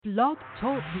Blog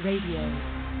Talk Radio.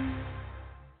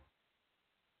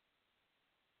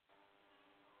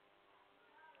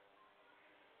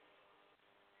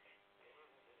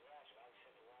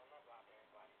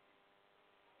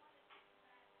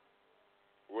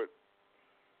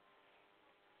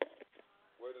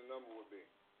 Where the number would be.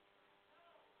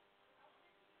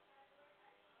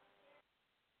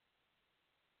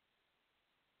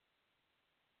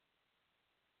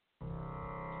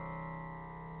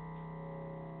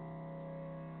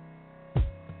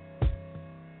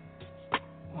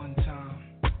 One time.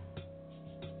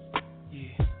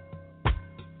 Yeah.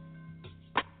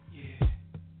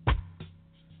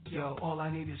 Yo, all I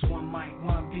need is one mic,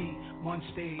 one beat, one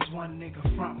stage, one nigga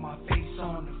front my face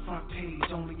on the front page.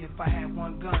 Only if I had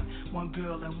one gun, one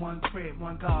girl and one crib,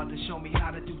 one God to show me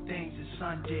how to do things the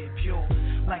sun did. Pure,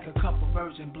 like a cup of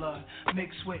virgin blood,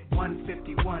 mixed with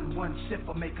 151. One sip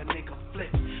will make a nigga flip.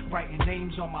 Writing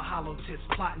names on my hollow tips,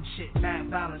 plotting shit, mad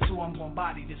violence. Who I'm gonna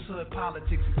body, this hood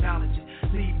politics, acknowledge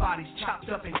it. Leave bodies chopped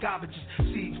up in garbages.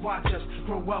 Seeds watch us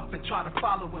grow up and try to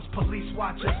follow us. Police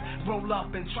watch us roll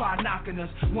up and try knocking us.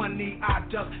 One knee I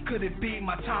duck, could it be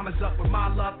my time is up? With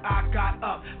my luck I got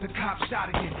up, the cop shot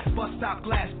again. Bus stop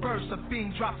glass burst, a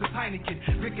fiend drops his Heineken.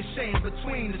 Ricocheting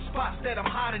between the spots that I'm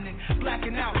hiding in.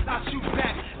 Blacking out, I shoot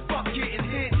back, fuck getting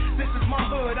hit. This is my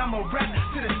hood, I'm a rap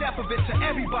to the death of it. To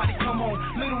everybody come on,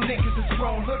 little niggas is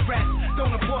grown. Hood rats,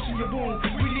 don't abortion your wound.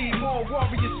 We need more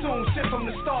warriors soon. Sent from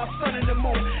the stars, sun and the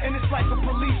moon. And it's like a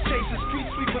police chase, the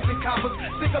street sweepers and coppers.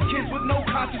 Stick up kids with no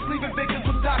conscience, leaving victims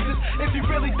with doctors. If you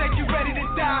really think you ready to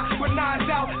die, with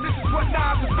nines out, this is what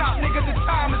nines is about, nigga, the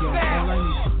time is now. All I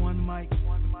need is one mic.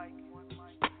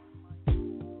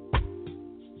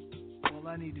 All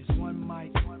I need is one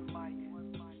mic. That's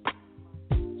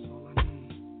all I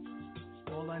need.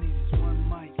 All I need is one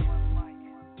mic.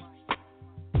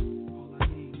 All I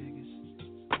need, niggas.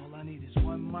 All I need is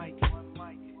one mic.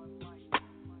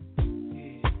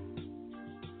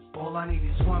 All I need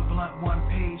is one blunt, one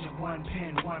page, and one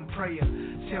pen, one prayer.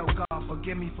 Tell God,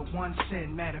 forgive me for one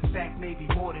sin. Matter of fact, maybe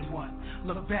more than one.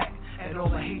 Look back at all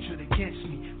the hatred against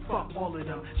me. Fuck all of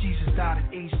them. Jesus died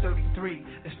at age 33.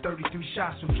 That's 33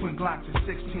 shots from twin Glocks at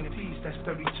 16 apiece. That's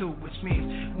 32, which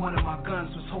means one of my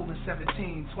guns was holding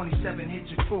 17. 27 hit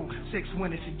your crew, 6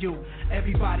 went it to you.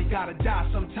 Everybody gotta die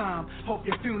sometime. Hope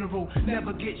your funeral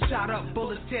never get shot up.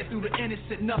 Bullets tear through the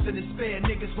innocent, nothing is spared.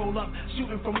 Niggas roll up,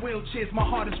 shooting from wheelchairs. My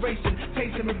heart is racing,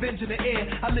 tasting revenge in the air.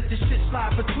 I let this shit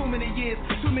slide for too many years,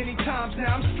 too many times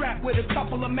now. I'm strapped with a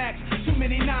couple of Macs, too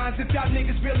many nines. If y'all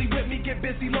niggas really with me, get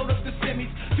busy, load up the semis.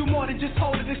 Do more than just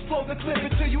hold it, explode the clip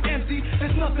until you empty.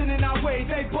 There's nothing in our way.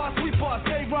 They bust, we bust,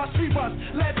 they rush, we rush.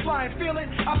 Lead flying, feel it?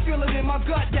 I feel it in my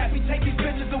gut that we take these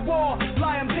bitches to war.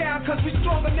 Lie them down, cause we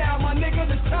stronger now, my nigga,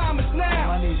 the time is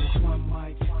now. All I need is one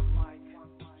mic. That's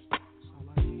all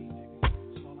I need, nigga.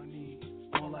 That's all I need.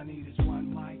 All I need is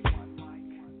one mic.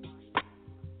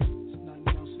 There's nothing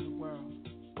else in the world.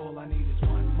 All I need is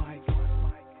one mic.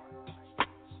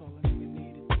 That's all a nigga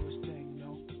need to do his thing, yo.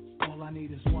 All I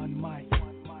need is one mic.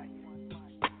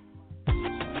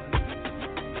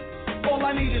 All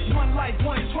I need is one life,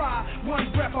 one try,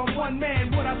 one breath, I'm one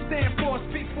man. What I stand for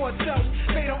speaks for itself.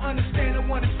 They don't understand and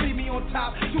want to see me on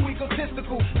top. Too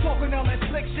egotistical, talking all that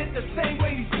slick shit the same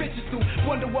way these bitches do.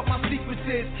 Wonder what my secret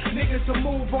is. Niggas will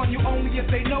move on you only if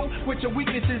they know what your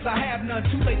weakness is. I have none.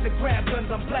 Too late to grab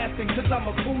guns, I'm blasting cause I'm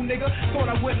a fool nigga.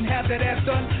 Thought I wouldn't have that ass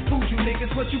done. Food you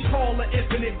niggas, what you call an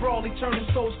infinite brawl, eternal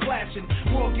souls clashing.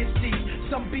 War gets deep,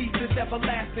 some beef is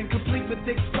everlasting, complete with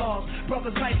thick scars.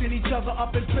 Brothers hyping each other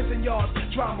up in prison yards.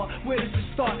 Drama, where does it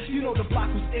start? You know the block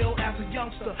was ill as a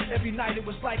youngster. Every night it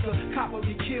was like a cop would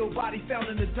be killed, body found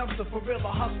in the dumpster. For real,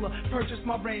 a hustler, purchased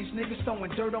my range. Niggas throwing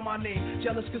dirt on my name.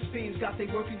 Jealous cause fiends got they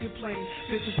work and complain.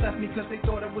 Bitches left me cause they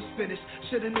thought I was finished.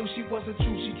 Shoulda knew she wasn't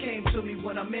true. She came to me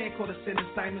when a man caught a sentence.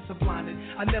 Diamonds are blinded.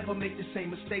 I never make the same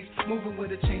mistakes. Moving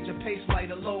with a change of pace,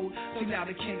 lighter load. See now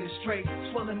the king is straight.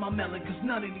 Swelling my melon cause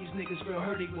none of these niggas real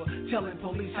hurt. They were telling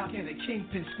police how can a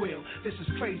kingpin squeal. This is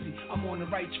crazy. I'm on the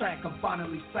right track. I'm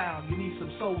finally found. You need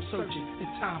some soul searching. The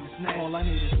time is now. All I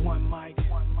need is one mic.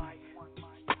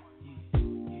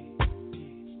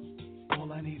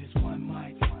 All I need is one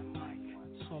mic.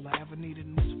 That's all I ever needed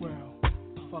in this world.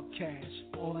 Fuck cash.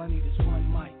 All I need is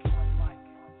one mic.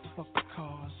 Fuck the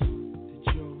cars,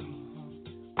 the jewelry.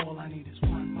 All I need is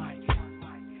one mic.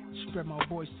 Spread my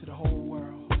voice to the whole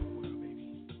world.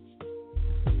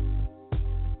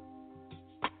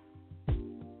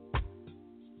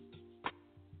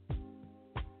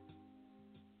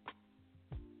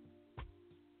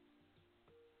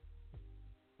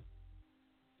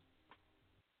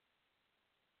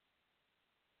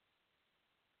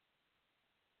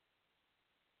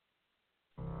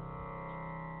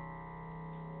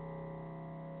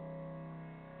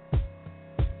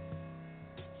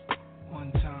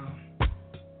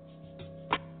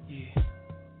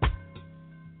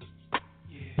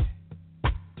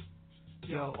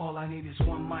 Yo, all I need is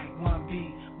one mic, one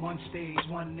beat, one stage,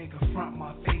 one nigga front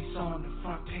my face on the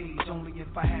front page. Only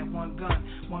if I had one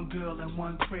gun, one girl and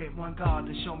one crib, one God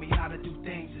to show me how to do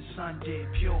things his son did.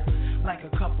 Pure, like a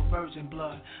cup of virgin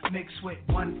blood, mixed with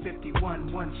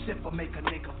 151. One sip will make a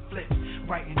nigga flip.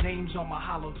 Writing names on my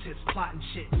hollow tips, plotting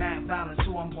shit, mad violence.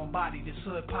 Who I'm gonna body, this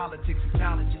hood politics,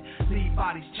 acknowledge it. Leave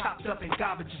bodies chopped up in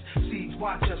garbages. Seeds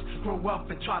watch us grow up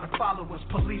and try to follow us.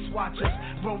 Police watch us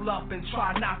roll up and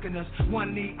try knocking us.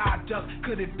 One knee I duck,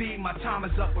 could it be my time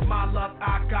is up? With my luck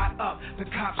I got up, the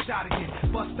cop shot again.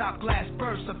 Bus stop glass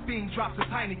burst, a fiend drops his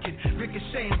Heineken.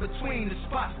 Ricocheting between the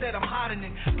spots that I'm hiding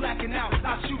in. Blacking out,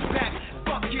 I shoot back,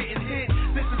 fuck getting hit.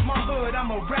 This is my hood, I'm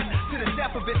a rap to the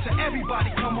death of it. To everybody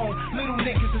come on, little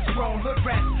niggas is grown. Hood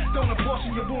rats, don't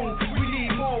abortion your wound. We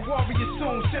need more warriors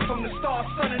soon. Sent from the stars,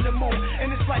 sun and the moon.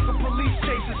 And it's like a police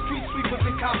chase, the street sweepers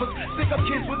and coppers. Stick up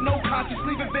kids with no conscience,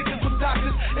 leaving victims with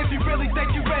doctors. If you really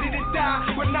think you ready to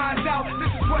die, with nines out,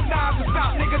 this is what nines is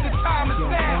about, nigga, the time is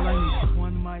now. All I need is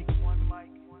one mic.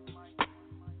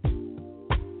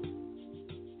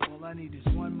 All I need is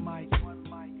one mic. That's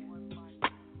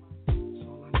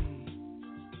all I need.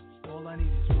 All I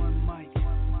need is one mic.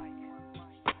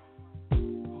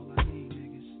 All I need,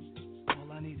 niggas.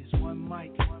 All I need is one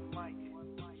mic.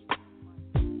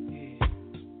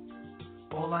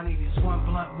 Yeah. All I need is one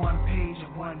blunt, one page,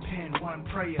 and one pen, one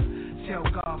prayer. Tell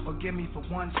God, forgive me for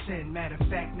one sin. Matter of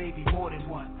fact, maybe more than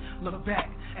one. Look back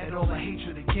at all the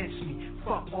hatred against me.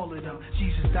 Fuck all of them.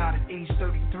 Jesus died at age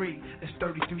 33. That's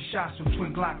 33 shots from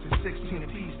twin Glocks and 16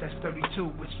 apiece. That's 32,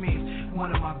 which means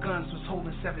one of my guns was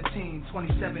holding 17.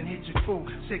 27 hit your crew,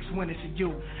 6 went it to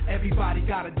you. Everybody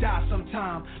gotta die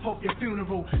sometime. Hope your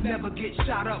funeral never get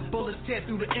shot up. Bullets tear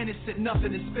through the innocent,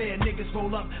 nothing is fair. Niggas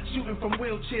roll up, shooting from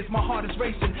wheelchairs. My heart is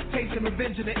racing, tasting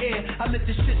revenge in the air. I let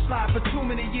this shit slide for too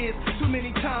many years, too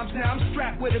many times now. I'm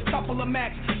strapped with a couple of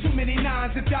Macs, too many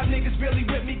nines. If y'all niggas really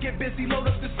with me, get busy, load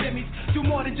up the semis. Do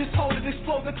more than just hold it,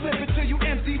 explode the clip until you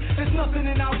empty. There's nothing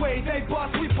in our way, they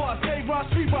bust, we bust, they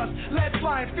rush, we rush. Let's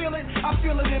fly and feel it, I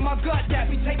feel it in my gut that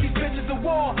we take these bitches to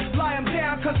war. Lie them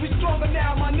down, cause we stronger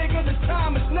now, my nigga, the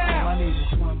time is now. All I need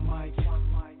is one mic. That's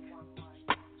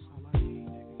all I need,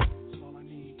 nigga, that's all I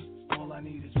need. All I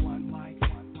need is one mic.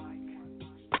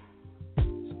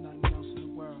 There's nothing else in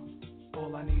the world.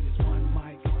 All I need is one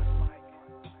mic.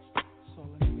 That's all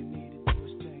a nigga need to do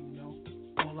his thing, you know.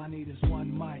 All I need is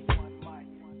one mic.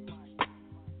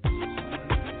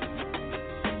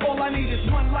 All I need is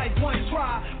one life, one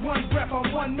try, one breath,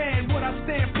 I'm one man. What I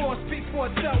stand for speaks for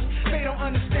itself. They don't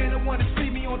understand and want to see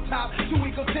me on top. Too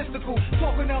egotistical,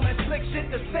 talking all that slick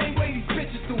shit the same way these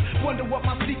bitches do. Wonder what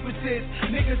my secret is.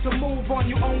 Niggas will move on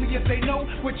you only if they know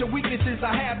what your weakness is.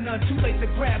 I have none, too late to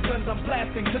grab guns, I'm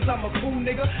blasting. Cause I'm a fool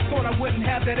nigga, thought I wouldn't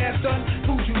have that ass done.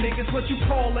 Fool you niggas, what you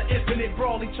call an infinite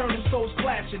brawl, eternal souls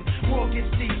clashing. World gets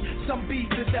deep, some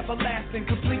beef is everlasting,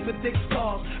 complete with thick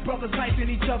scars. Brothers knifing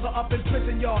each other up in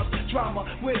prison yards. Drama,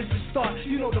 where does it start?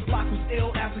 You know the block was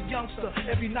ill as a youngster.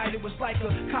 Every night it was like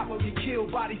a copper get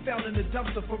killed, body found in the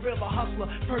dumpster. For real, a hustler,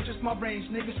 purchased my range.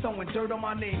 Niggas throwing dirt on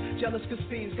my name. Jealous cause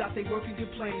fiends got they work and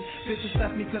complain. Bitches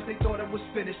left me cause they thought I was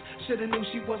finished. Shoulda knew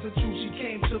she wasn't true. She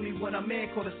came to me when a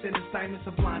man caught a sentence. Diamonds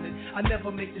are blinded. I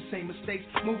never make the same mistakes.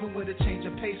 Moving with a change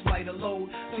of pace, lighter load.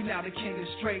 See now the king is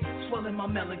straight. Swelling my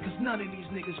melon cause none of these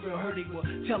niggas real hurt equal.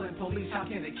 Telling police how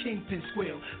can a kingpin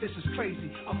squeal? This is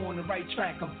crazy. I'm on the right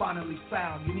track. I'm finally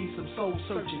found. You need some soul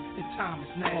searching. The time is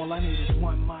now. All I need is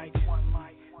one mic.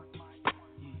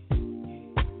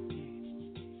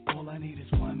 All I need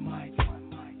is one mic.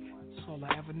 That's all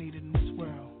I ever needed in this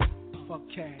world. Fuck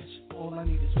cash. All I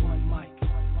need is one mic.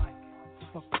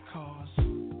 Fuck the cars,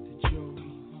 the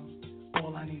jewelry.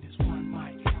 All I need is one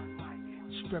mic.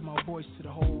 Spread my voice to the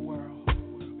whole world.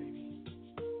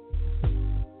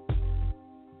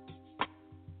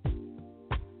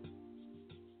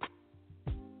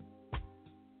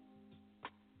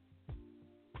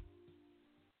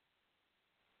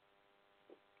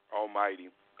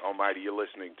 Almighty, you're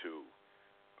listening to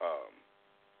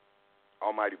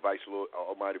Almighty Vice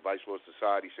Lord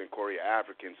Society, Sencoria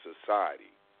African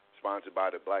Society, sponsored by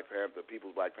the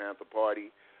People's Black Panther Party.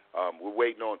 We're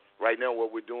waiting on, right now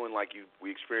what we're doing, like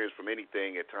we experience from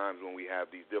anything at times when we have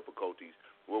these difficulties,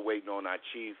 we're waiting on our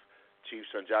Chief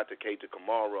Sunjata Keita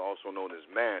Kamara, also known as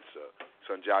Mansa,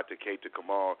 Sunjata Keita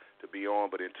Kamara, to be on.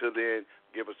 But until then,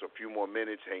 give us a few more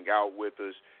minutes, hang out with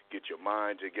us, get your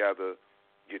mind together,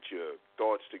 get your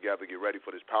thoughts together, get ready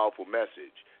for this powerful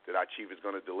message that our chief is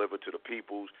going to deliver to the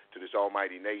peoples, to this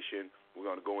almighty nation. We're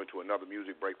going to go into another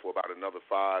music break for about another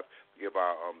 5, give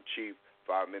our chief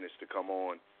 5 minutes to come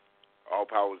on. All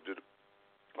powers to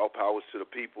the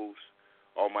peoples,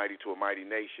 almighty to a mighty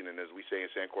nation, and as we say in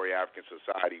San Corey African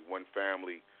Society, one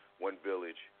family, one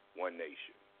village, one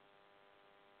nation.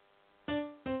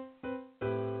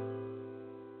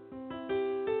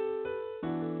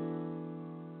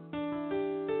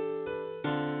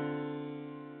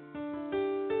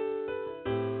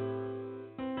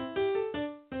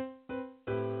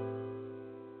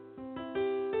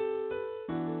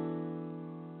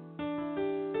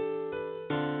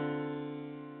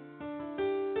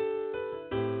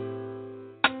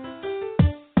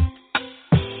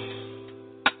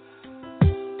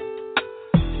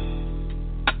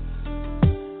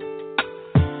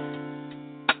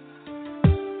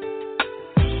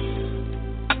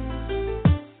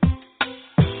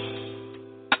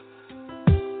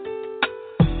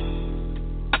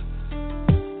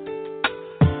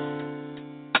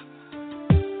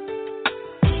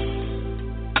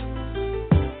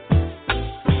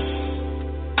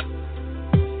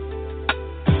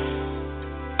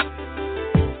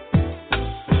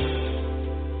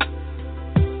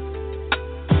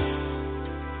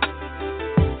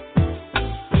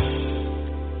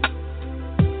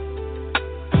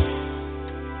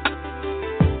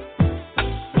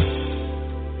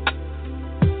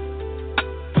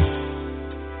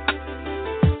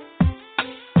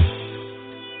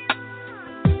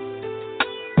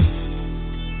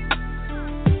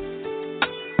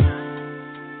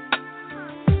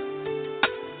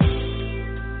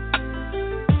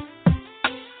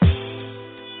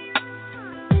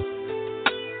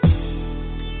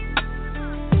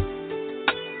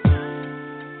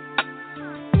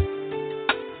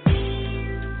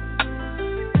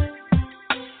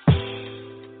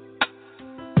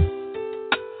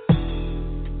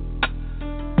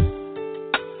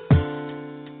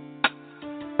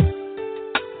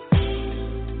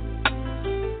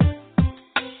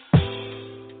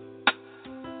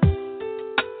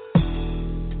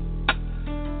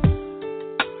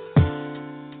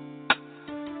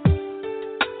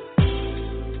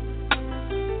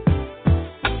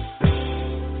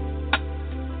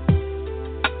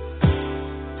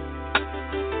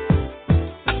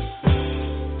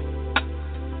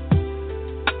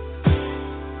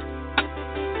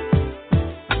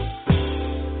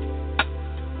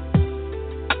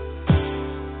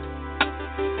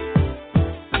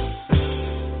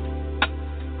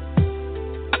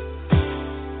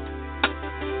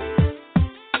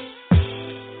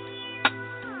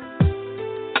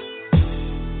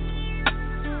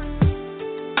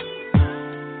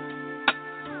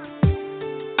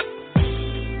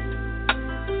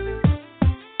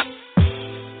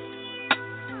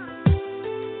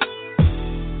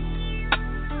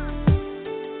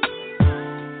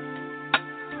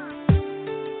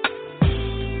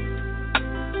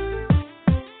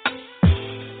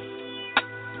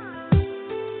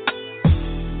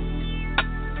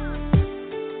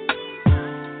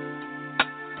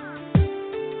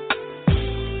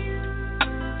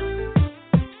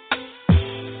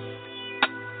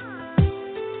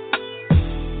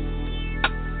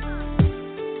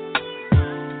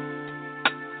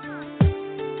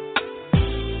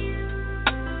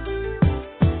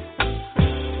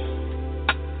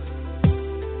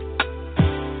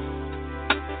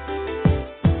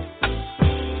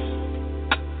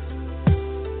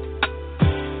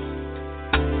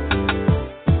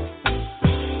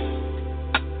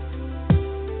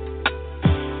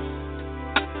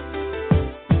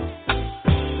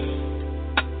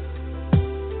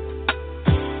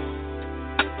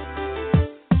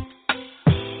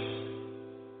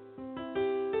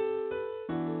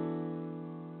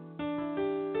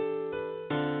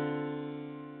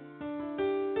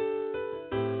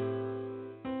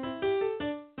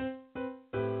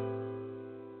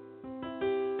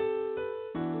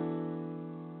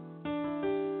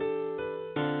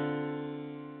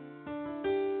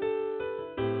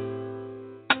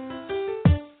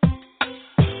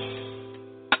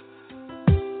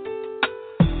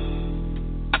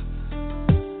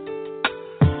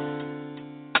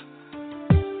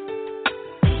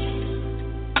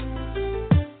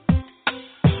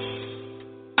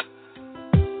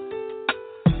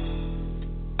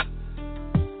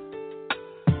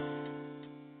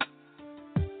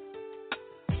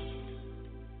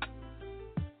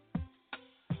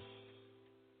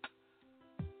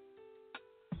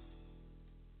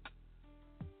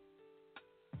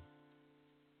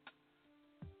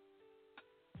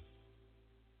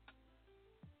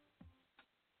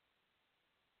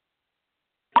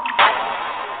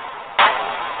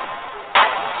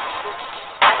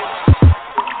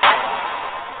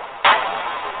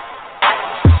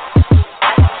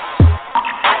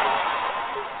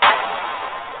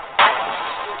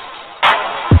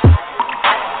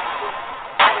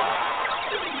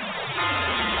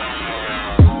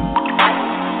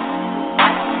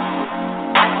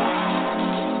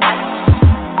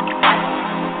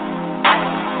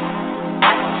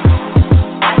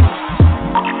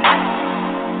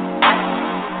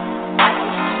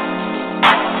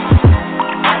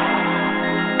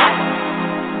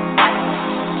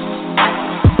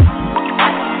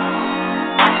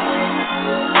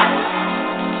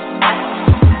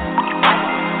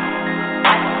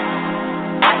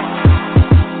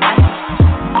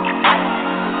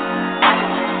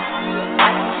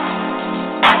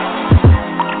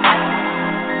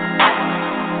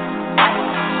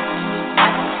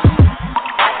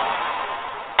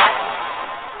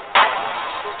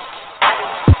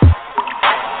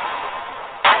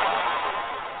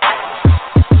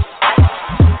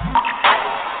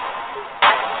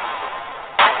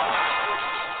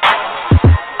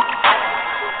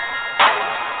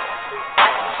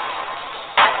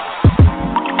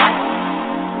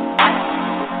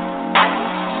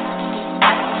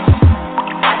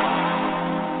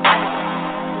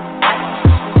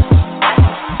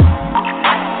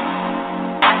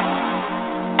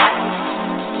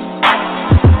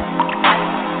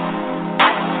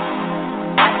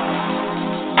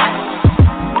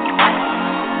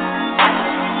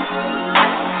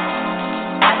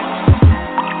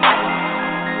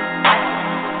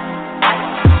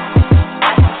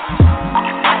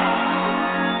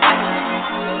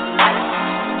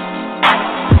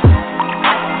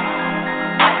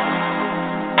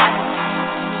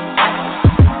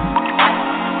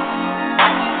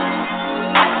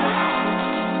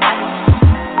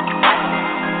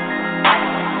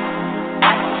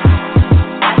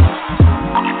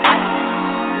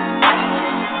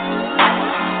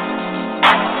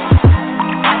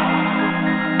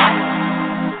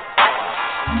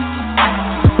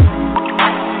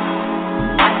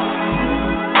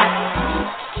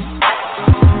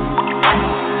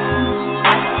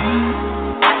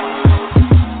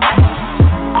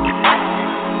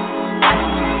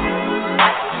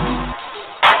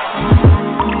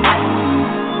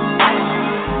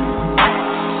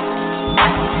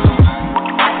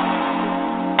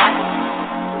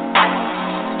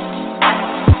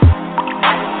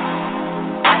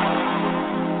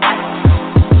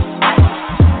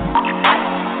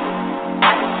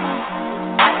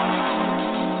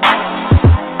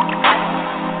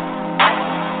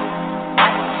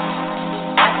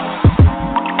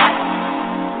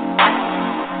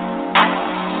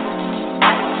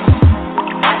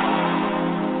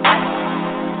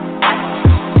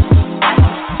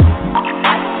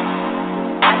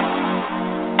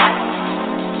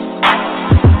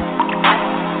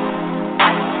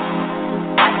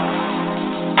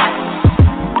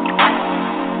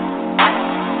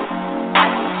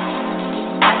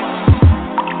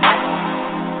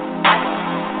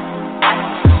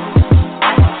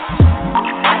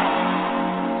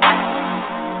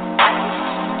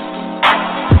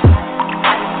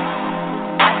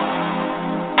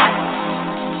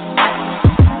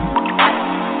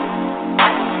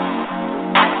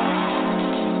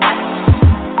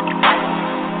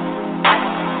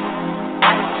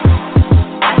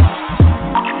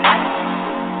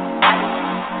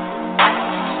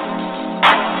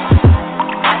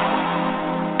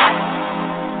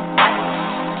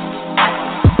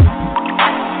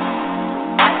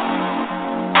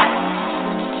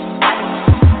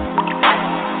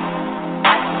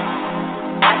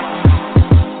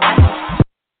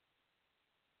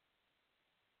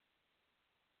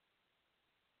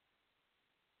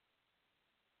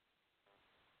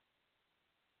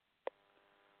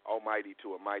 almighty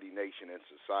to a mighty nation and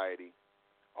society.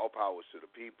 All powers to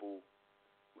the people.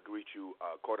 We greet you,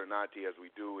 Coordinati, as we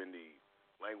do in the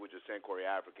language of Sankore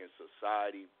African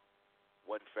society.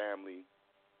 One family,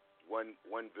 one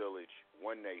village,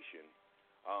 one nation.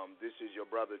 This is your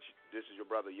brother. This is your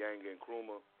brother Yanga and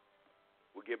Kruma.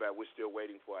 We'll get back. We're still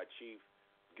waiting for our chief.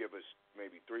 Give us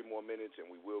maybe 3 more minutes, and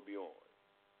we will be on.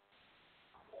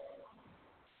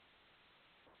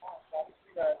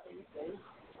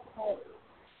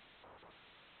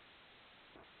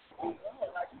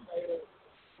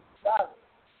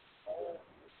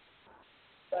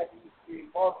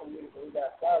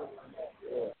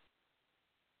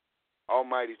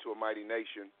 Almighty to a mighty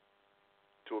nation,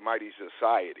 to a mighty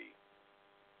society.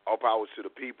 All powers to the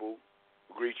people.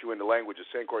 We greet you in the language of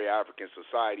Sankore African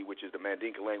society, which is the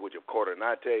Mandinka language of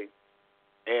Coordinate.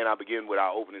 And I begin with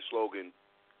our opening slogan,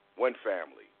 one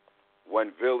family,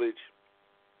 one village,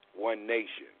 one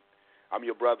nation. I'm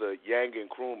your brother, Yanga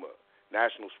Nkrumah,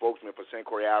 national spokesman for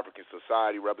Sankore African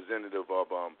Society, representative of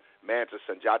Manta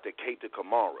Sanjata Keita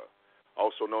Kamara,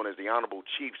 also known as the Honorable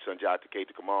Chief Sanjata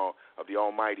Keita Kamara of the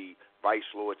Almighty Vice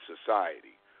Lord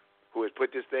Society, who has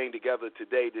put this thing together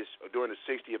today, during the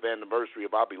 60th anniversary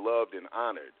of our beloved and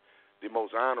honored, the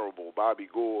most honorable Bobby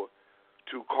Gore,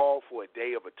 to call for a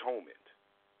day of atonement,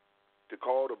 to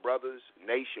call the brothers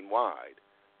nationwide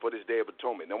for this Day of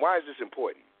Atonement. Now, why is this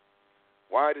important?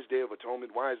 Why this Day of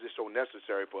Atonement? Why is this so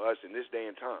necessary for us in this day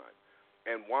and time?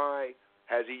 And why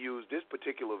has he used this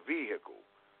particular vehicle,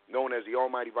 known as the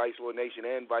Almighty Vice Lord Nation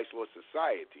and Vice Lord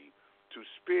Society, to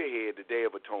spearhead the Day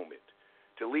of Atonement,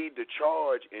 to lead the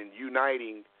charge in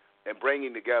uniting and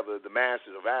bringing together the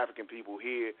masses of African people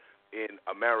here in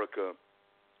America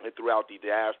and throughout the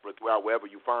diaspora, throughout wherever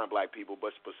you find black people,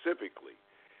 but specifically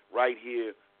right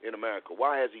here in America?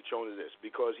 Why has he chosen this?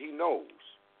 Because he knows,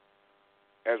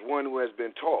 as one who has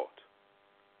been taught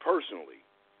personally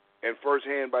and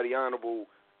firsthand by the Honorable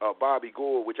Bobby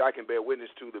Gore, which I can bear witness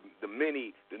to,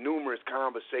 the numerous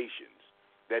conversations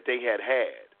that they had,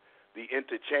 the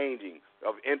interchanging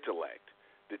of intellect,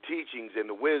 the teachings and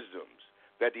the wisdoms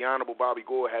that the Honorable Bobby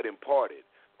Gore had imparted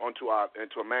into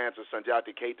a man to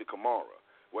Sanjata Keita Kamara,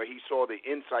 where he saw the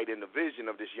insight and the vision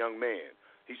of this young man.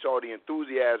 He saw the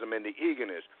enthusiasm and the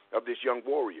eagerness of this young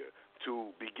warrior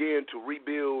to begin to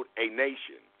rebuild a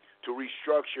nation, to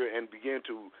restructure and begin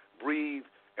to breathe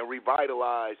and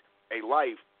revitalize a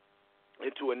life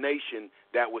into a nation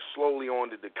that was slowly on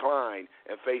the decline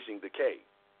and facing decay.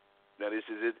 Now, is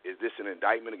this an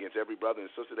indictment against every brother and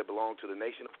sister that belong to the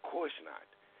nation? Of course not.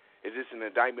 Is this an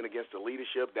indictment against the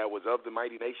leadership that was of the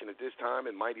mighty nation at this time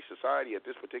and mighty society at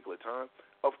this particular time?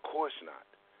 Of course not.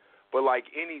 But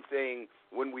like anything,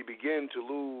 when we begin to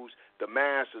lose the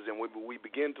masses and when we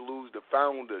begin to lose the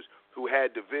founders who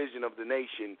had the vision of the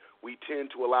nation, we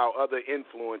tend to allow other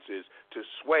influences to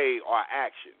sway our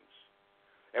actions.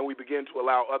 And we begin to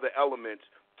allow other elements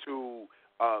to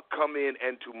come in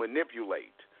and to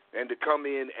manipulate and to come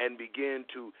in and begin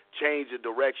to change the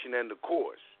direction and the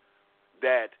course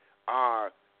that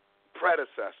our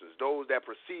predecessors, those that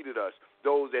preceded us,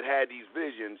 those that had these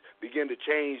visions, begin to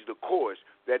change the course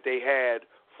that they had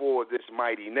for this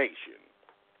mighty nation.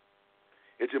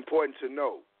 It's important to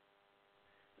know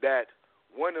that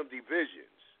one of the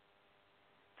visions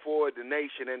for the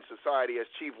nation and society, as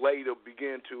Chief later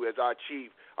began to, as our chief,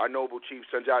 our noble chief,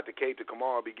 Sanjata Keita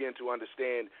Kamara, began to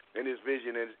understand in his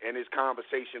vision and his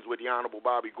conversations with the Honorable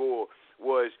Bobby Gore,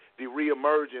 was the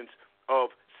reemergence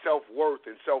of self-worth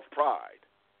and self-pride,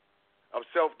 of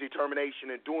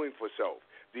self-determination and doing for self,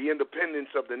 the independence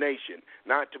of the nation,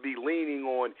 not to be leaning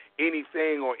on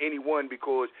anything or anyone,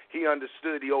 because he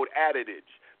understood the old adage,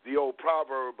 the old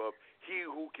proverb of he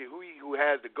who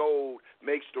has the gold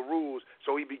makes the rules.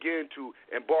 So he began to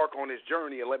embark on his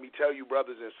journey, and let me tell you,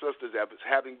 brothers and sisters,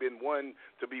 having been one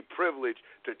to be privileged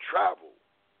to travel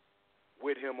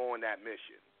with him on that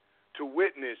mission, to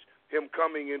witness him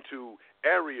coming into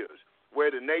areas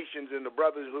where the nations and the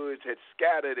brotherhoods had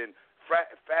scattered and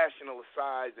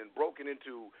fashionalized and broken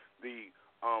into the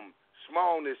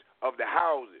smallness of the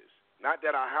houses. Not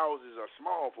that our houses are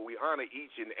small, for we honor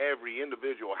each and every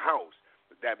individual house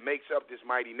that makes up this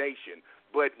mighty nation.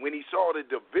 But when he saw the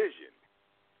division,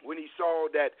 when he saw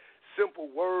that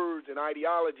simple words and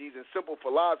ideologies and simple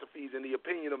philosophies and the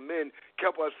opinion of men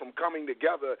kept us from coming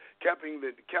together, kept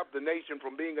the nation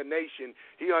from being a nation,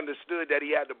 he understood that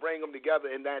he had to bring them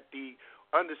together, and that the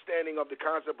understanding of the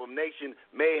concept of nation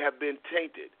may have been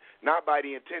tainted, not by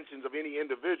the intentions of any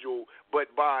individual, but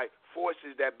by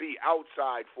forces that be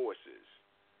outside forces,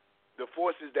 the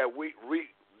forces that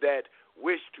that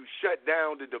wish to shut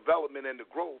down the development and the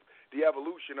growth, the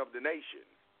evolution of the nation.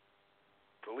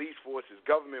 police forces,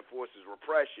 government forces,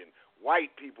 repression,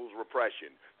 white people's repression,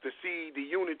 to see the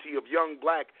unity of young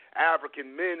black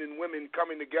African men and women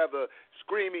coming together,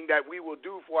 screaming that we will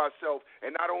do for ourselves,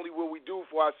 and not only will we do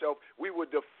for ourselves, we will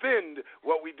defend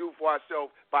what we do for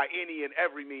ourselves by any and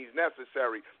every means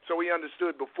necessary. So he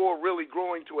understood before really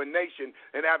growing to a nation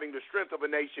and having the strength of a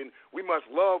nation, we must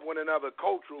love one another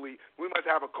culturally. We must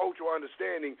have a cultural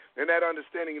understanding, and that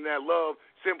understanding and that love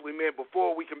simply meant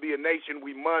before we can be a nation,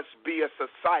 we must be a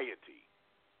society.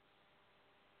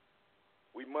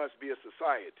 We must be a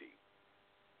society.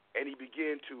 And he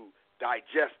began to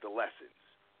digest the lessons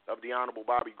of the Honorable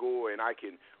Bobby Gore, and I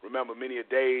can remember many a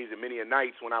days and many a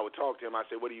nights when I would talk to him. I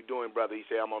said, "What are you doing, brother?" He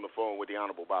said, "I'm on the phone with the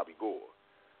Honorable Bobby Gore."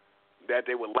 That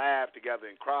they would laugh together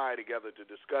and cry together to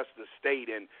discuss the state,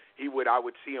 and I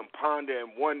would see him ponder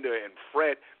and wonder and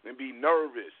fret and be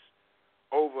nervous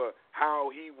over how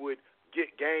he would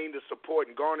gain the support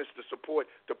and garnish the support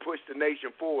to push the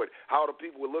nation forward, how the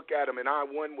people would look at him, and I,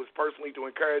 one, was personally to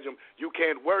encourage him, you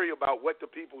can't worry about what the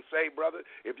people say, brother.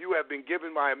 If you have been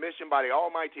given by a mission by the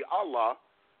Almighty Allah,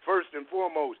 first and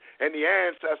foremost, and the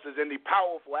ancestors and the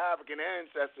powerful African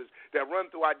ancestors that run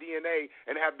through our DNA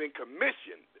and have been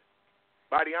commissioned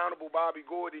by the Honorable Bobby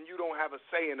Gore, then you don't have a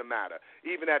say in the matter,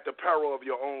 even at the peril of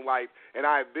your own life. And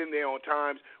I have been there on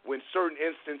times when certain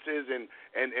instances and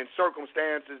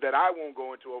circumstances that I won't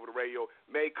go into over the radio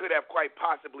could have quite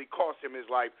possibly cost him his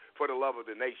life for the love of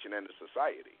the nation and the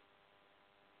society.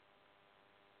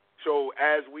 So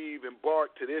as we've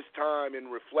embarked to this time in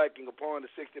reflecting upon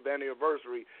the 60th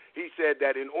anniversary, he said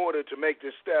that in order to make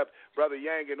this step, Brother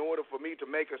Yang, in order for me to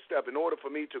make a step, in order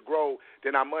for me to grow,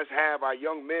 then I must have our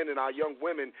young men and our young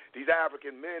women, these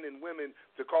African men and women,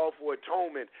 to call for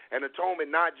atonement. And atonement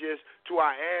not just to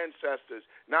our ancestors,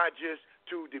 not just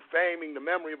to defaming the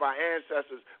memory of our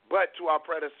ancestors, but to our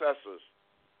predecessors,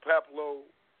 Peplo,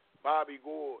 Bobby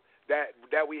Gore,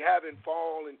 that we haven't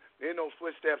fallen in those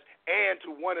footsteps, and to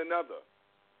one another,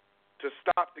 to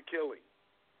stop the killing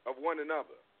of one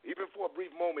another, even for a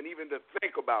brief moment, even to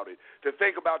think about it, to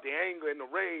think about the anger and the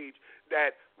rage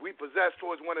that we possess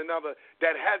towards one another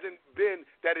that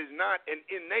is not an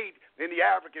innate in the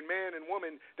African man and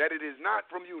woman, that it is not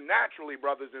from you naturally,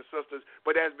 brothers and sisters,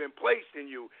 but has been placed in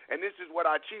you. And this is what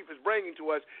our chief is bringing to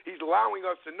us. He's allowing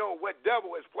us to know what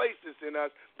devil has placed this in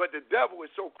us, but the devil is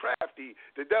so crafty,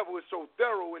 the devil is so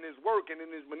thorough in his work and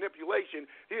in his manipulation,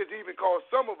 he has even caused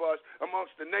some of us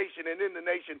amongst the nation and in the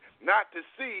nation not to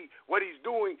see what he's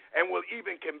doing, and will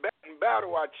even combat and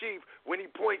battle our chief when he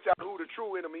points out who the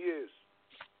true enemy is.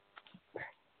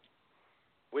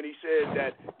 When he says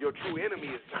that your true enemy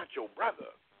is not your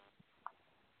brother,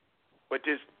 but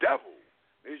this devil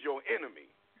is your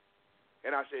enemy.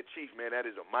 And I said, Chief, man, that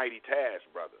is a mighty task,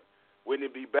 brother. Wouldn't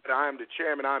it be better? I am the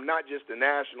chairman. I'm not just the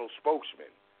national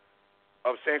spokesman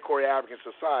of Sankoria African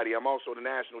Society. I'm also the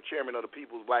national chairman of the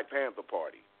People's Black Panther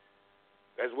Party,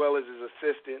 as well as his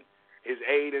assistant, his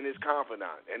aide, and his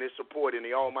confidant, and his support in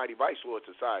the Almighty Vice Lord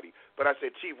Society. But I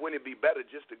said, Chief, wouldn't it be better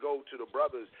just to go to the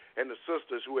brothers and the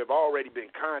sisters who have already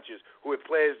been conscious, who have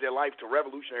pledged their life to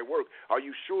revolutionary work? Are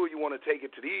you sure you want to take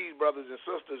it to these brothers and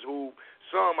sisters who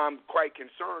some I'm quite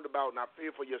concerned about, and I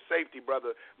fear for your safety,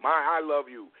 brother? I love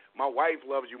you. My wife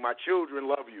loves you. My children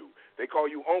love you. They call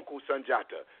you Uncle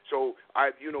Sanjata. So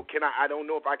I don't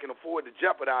know if I can afford to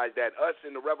jeopardize that. Us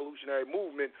in the revolutionary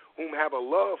movement, whom have a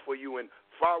love for you and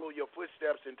follow your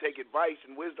footsteps and take advice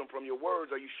and wisdom from your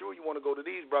words, are you sure you want to go to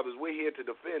these brothers? We're here to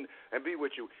defend and be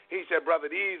with you. He said, brother,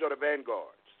 these are the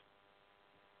vanguards.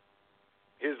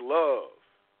 His love,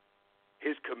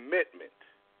 his commitment,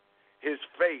 his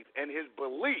faith, and his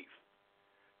belief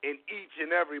in each and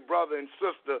every brother and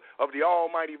sister of the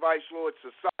Almighty Vice Lord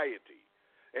Society,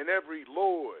 and every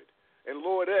Lord and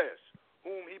Lordess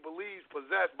whom he believes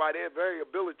possessed by their very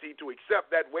ability to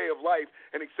accept that way of life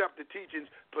and accept the teachings,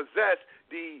 possess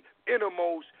the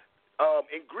innermost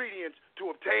ingredients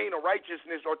to obtain a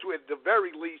righteousness, or to at the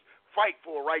very least fight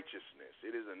for righteousness.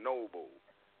 It is a noble,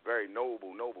 very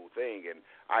noble thing, and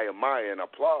I admire and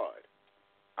applaud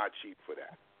our chief for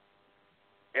that.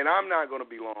 And I'm not going to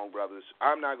be long, brothers.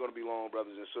 I'm not going to be long,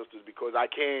 brothers and sisters, because I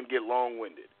can get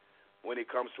long-winded when it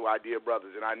comes to our dear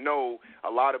brothers. And I know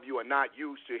a lot of you are not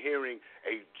used to hearing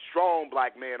a strong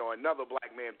black man or another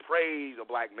black man praise a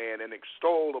black man and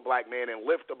extol a black man and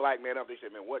lift a black man up. They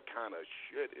say, man, what kind of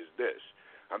shit is this?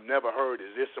 I've never heard.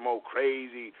 Is this some old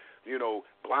crazy,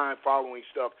 blind following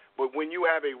stuff? But when you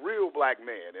have a real black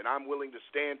man, and I'm willing to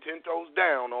stand 10 toes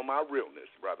down on my realness,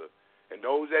 brother, and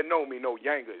those that know me know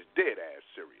Yanga is dead ass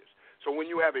serious. So when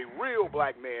you have a real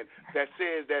black man that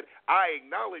says that I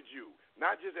acknowledge you,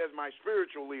 not just as my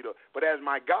spiritual leader, but as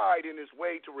my guide in this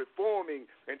way to reforming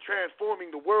and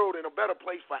transforming the world in a better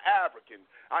place for Africans.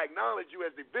 I acknowledge you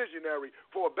as the visionary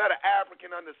for a better African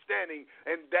understanding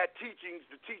and that teachings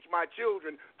to teach my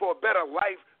children for a better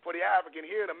life for the African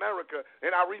here in America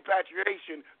and our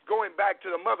repatriation, going back to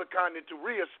the mother continent to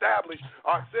reestablish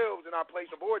ourselves in our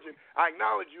place of origin. I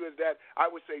acknowledge you as that. I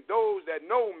would say those that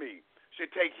know me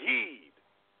should take heed.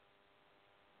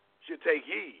 Should take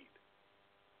heed.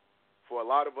 For a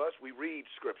lot of us, we read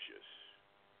scriptures.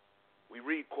 We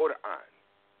read Quran.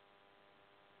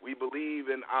 We believe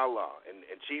in Allah. And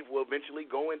Chief will eventually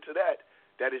go into that.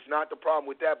 That is not the problem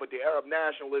with that, but the Arab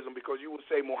nationalism, because you will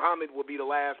say Muhammad will be the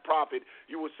last prophet.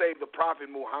 You will say the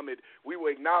prophet Muhammad. We will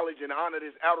acknowledge and honor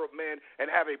this Arab man and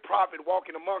have a prophet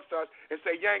walking amongst us and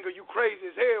say, Yanga, you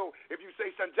crazy as hell if you say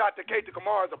Sanjata Keita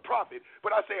Kamara is a prophet. But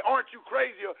I say, aren't you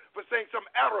crazier for saying some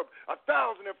Arab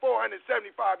 1,475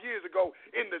 years ago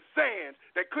in the sands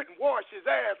that couldn't wash his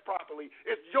ass properly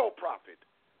is your prophet?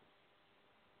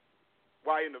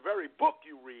 Why in the very book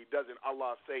you read, doesn't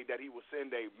Allah say that he will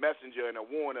send a messenger and a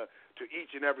warner to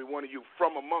each and every one of you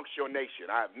from amongst your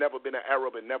nation? I have never been an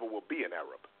Arab and never will be an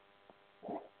Arab.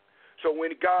 So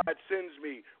when God sends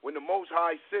me, when the Most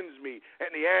High sends me, and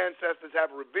the ancestors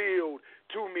have revealed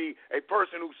to me a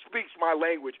person who speaks my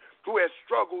language, who has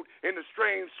struggled in the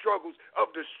strange struggles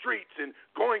of the streets and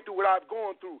going through what I've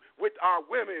gone through with our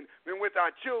women and with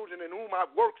our children and whom I've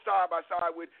worked side by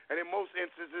side with, and in most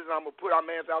instances I'm going to put our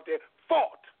mans out there,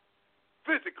 fought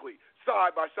physically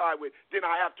side by side with, then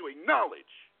I have to acknowledge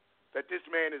that this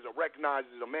man is a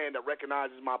man that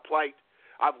recognizes my plight.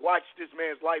 I've watched this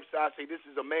man's lifestyle. I say this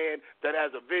is a man that has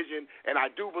a vision, and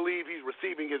I do believe he's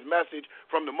receiving his message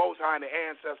from the Most High and the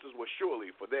ancestors. Well,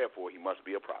 surely, for therefore, he must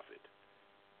be a prophet.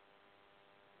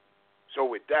 So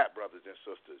with that, brothers and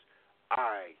sisters,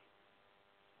 I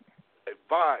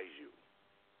advise you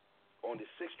on the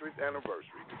 60th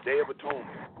anniversary, the Day of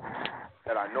Atonement,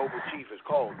 that our noble chief has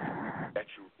called you, that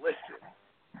you listen,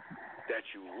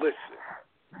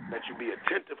 that you be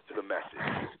attentive to the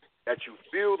message, that you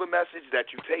feel the message,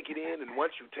 that you take it in, and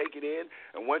once you take it in,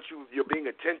 and once you're being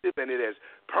attentive and it has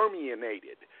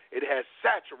permeated, it has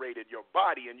saturated your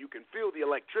body, and you can feel the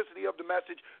electricity of the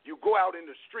message, you go out in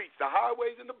the streets, the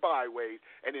highways and the byways,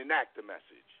 and enact the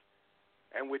message.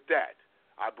 And with that,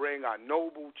 I bring our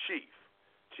noble chief,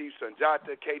 Chief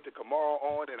Sanjata Keita Kamara,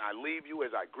 on, and I leave you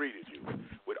as I greeted you,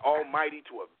 with almighty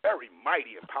to a very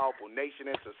mighty and powerful nation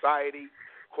and society,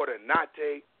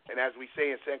 Coordinate, and as we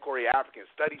say in Sankore African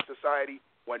Studies Society,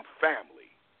 one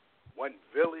family, one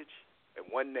village, and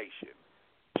one nation.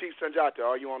 Chief Sanjata,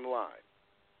 are you on the line?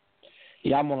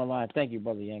 Yeah, I'm on the line. Thank you,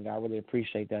 Brother Yang. I really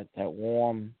appreciate that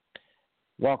warm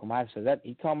welcome. I said that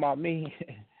he talking about me,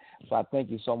 so I thank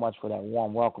you so much for that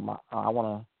warm welcome. I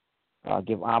want to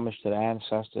give homage to the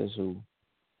ancestors who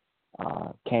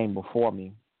came before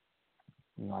me.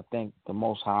 You know, I thank the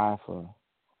Most High for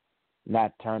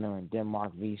Nat Turner and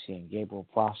Denmark Vesey and Gabriel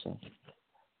Prosser,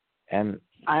 and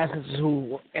ancestors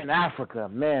who in Africa,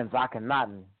 Menz,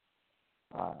 Akhenaten,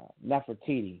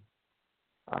 Nefertiti,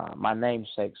 my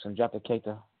namesake, Sanjata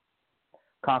Keita,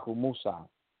 Kanku Musa,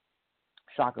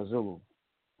 Shaka Zulu,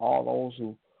 all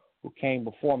those who came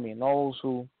before me and those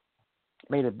who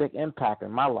made a big impact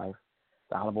in my life,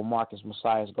 the Honorable Marcus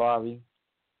Messiah Garvey,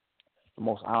 the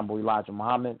Most Honorable Elijah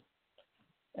Muhammad,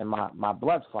 and my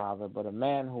blood father, but a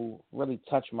man who really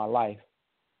touched my life,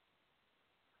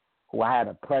 who I had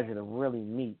a pleasure to really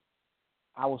meet.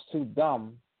 I was too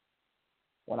dumb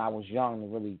when I was young to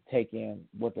really take in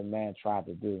what the man tried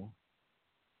to do,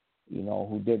 you know,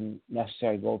 who didn't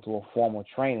necessarily go through a formal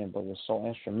training, but was so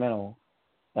instrumental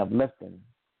in uplifting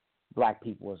black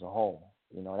people as a whole.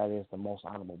 You know, that is the Most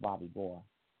Honorable Bobby Gore.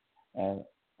 And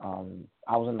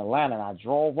I was in Atlanta, and I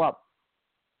drove up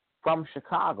from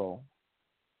Chicago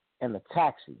in the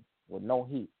taxi with no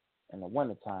heat in the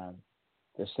wintertime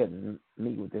to sit and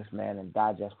meet with this man and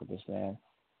digest with this man.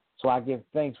 So I give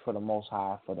thanks for the Most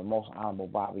High, for the Most Honorable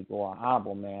Bobby Gore, an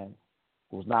honorable man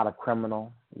who's not a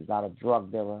criminal, he's not a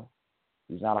drug dealer,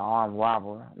 he's not an armed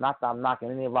robber. Not that I'm knocking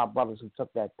any of our brothers who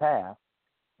took that path,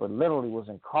 but literally was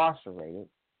incarcerated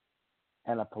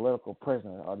and a political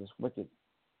prisoner of this wicked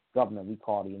government we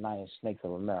call the United Snakes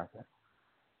of America.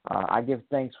 I give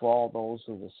thanks for all those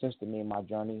who've assisted me in my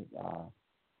journey,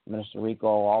 Minister Rico,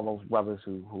 all those brothers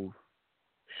who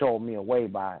showed me a way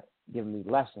by giving me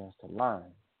lessons to learn.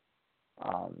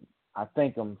 I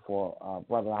thank them for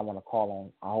brother I want to call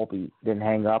on. I hope he didn't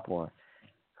hang up or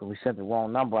because we sent the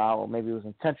wrong number out, or maybe it was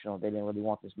intentional. They didn't really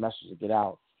want this message to get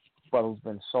out. Brother who's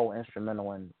been so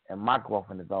instrumental in my growth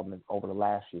and development over the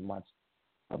last few months.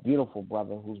 a beautiful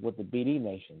brother who's with the BD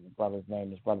Nation. The brother's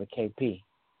name is Brother KP.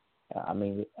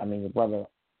 The brother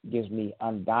gives me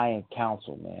undying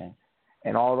counsel, man.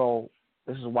 And although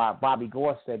this is why Bobby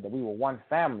Gore said that we were one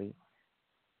family,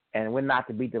 and we're not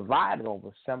to be divided over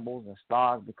symbols and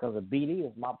stars, because a BD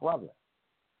is my brother,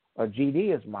 a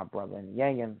GD is my brother, and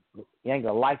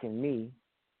Yanga likened me,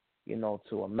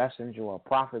 to a messenger or a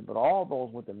prophet, but all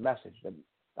those with the message, the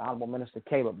Honorable Minister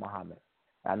Caleb Muhammad.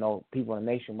 I know people in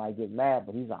the nation might get mad,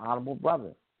 but he's an honorable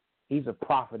brother. He's a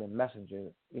prophet and messenger,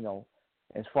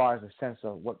 as far as the sense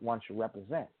of what one should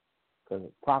represent. Because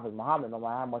Prophet Muhammad, no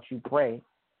matter how much you pray,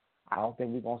 I don't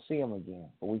think we're going to see him again.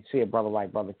 But we see a brother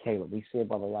like Brother Caleb. We see a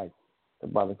brother like the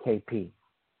Brother KP.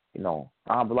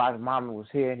 Elijah Muhammad was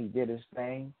here and he did his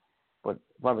thing. But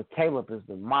Brother Caleb is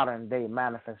the modern-day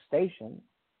manifestation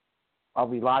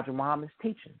of Elijah Muhammad's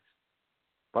teachings.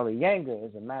 Brother Yanga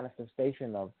is a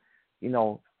manifestation of,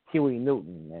 Huey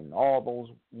Newton and all those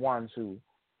ones who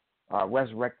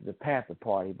resurrected the Panther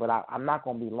Party. But I'm not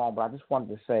going to be long, but I just wanted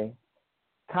to say,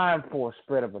 time for a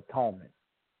spirit of atonement.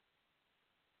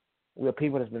 We're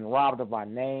people that's been robbed of our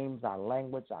names, our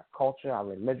language, our culture, our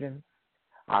religion,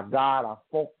 our God, our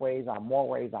folkways, our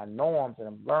mores, our norms, and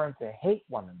have learned to hate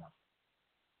one another.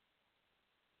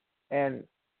 And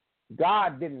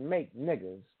God didn't make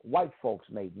niggers. White folks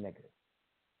made niggers.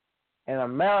 And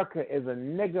America is a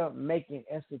nigger-making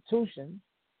institution.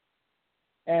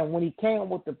 And when he came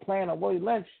with the plan of Willie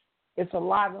Lynch, it's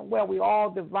alive and well. We all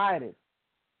divided.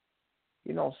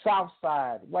 South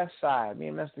side, west side. Me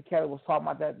and Mr. Kelly was talking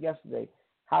about that yesterday,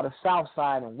 how the south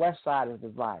side and west side is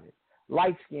divided.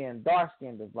 Light skin, dark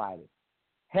skin divided.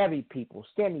 Heavy people,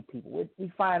 skinny people.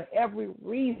 We find every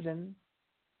reason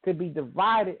to be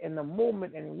divided in the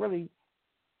movement and really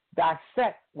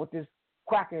dissect what this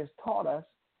cracker has taught us,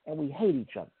 and we hate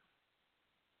each other.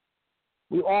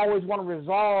 We always want to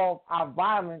resolve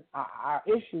our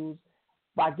issues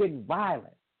by getting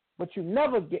violent. But you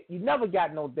never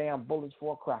got no damn bullets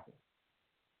for a cracker.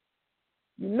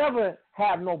 You never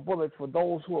have no bullets for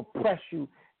those who oppress you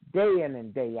day in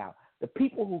and day out. The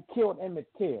people who killed Emmett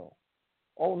Till,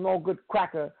 no good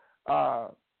cracker,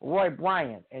 Roy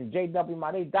Bryant and J.W.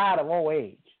 Ma, they died of old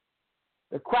age.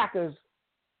 The crackers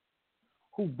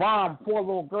who bombed 4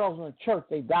 little girls in the church,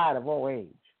 they died of old age.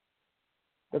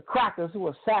 The crackers who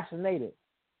assassinated,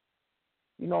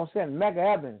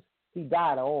 Medgar Evans, he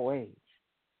died of old age.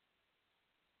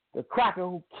 The cracker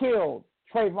who killed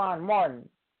Trayvon Martin,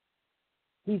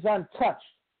 he's untouched.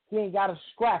 He ain't got a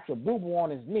scratch or boo-boo on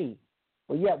his knee,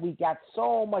 but yet we got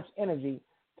so much energy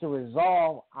to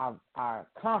resolve our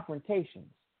confrontations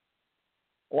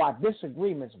or our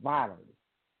disagreements violently.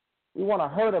 We want to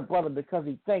hurt a brother because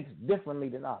he thinks differently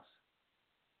than us.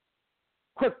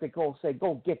 Quick to go say,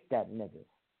 go get that nigga,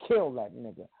 kill that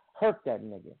nigga, hurt that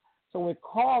nigga. So we're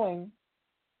calling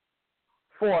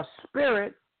for a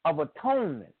spirit of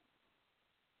atonement.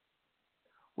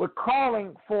 We're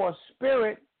calling for a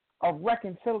spirit of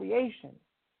reconciliation.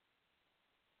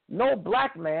 No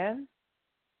black man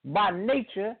by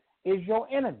nature is your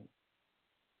enemy.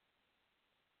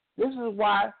 This is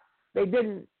why they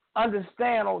didn't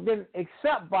understand or didn't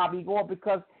accept Bobby Gore,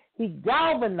 because he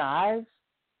galvanized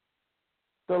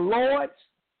the Lords,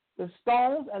 the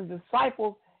Stones, and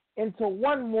disciples into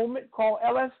one movement called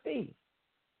LSD.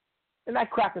 And that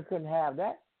cracker couldn't have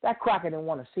that. That cracker didn't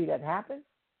want to see that happen.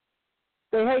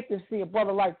 They hate to see a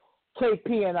brother like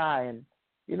KP and I, and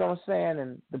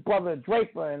and the brother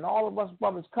Draper and all of us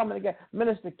brothers coming together.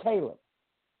 Minister Caleb,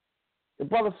 the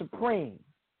brother Supreme.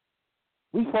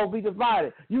 We supposed to be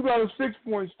divided. You got a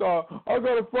 6-point star. I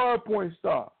got a 5-point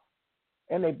star.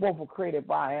 And they both were created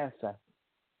by our ancestors.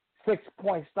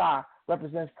 6-point star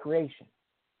represents creation.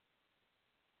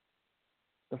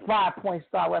 The 5-point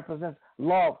star represents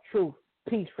love, truth,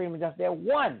 peace, freedom, and justice. They're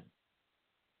one.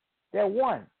 They're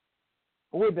one.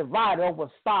 But we're divided over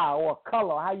a style or a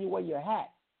color or how you wear your hat.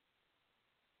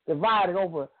 Divided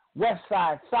over west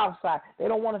side, south side. They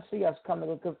don't want to see us come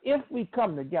together, because if we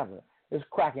come together, this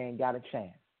cracker ain't got a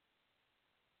chance.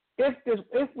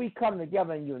 If we come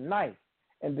together and unite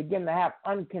and begin to have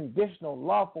unconditional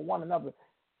love for one another,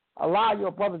 allow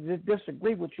your brother to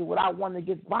disagree with you without wanting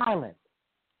to get violent.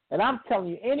 And I'm telling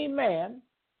you, any man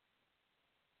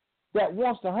that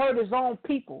wants to hurt his own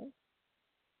people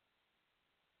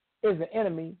is an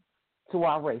enemy to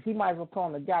our race. He might as well put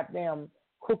on the goddamn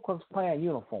Ku Klux Klan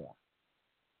uniform.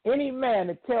 Any man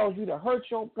that tells you to hurt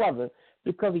your brother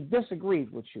because he disagrees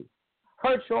with you,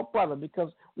 hurt your brother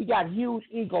because we got huge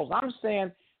egos. I'm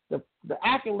saying the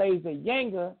accolades that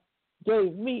Yanga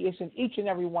gave me is in each and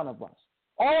every one of us.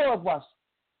 All of us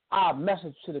are a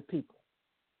message to the people.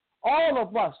 All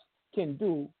of us can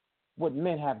do what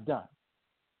men have done.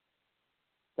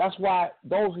 That's why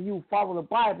those of you who follow the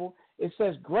Bible, it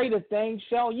says greater things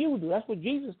shall you do. That's what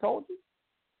Jesus told you.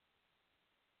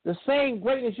 The same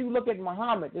greatness you look at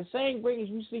Muhammad, the same greatness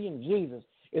you see in Jesus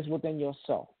is within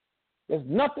yourself. There's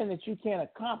nothing that you can't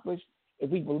accomplish if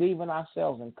we believe in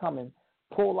ourselves and come and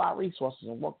pull our resources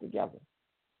and work together.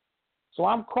 So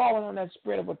I'm calling on that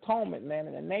spirit of atonement, man,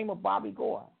 in the name of Bobby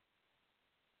Gore.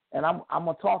 And I'm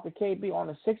going to talk to KB on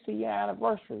the 60-year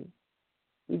anniversary.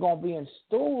 We're going to be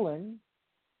installing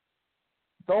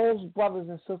those brothers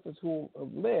and sisters who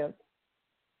have lived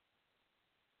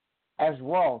as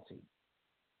royalty.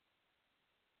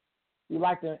 We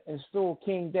like to install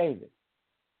King David.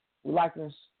 We like to,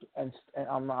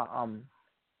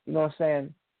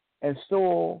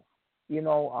 install,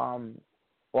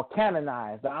 or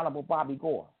canonize the Honorable Bobby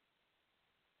Gore,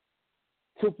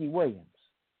 Tookie Williams,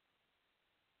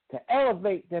 to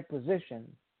elevate their position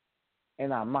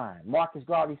in our mind. Marcus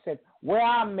Garvey said, where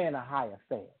are men are higher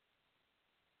fed.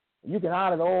 You can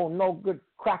honor the old no good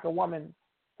cracker woman,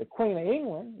 the Queen of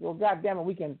England. Well, goddamn it,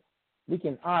 we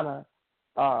can honor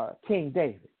King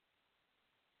David.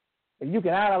 If you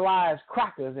can idolize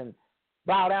crackers and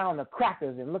bow down to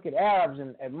crackers and look at Arabs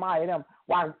and admire them,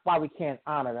 why we can't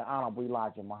honor the Honorable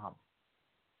Elijah Muhammad?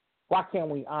 Why can't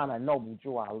we honor Noble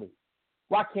Drew Ali?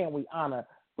 Why can't we honor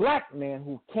black men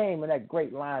who came in that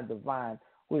great line of divine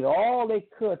who did all they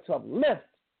could to uplift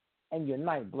and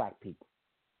unite black people?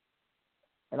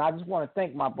 And I just want to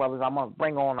thank my brothers. I'm going to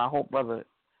bring on, I hope, Brother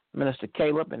Minister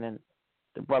Caleb and then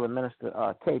the Brother Minister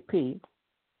KP.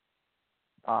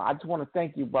 I just want to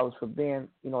thank you, brothers, for being,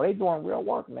 they doing real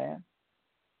work, man.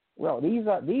 Well, these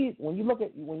when you look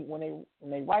at when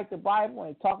they write the Bible, when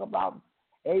they talk about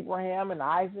Abraham and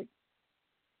Isaac,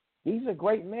 these are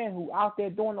great men who out there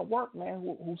doing the work, man,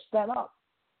 who stand up.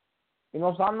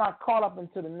 So I'm not caught up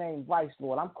into the name Vice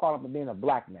Lord. I'm caught up in being a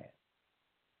black man.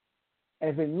 And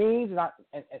if it means,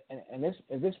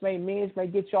 this may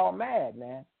get y'all mad,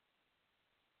 man.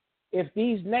 If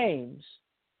these names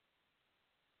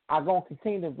are going to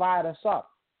continue to divide us up,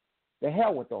 the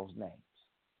hell with those names.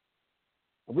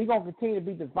 We're going to continue to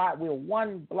be divided. We're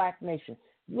one black nation.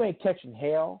 You ain't catching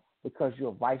hell because you're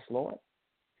a vice lord.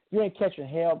 You ain't catching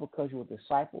hell because you're a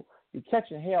disciple. You're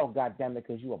catching hell, goddammit,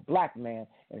 because you're a black man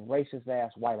in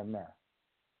racist-ass white America.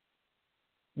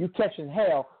 You catching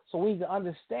hell, so we need to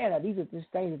understand that these are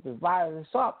just things that divide us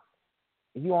up.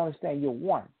 If you understand you're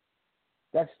one.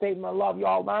 That statement of love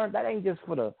y'all learned, that ain't just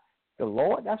for the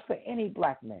Lord. That's for any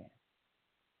black man.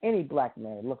 Any black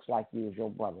man that looks like you is your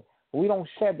brother. But we don't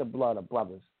shed the blood of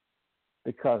brothers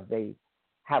because they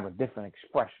have a different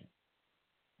expression.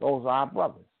 Those are our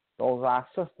brothers. Those are our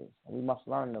sisters. And we must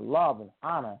learn to love and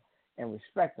honor and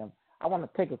respect them. I want to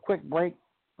take a quick break,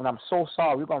 and I'm so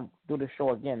sorry. We're going to do this show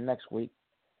again next week.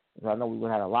 Because I know we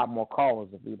would have had a lot more callers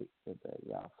if the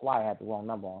flyer had the wrong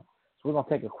number on. So we're going to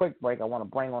take a quick break. I want to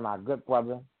bring on our good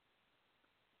brothers,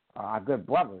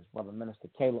 Brother Minister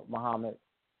Caleb Muhammad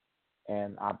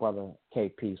and our brother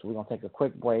KP. So we're going to take a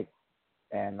quick break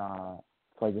and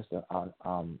play just a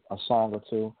song or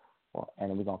two, and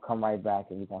then we're going to come right back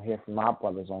and we're going to hear from our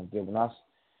brothers on giving us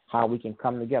how we can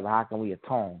come together, how can we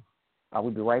atone.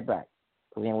 We'll be right back.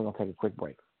 So then we're going to take a quick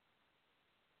break.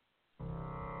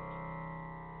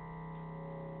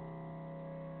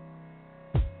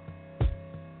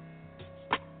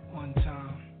 One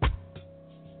time.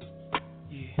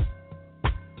 Yeah.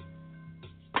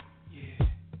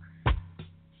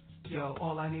 Yo,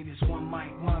 all I need is one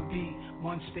mic, one beat,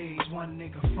 one stage, one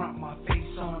nigga front my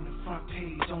face on the front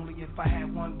page. Only if I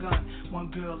had one gun, one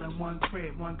girl and one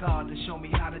crib, one God to show me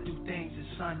how to do things the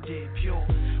sun did. Pure,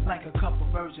 like a cup of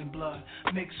virgin blood,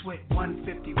 mixed with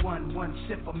 151, one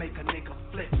sip will make a nigga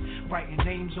flip. Writing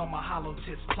names on my hollow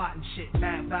tips, plotting shit,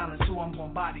 mad violence, who I'm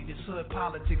gon' body. This hood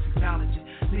politics, acknowledge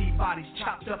it. Leave bodies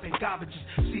chopped up in garbages.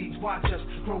 Seeds watch us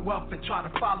grow up and try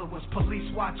to follow us.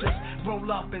 Police watch us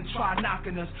roll up and try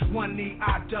knocking us. One knee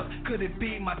I duck, could it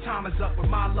be my time is up? With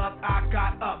my luck I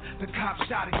got up, the cop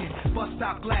shot again. Bus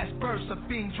stop glass burst, a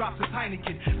fiend drops his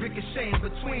Heineken. Ricocheting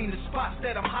between the spots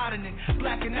that I'm hiding in.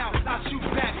 Blacking out, I shoot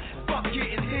back, fuck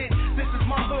getting hit. This is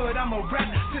my hood, I'm a rap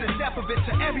to the death of it.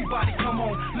 To everybody come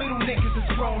on, little niggas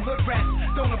is grown. Hood rats,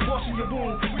 don't abortion your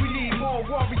wound. We need more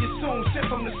warriors soon. Shit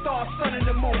from the stars, sun and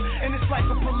the moon. And it's like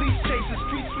a police chase,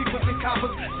 street sweepers and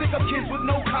coppers. Stick up kids with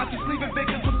no conscience, leaving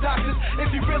victims with doctors.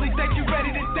 If you really think you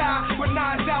ready to die, with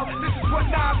nines out, this is what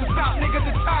nines is about, nigga.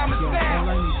 The time is now. All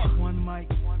I need is one mic.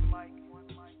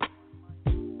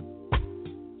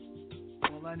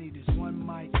 All I need is one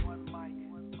mic. That's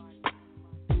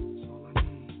all I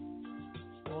need.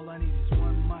 All I need is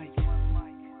one mic.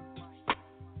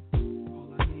 All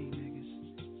I need, nigga.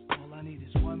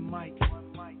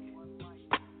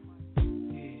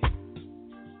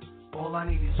 All I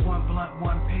need is one blunt,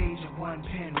 one page, and one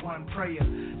pen, one prayer.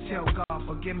 Tell God,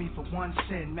 forgive me for one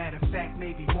sin. Matter of fact,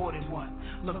 maybe more than one.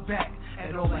 Look back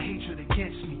at all the hatred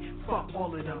against me. Fuck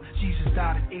all of them. Jesus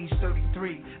died at age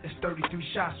 33. That's 33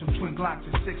 shots from twin Glocks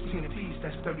at 16 apiece.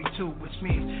 That's 32, which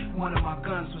means one of my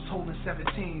guns was holding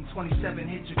 17. 27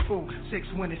 hit your crew, 6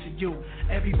 went to you.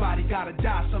 Everybody gotta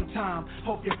die sometime.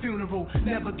 Hope your funeral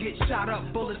never get shot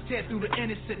up. Bullets tear through the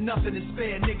innocent, nothing is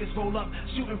spare. Niggas roll up,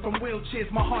 shooting from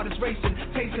wheelchairs. My heart is racing,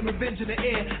 tasting revenge in the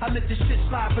air. I let this shit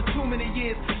slide for too many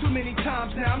years, too many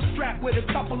times now. I'm strapped with a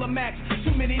couple of Macs,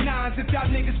 too many nines. If y'all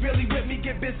niggas really with me,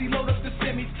 get busy, load up the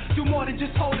semis. Do more than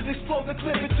just hold it, explode the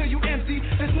clip until you empty.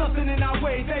 There's nothing in our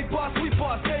way. They bust, we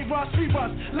bust. They rush, we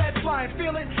rush. Lead flying,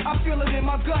 feel it? I feel it in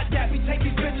my gut that we take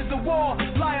these bitches to war.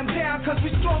 Lie them down, cause we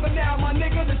stronger now. My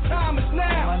nigga, the time is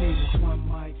now. All I need is one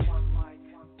mic.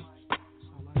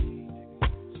 All I need, nigga.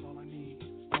 All I need.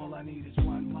 All I need is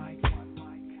one mic.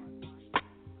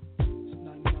 There's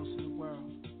nothing else in the world.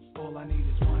 All I need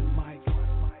is one mic.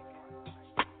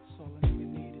 That's all a nigga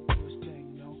need to do his thing,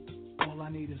 you know. All I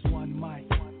need is one mic.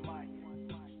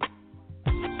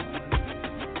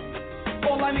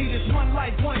 All I need is one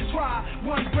life, one try,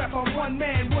 one breath on one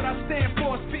man. What I stand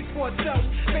for speaks for itself.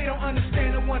 They don't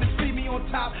understand and want to see me on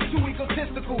top. Too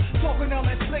egotistical, talking all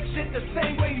that slick shit the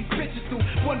same way these bitches do.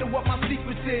 Wonder what my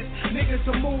secret is. Niggas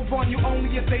will move on you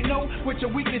only if they know what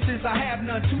your weaknesses. I have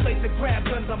none. Too late to grab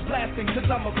guns. I'm blasting cause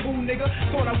I'm a cool nigga.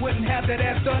 Thought I wouldn't have that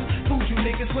ass done. Food you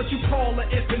niggas, what you call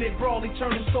an infinite brawl.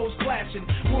 Eternal souls clashing.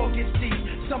 War gets deep.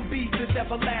 Some beef is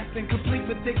everlasting, complete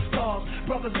with thick scars.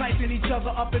 Brothers knifing each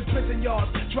other up in prison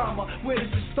yards. Drama, where does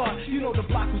it start? You know the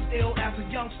block was ill as a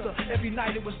youngster. Every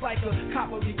night it was like a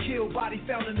copper be killed. Body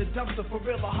found in the dumpster, for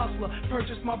real a hustler.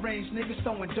 Purchased my range, niggas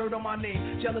throwing dirt on my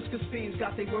name. Jealous cause fiends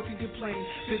got they work and complain.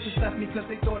 Bitches left me cause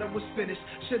they thought it was finished.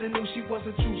 Shoulda knew she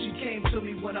wasn't true, she came to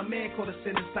me when a man caught a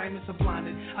sentence. Diamonds are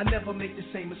blinded, I never make the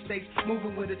same mistakes.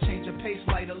 Moving with a change of pace,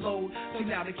 lighter load. See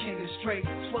now the king is straight,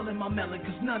 swelling my melon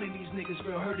cause none of these niggas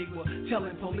real hurt. They were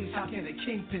telling police how can a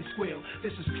kingpin squeal.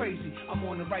 This is crazy, I'm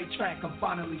on the right track, I'm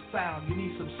finally found. You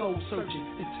need some soul searching,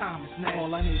 the time is now.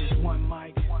 All I need is one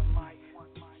mic.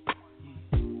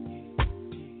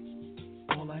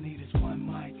 All I need is one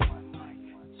mic.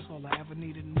 That's all I ever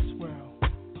needed in this world.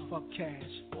 Fuck cash,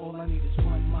 all I need is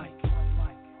one mic.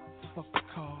 Fuck the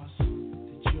cars,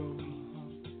 the jewelry.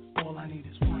 All I need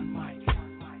is one mic.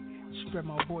 Spread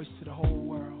my voice to the whole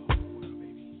world.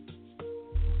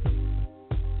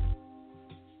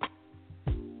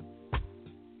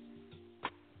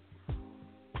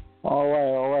 All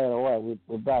right.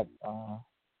 We're back.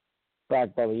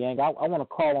 Back, Brother Yang. I want to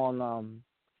call on,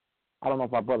 I don't know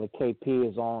if our brother KP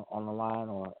is on the line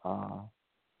or,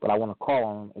 but I want to call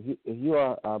on him. If you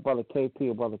are Brother KP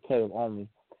or Brother Caleb only,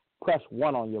 press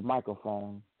 1 on your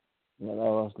microphone. Let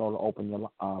us know to open your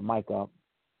mic up.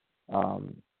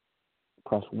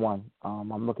 Press 1.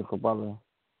 I'm looking for Brother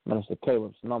Minister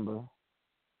Caleb's number,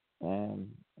 and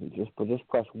just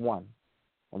press 1,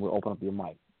 and we'll open up your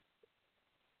mic.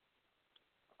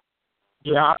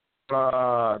 Yeah,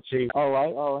 Chief. All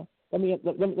right. Let me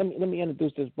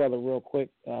introduce this brother real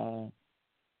quick.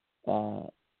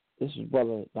 This is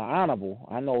Brother the Honorable.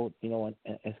 I know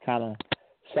it's kind of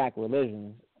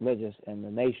sacrilegious in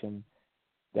the nation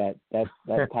that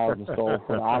title is sold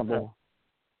for the Honorable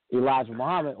Elijah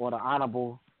Muhammad or the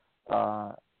Honorable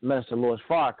Minister Louis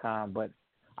Farrakhan. But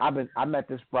I met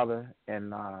this brother in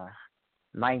the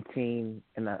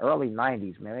early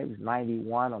 90s, man. Maybe it was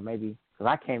 91 or maybe.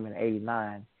 Because I came in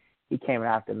 89, he came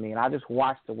after me, and I just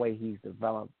watched the way he's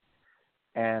developed.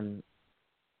 And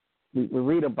we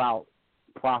read about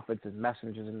prophets and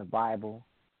messengers in the Bible,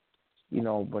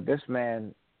 but this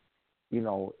man,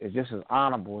 is just as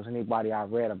honorable as anybody I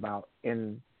read about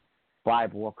in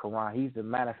Bible or Quran. He's the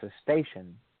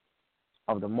manifestation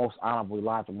of the most honorable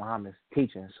Elijah Muhammad's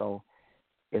teaching. So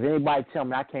if anybody tell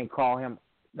me I can't call him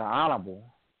the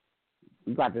honorable,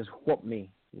 you got to just whoop me.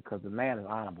 Because the man is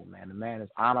honorable, man. The man is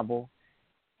honorable.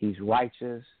 He's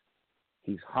righteous.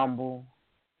 He's humble.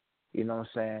 You know what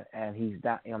I'm saying? And he's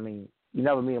down. You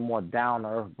never meet a more down to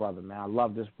earth brother, man. I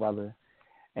love this brother,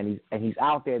 and he's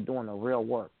out there doing the real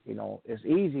work. It's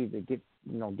easy to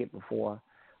get before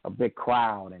a big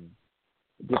crowd and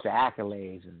get the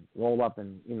accolades and roll up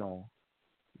in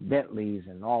Bentleys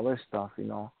and all this stuff,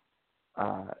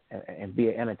 and be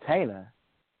an entertainer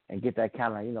and get that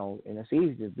kind of and it's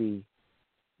easy to be.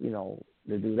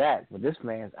 To do that. But this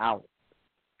man's out,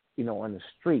 in the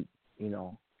street,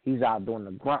 he's out doing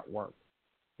the grunt work,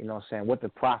 with the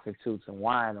prostitutes and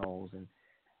winos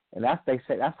and that's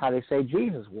how they say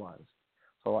Jesus was.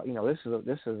 So,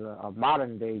 this is a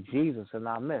modern day Jesus in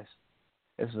our midst.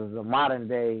 This is a modern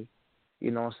day,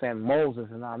 you know what I'm saying, Moses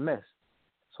in our midst.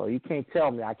 So you can't tell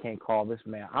me I can't call this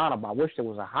man honorable. I wish there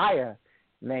was a higher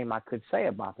name I could say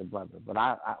about the brother, but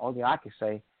only I could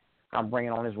say I'm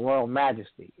bringing on his royal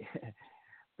majesty.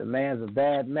 The man's a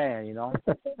bad man, you know.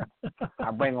 I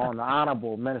bring on the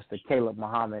Honorable Minister Caleb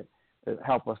Muhammad to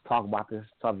help us talk about this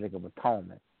subject of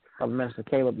atonement. Minister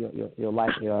Caleb, your mic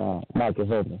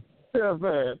is open. Yeah,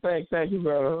 man. Thank you,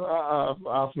 brother.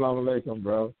 Assalamu alaikum,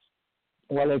 bro.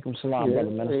 Wa alaikum salam, brother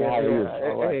Minister.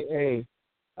 How are you? Hey,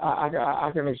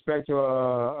 I can expect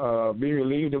to be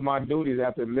relieved of my duties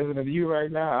after listening to you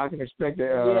right now. I can expect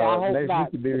that next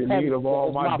week to be relieved of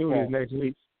all my duties next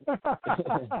week.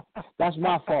 That's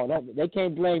my fault. They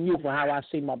can't blame you for how I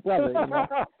see my brother. You know?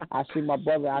 I see my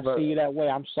brother. I see you that way.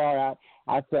 I'm sorry.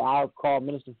 I'll call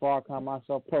Minister Farrakhan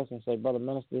myself personally and say, Brother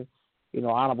Minister, you know,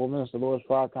 Honorable Minister Louis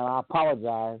Farrakhan, I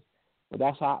apologize. But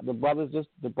that's how the brother's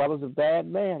a bad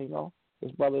man, you know.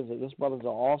 This brother's an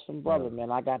awesome brother, man.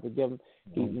 I got to give him,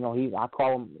 I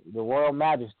call him the Royal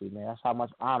Majesty, man. That's how much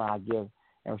honor I give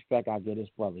and respect I give this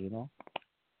brother, you know.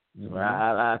 Well,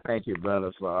 I thank you,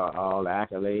 brother, for all the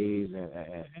accolades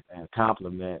and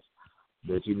compliments.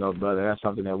 But, you know, brother, that's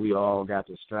something that we all got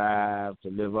to strive to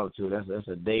live up to. That's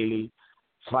a daily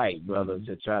fight, brother,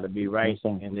 to try to be right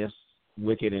in this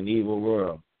wicked and evil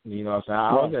world. You know what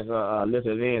I'm saying? I was just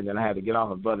listening in, and I had to get off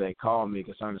my brother and call me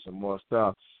concerning some more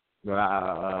stuff. But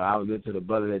I was listening to the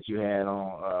brother that you had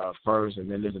on first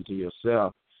and then listen to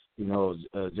yourself, you know,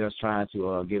 just trying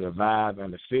to get a vibe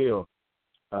and a feel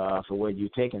for where you're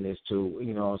taking this to,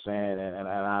 you know what I'm saying? And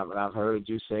I've heard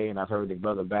you say, and I've heard the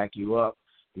brother back you up,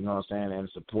 you know what I'm saying, and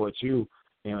support you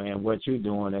in what you're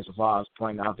doing as far as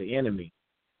pointing out the enemy,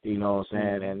 you know what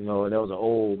I'm saying? And, you know, there was an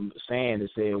old saying that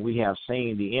said, we have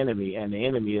seen the enemy, and the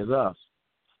enemy is us.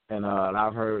 And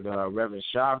I've heard Reverend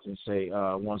Sharpton say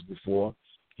once before,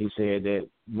 he said that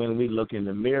when we look in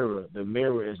the mirror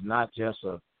is not just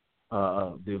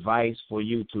a device for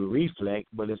you to reflect,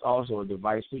 but it's also a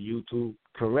device for you to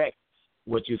correct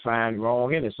what you find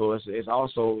wrong in it. So it's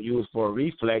also used for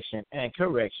reflection and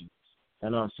correction.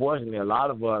 And unfortunately, a lot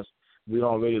of us, we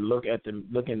don't really look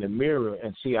in the mirror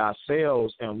and see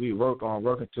ourselves, and we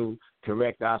working to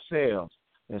correct ourselves.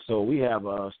 And so we have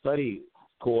a study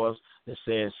course that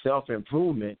says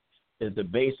self-improvement is the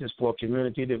basis for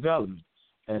community development.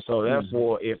 And so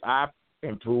therefore, if I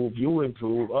improve, you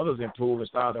improve, others improve, and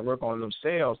start to work on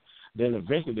themselves, then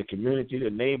eventually the community, the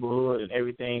neighborhood, and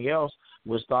everything else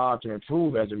will start to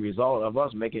improve as a result of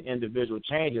us making individual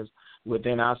changes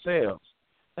within ourselves.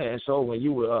 And so when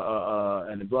you were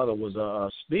and the brother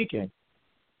was speaking,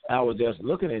 I was just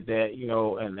looking at that, you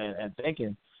know, and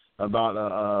thinking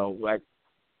about like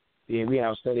we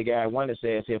have a study guide one that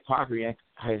says hypocrisy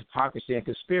and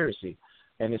conspiracy.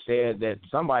 And it says that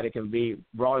somebody can be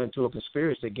brought into a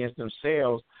conspiracy against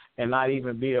themselves and not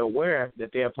even be aware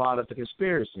that they're part of the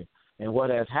conspiracy. And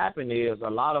what has happened is a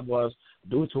lot of us,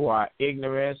 due to our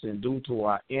ignorance and due to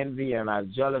our envy and our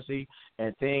jealousy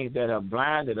and things that have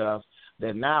blinded us,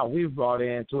 that now we've brought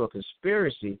into a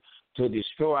conspiracy to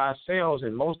destroy ourselves.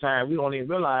 And most times we don't even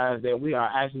realize that we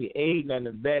are actually aiding and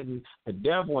abetting the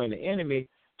devil and the enemy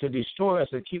to destroy us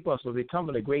and keep us from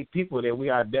becoming the great people that we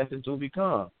are destined to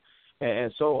become.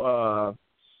 And so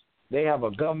they have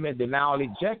a government denial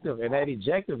objective, and that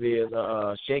objective is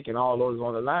shaking all those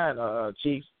on the line,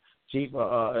 Chief.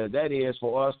 That is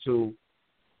for us to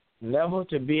never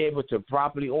to be able to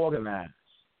properly organize.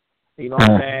 You know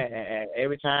what I'm saying? And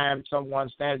every time someone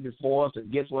stands before us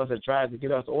and gets us and tries to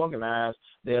get us organized,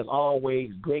 there's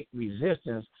always great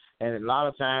resistance. And a lot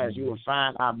of times you will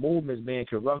find our movements being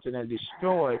corrupted and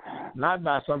destroyed, not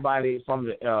by somebody from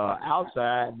the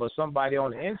outside, but somebody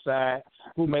on the inside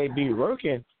who may be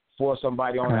working for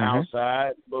somebody on the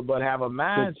outside, but have a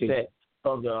mindset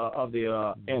of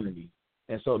the enemy.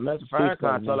 And so Mr.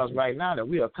 Farrakhan tells us right now that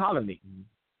we are a colony.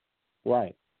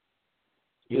 Right.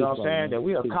 You know what I'm saying? That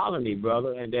we are a colony,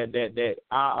 brother, and that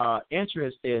our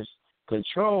interest is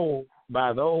controlled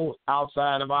by those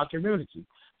outside of our community.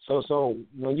 So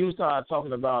when you start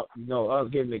talking about, you know, us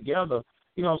getting together,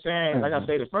 you know what I'm saying? Like I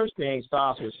say, the first thing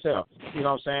starts with self. You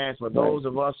know what I'm saying? For those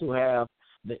of us who have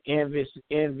the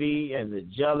envy and the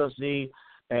jealousy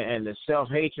and the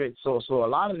self-hatred. So a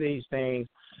lot of these things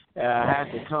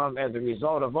have to come as a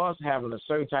result of us having a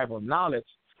certain type of knowledge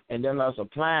and then us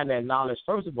applying that knowledge,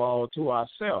 first of all, to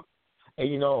ourselves. And,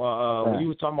 you know, when you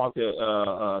were talking about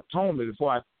the atonement,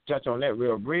 before I touch on that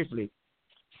real briefly,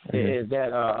 is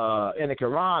that in the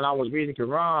Quran, I was reading the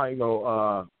Quran, you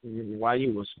know, while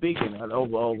you were speaking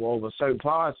over certain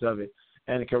parts of it,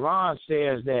 and the Quran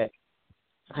says that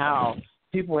how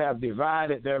people have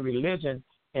divided their religion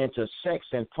into sects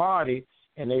and party,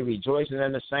 and they rejoicing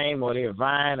in the same, or they're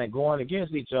vying and going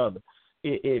against each other.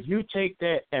 If you take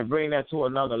that and bring that to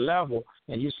another level,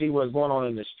 and you see what's going on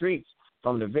in the streets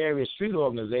from the various street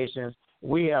organizations,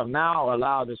 we have now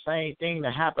allowed the same thing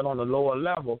to happen on the lower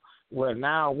level, where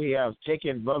now we have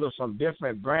taken brothers from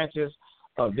different branches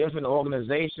of different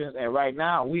organizations, and right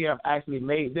now we have actually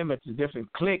made them into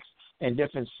different cliques and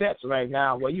different sets right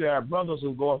now, where you have brothers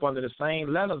who go up under the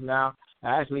same letters now,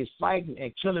 actually fighting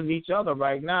and killing each other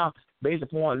right now, based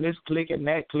upon this clique and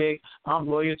that clique. I'm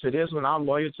loyal to this one, I'm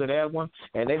loyal to that one,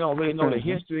 and they don't really know the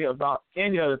history about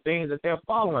any of the things that they're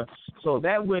following. So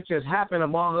that which has happened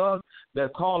among us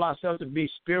that call ourselves to be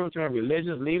spiritual and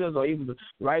religious leaders, or even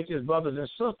righteous brothers and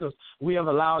sisters, we have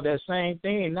allowed that same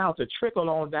thing now to trickle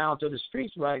on down to the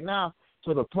streets right now,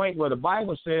 to the point where the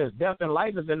Bible says death and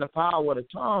life is in the power of the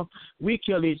tongue. We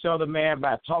kill each other, man,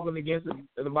 by talking against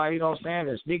somebody, you know what I'm saying,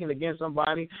 and speaking against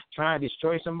somebody, trying to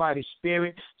destroy somebody's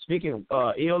spirit, speaking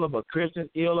ill of a Christian,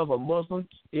 ill of a Muslim,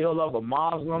 ill of a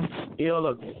Muslim, ill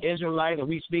of Israelite, and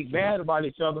we speak bad about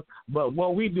each other. But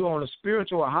what we do on a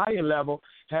spiritual or higher level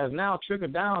has now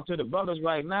trickled down to the brothers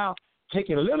right now,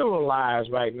 taking literal lives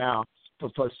right now,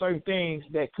 for certain things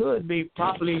that could be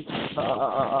properly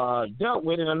dealt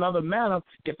with in another manner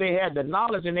if they had the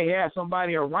knowledge and they had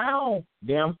somebody around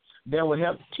them that would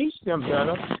help teach them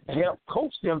better and help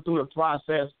coach them through the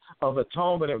process of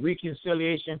atonement and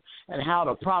reconciliation and how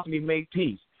to properly make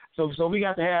peace. So we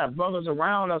got to have brothers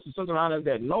around us and sisters around us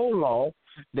that know law,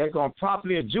 that going to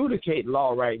properly adjudicate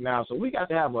law right now. So we got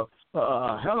to have a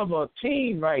hell of a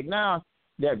team right now,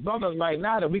 that brothers right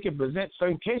now, that we can present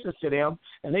certain cases to them,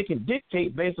 and they can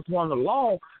dictate based upon the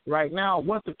law right now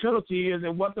what the penalty is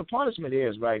and what the punishment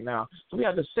is right now. So we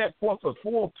have to set forth a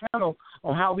full panel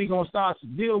on how we're going to start to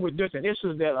deal with different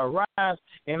issues that arise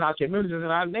in our communities and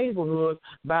our neighborhoods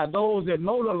by those that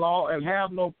know the law and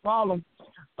have no problem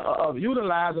of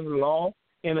utilizing the law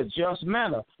in a just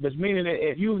manner. This meaning that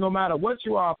if you, no matter what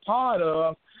you are a part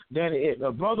of, then if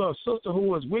a brother or sister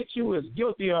who is with you is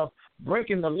guilty of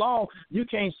breaking the law, you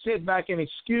can't sit back and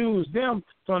excuse them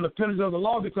from the penalties of the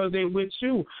law because they're with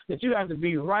you. That you have to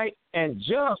be right and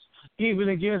just even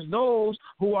against those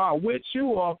who are with you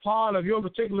or part of your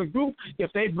particular group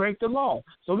if they break the law.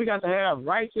 So we got to have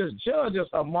righteous judges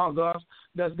among us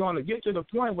that's going to get to the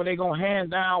point where they're going to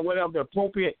hand down whatever the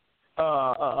appropriate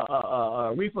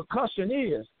repercussion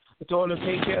is in order to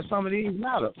take care of some of these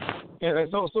matters. And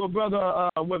so brother,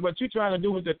 what you're trying to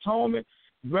do with the atonement,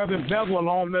 Reverend Bevel,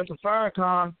 along with Mr.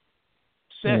 Farrakhan,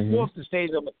 set forth the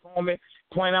stage of atonement,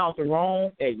 point out the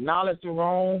wrong, acknowledge the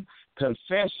wrong,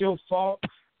 confess your fault,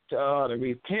 the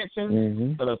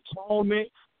repentance, the atonement,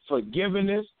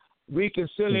 forgiveness,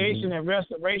 reconciliation and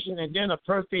restoration, and then a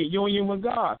perfect union with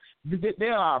God.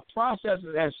 There are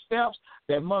processes and steps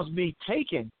that must be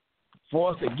taken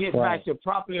for us to get back to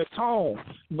properly atone.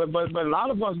 But a lot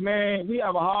of us, man, we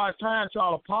have a hard time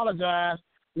trying to apologize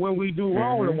when we do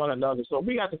wrong to one another. So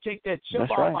we got to take that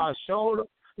chip off our shoulder,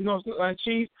 you know,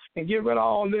 Chief, and get rid of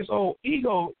all this old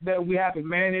ego that we have,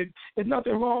 man. There's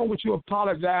nothing wrong with you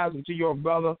apologizing to your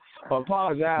brother or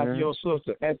apologizing to your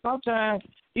sister. And sometimes,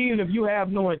 even if you have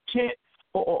no intent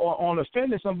or on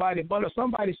offending somebody, but if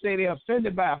somebody say they're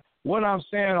offended by what I'm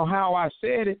saying or how I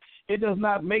said it, it does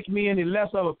not make me any less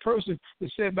of a person to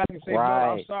sit back and say,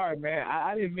 brother, I'm sorry, man.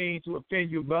 I didn't mean to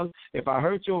offend you, brother. If I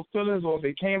hurt your feelings or if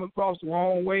it came across the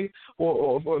wrong way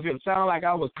or if it sounded like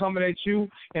I was coming at you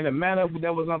in a manner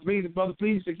that was unpleasing, brother,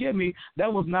 please forgive me.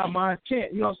 That was not my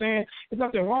intent. You know what I'm saying? There's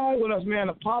nothing wrong with us, man,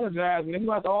 apologizing. We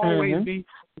have to always be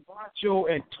macho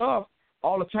and tough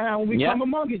all the time when we come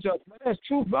among each other. That's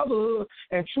true brotherhood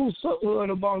and true sisterhood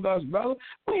among us, brother.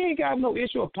 We ain't got no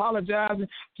issue apologizing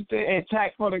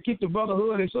to keep the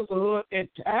brotherhood and sisterhood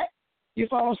intact. You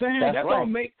know what I'm saying? That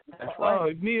don't make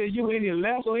me or you any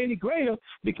less or any greater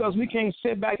because we can't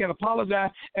sit back and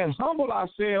apologize and humble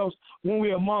ourselves when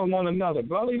we're among one another,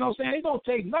 brother. You know what I'm saying? It don't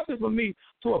take nothing for me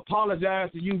to apologize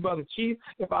to you, Brother Chief,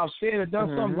 if I've said or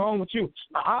done something wrong with you.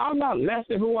 I'm not less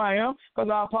than who I am because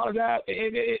I apologize.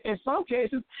 In some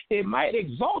cases, it might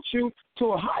exalt you to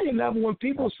a higher level when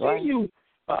people see you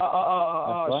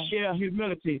share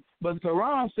humility. But the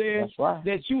Quran says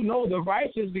that you know the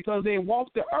righteous because they walk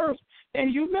the earth in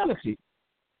humility.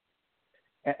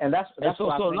 And that's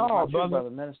what I think about you, Brother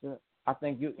Minister. I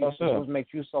think it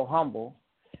makes you so humble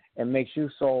and makes you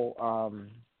so,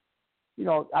 you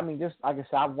know, I mean, just like I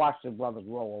said, I've watched your brother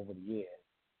grow over the years.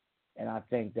 And I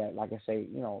think that, like I say,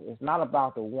 you know, it's not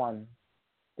about the one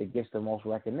that gets the most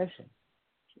recognition.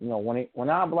 You know, when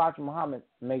Elijah Muhammad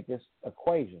made this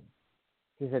equation,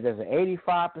 he said there's an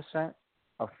 85%,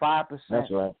 a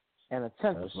 5%, and a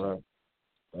 10%.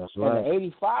 That's right.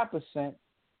 And the 85%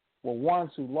 were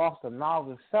ones who lost the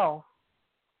knowledge of self,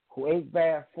 who ate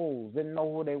bad foods, didn't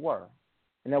know who they were.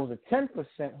 And there was a 10%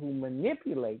 who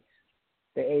manipulates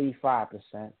the 85%,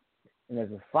 and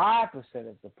there's a 5%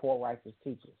 of the poor righteous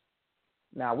teachers.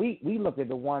 Now, we look at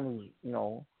the one who's, you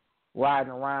know,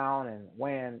 riding around and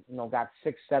wearing, you know, got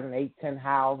 6, 7, 8, 10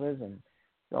 houses and,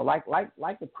 you know, like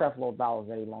the Creflo Dollars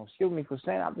Eddie Long. Excuse me for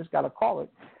saying, I've just got to call it,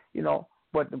 you know.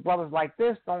 But the brothers like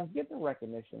this don't get the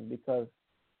recognition because,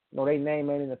 you know, they name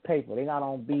ain't in the paper. They're not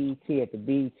on BET at the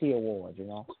BET Awards, you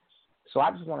know. So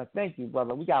I just want to thank you,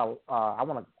 brother. We got. I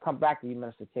want to come back to you,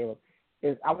 Minister Caleb.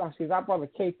 I want to see, is our brother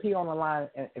KP on the line?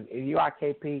 And if you are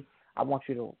KP, I want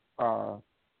you to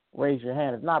raise your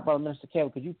hand. If not, brother Minister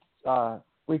Caleb, could you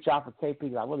reach out for KP?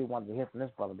 Because I really wanted to hear from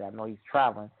this brother. I know he's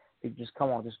traveling. He could just come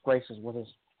on, just grace us with his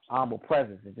humble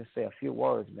presence and just say a few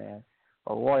words, man.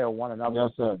 A royal one another.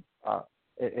 Yes, sir.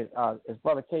 Is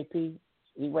brother KP?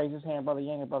 He raised his hand, brother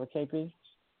Yang and brother KP.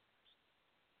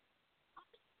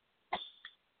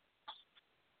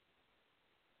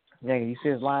 Yang, you see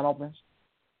his line open?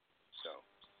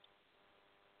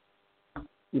 No.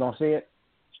 You don't see it?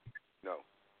 No.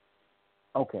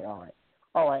 Okay, all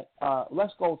right.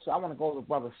 Let's go to, I want to go to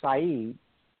brother Saeed.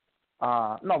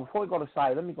 No, before we go to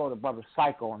Saeed, let me go to brother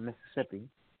Psycho in Mississippi.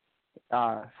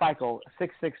 Psycho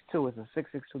 662 is a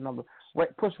 662 number.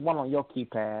 Wait, push 1 on your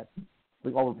keypad.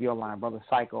 We over your line, brother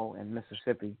Psycho in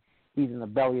Mississippi. He's in the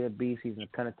belly of the beast. He's in the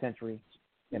penitentiary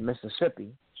in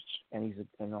Mississippi, and he's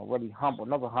really humble.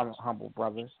 Another humble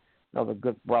brother, another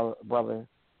good brother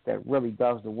that really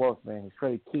does the work, man. He's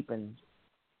really keeping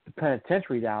the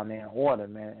penitentiary down there in order,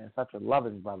 man, and such a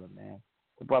loving brother, man.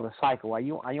 The brother Psycho, are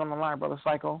you on the line, brother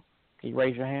Psycho? Can you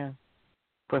raise your hand?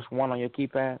 Press 1 on your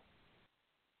keypad.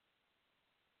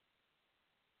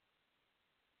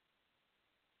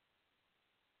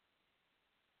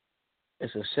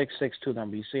 It's a 662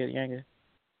 number. You see it, Yanga?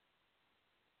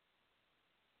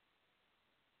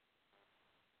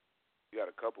 You got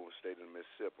a couple of state in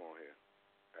Mississippi on here.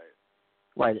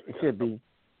 Right, it should be.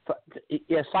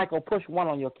 Yeah, Psycho, push 1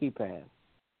 on your keypad.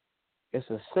 It's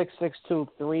a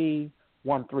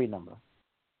 662313 number.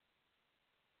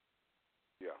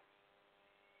 Yeah.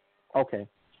 Okay.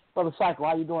 Brother Psycho,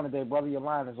 how you doing today, brother? Your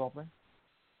line is open.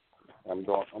 I'm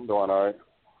doing all right.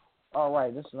 All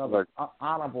right, this is another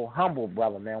honorable, humble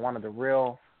brother, man. One of the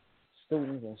real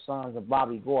students and sons of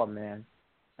Bobby Gore, man.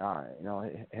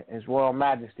 His Royal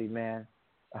Majesty, man.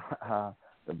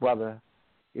 The brother,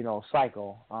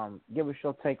 Psycho. Give us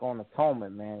your take on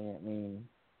Atonement, man. I mean,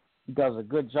 he does a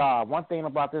good job. One thing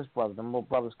about this brother, the little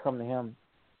brothers come to him,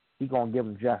 he's going to give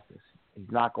them justice.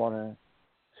 He's not going to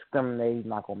discriminate. He's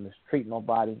not going to mistreat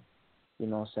nobody. You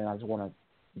know what I'm saying? I just want to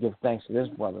give thanks to this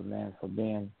brother, man, for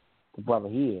being the brother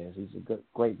he is. He's a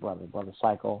great brother, Brother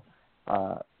Psycho.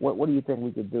 What do you think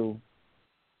we could do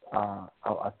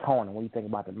atoning? What do you think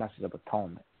about the message of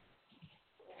atonement?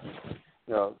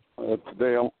 Yeah,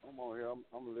 today I'm on here.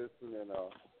 I'm listening.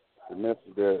 The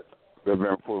message that they've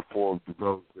been put forward, the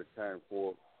brothers that came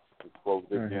forward and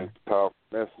spoke against the powerful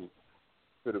message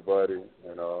to the body.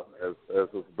 And as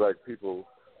us black people,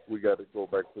 we got to go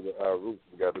back to our roots.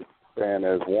 We got to stand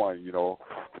as one.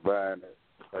 Divine,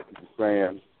 like you were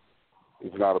saying.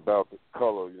 It's not about the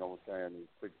color, you know what I'm saying,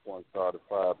 the 6-point star, the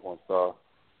 5-point star.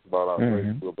 It's about our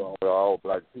race. We're all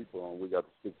black people, and we got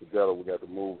to stick together. We got to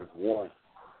move as one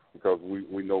because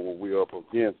we know what we're up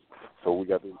against. So we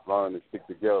got to learn to stick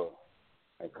together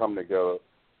and come together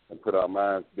and put our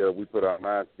minds together. We put our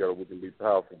minds together, we can be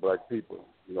powerful black people.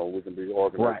 We can be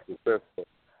organized, successful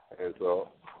as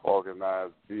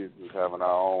organized business, having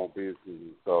our own business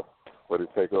and stuff. But it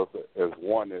takes us as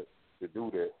one to do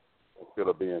that, instead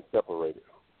of being separated.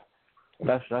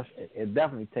 It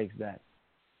definitely takes that.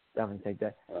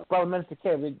 Brother Minister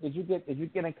K, did you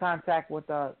get in contact with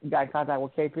you got in contact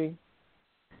with KP?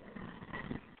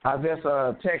 I just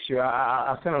text you.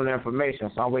 I sent him the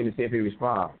information, so I'm waiting to see if he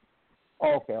responds.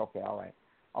 Okay, all right.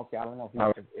 Okay, I don't know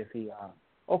if he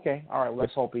okay, all right. Well,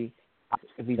 let's hope if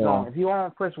he's on. If you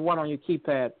want to press 1 on your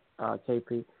keypad,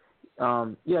 KP.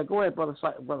 Yeah, go ahead, brother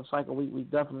Psycho. We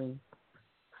definitely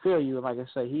feel you. Like I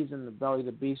say, he's in the belly of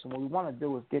the beast, and what we want to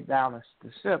do is get down the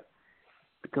ship,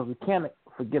 because we can't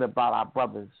forget about our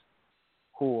brothers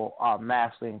who are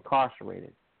massively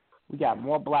incarcerated. We got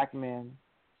more black men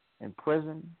in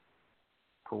prison,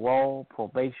 parole,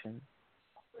 probation,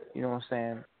 you know what I'm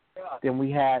saying, than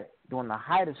we had during the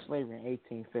height of slavery in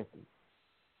 1850.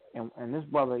 And this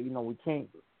brother, we can't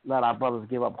let our brothers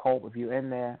give up hope. If you're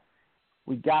in there,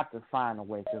 we got to find a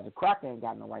way, because the cracker ain't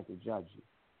got no right to judge you.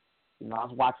 I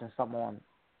was watching something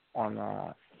on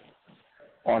a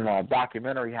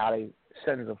documentary how they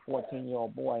sentenced a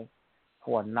 14-year-old boy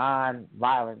for a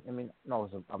non-violent. I mean, no,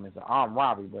 it's an armed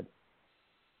robbery, but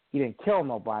he didn't kill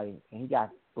nobody, and he got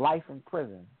life in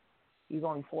prison. He's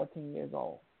only 14 years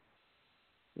old.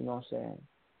 You know what I'm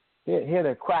saying? Here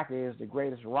the cracker is the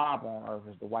greatest robber on earth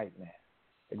is the white man.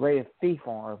 The greatest thief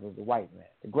on earth is the white man.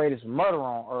 The greatest murderer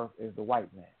on earth is the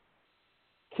white man.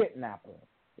 Kidnapper,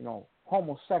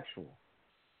 homosexual,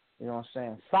 you know what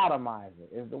I'm saying? Sodomizer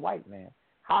is the white man.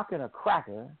 How can a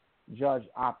cracker judge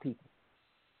our people?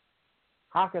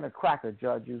 How can a cracker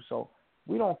judge you? So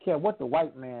we don't care what the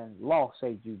white man law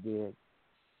says you did.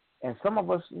 And some of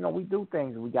us, we do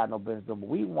things we got no business doing, but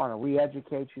we want to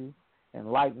re-educate you,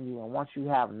 enlighten you, and once you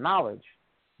have knowledge,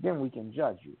 then we can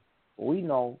judge you. But we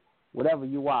know whatever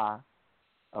you are,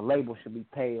 a label should be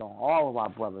paid on all of our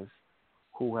brothers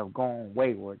who have gone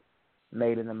wayward,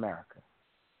 made in America.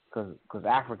 Because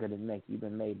Africa didn't make you. You've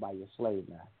been made by your slave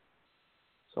now.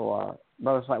 So,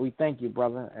 Brother Saeed, we thank you,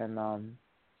 brother. And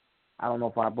I don't know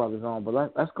if our brother's on,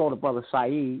 but let's go to Brother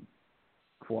Saeed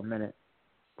for a minute.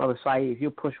 Brother Saeed, if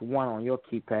you push 1 on your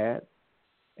keypad,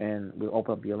 and we'll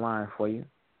open up your line for you.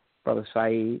 Brother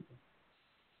Saeed.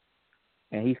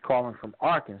 And he's calling from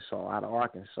Arkansas, out of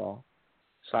Arkansas.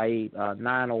 Saeed,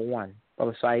 901.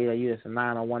 Brother Saeed, are you? It's a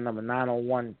 901 number,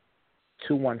 901-216.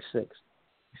 You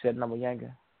said number,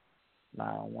 Yanga?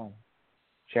 901.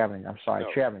 Chairman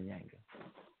Yanga.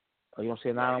 Oh, you don't see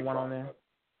a 901 on there?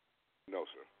 No,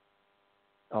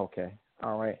 sir. Okay.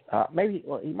 All right. Maybe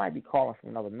he might be calling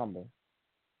from another number.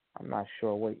 I'm not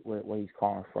sure where he's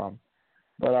calling from.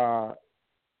 But,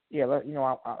 yeah,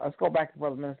 let's go back to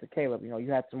Brother Minister Caleb.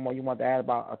 You had some more you want to add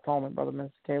about atonement, Brother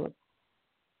Minister Caleb?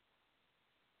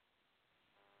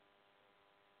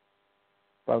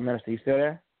 Brother Minister, you still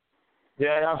there?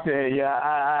 Yeah, I'm still here. Yeah,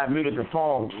 I muted the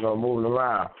phone, moving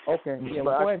around. Okay. Yeah,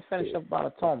 go ahead and finish up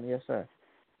about atonement. Yes, sir.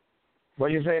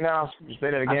 What you say now?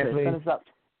 Say that again,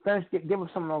 please. Give us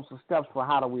some of those steps for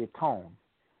how do we atone.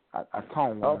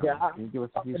 Atone. Okay. Can you give us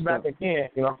a few back steps? again,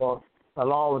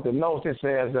 along with the notes, it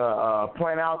says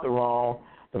point out the wrong.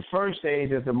 The first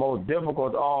stage is the most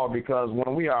difficult of all because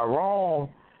when we are wrong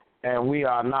and we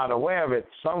are not aware of it,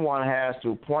 someone has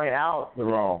to point out the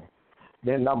wrong.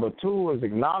 Then number 2 is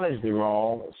acknowledge the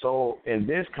wrong. So in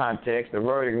this context, the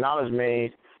word acknowledge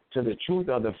means to the truth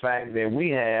of the fact that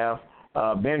we have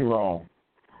been wrong.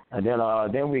 And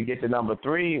then we get to number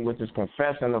 3, which is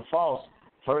confessing the fault.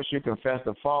 First, you confess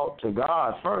the fault to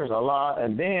God first, Allah,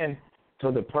 and then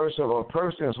to the person or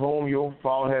persons whom your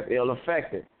fault has ill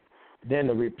affected. Then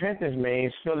the repentance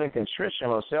means feeling contrition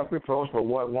or self-reproach for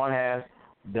what one has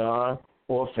done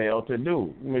or failed to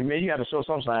do. I mean, you got to show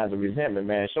some signs of resentment,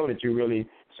 man. Show that you're really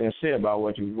sincere about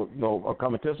what you are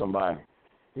coming to somebody.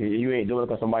 You ain't doing it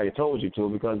because somebody told you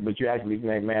to, but you actually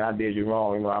think, man, I did you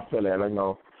wrong. I feel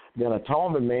that. Then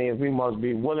atonement means we must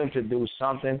be willing to do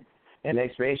something in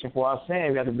expiation for our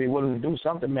sin. We have to be willing to do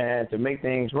something, man, to make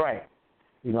things right.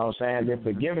 You know what I'm saying? Then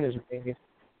forgiveness means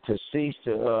to cease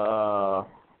to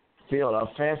feel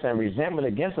offense and resentment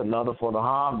against another for the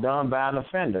harm done by an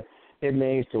offender. It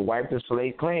means to wipe the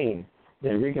slate clean.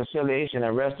 Then reconciliation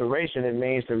and restoration, it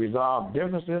means to resolve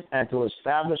differences and to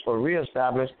establish or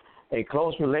reestablish a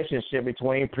close relationship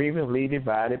between previously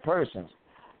divided persons.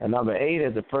 And number 8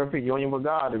 is the perfect union with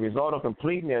God. The result of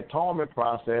completing the atonement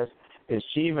process is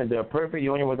achieving the perfect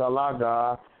union with Allah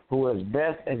God, who is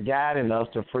best at guiding us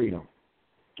to freedom.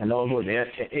 And those were the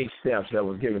 8 steps that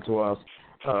was given to us,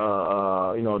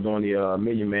 during the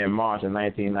Million Man March in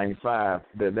 1995.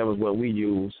 That was what we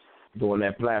used during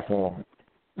that platform.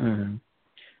 Mm-hmm.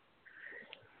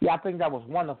 Yeah, I think that was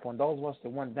wonderful. And those of us that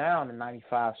went down in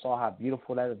 95 saw how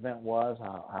beautiful that event was,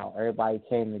 how everybody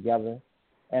came together.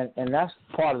 And that's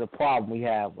part of the problem we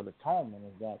have with atonement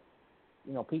is that,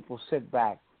 people sit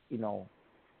back,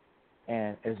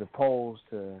 and as opposed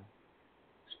to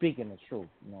speaking the truth.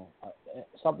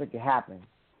 Something could happen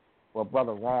with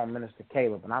Brother Wrong, Minister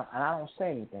Caleb, and I don't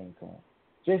say anything to him.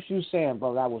 Just you saying,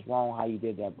 brother, that was wrong how you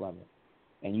did that, brother.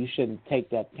 And you shouldn't take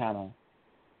that kind of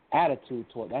attitude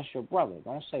toward that's your brother.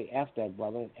 Don't say F that,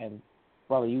 brother. And,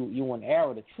 brother, you in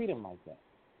error to treat him like that.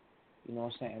 You know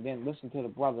what I'm saying? And then listen to the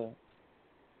brother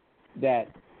that,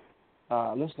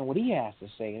 listen to what he has to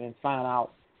say and then find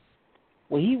out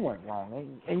where he went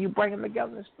wrong. And you bring them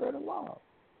together in the spirit of love.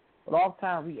 But all the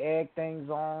time we egg things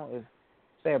on. If,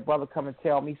 say, a brother come and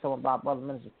tell me something about Brother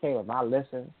Minister Caleb, and I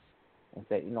listen and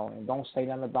say, and don't say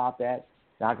nothing about that.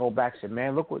 Then I go back and say,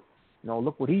 man, look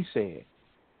what he said.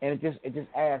 And it just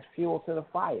adds fuel to the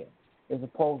fire as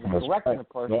opposed to correcting the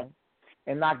person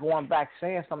and not going back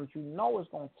saying something that is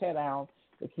going to tear down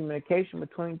the communication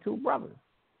between two brothers.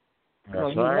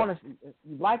 That's you right.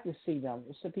 you like to see them.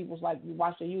 Some people's like you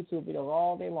watch their YouTube videos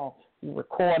all day long. You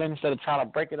record it instead of trying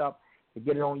to break it up to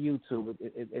get it on YouTube.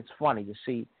 It's funny to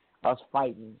see us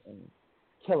fighting and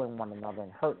killing one another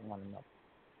and hurting one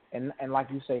another. And like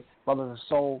you say, brothers are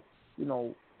so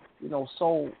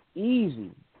so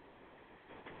easy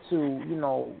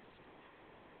to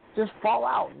just fall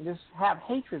out and just have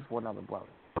hatred for another brother.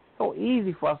 So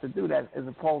easy for us to do that as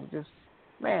opposed to just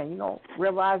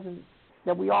realizing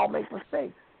that we all make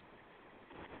mistakes.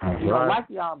 Right. Like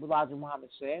the Honorable Elijah Muhammad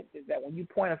said, is that when you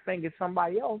point a finger at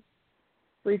somebody else,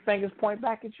 3 fingers point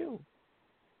back at you.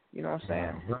 You know what I'm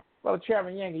saying? Right. Brother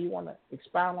Chairman Yang, you want to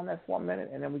expound on that for a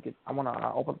minute, and then I want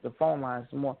to open up the phone lines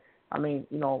some more. I mean,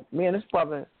 me and this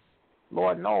brother,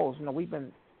 Lord knows, we've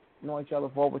been knowing each other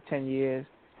for over 10 years,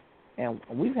 and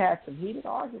we've had some heated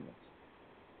arguments.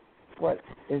 But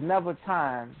there's never a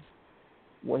time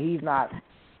where he's not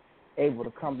able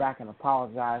to come back and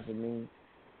apologize to me,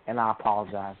 and I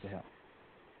apologize to him.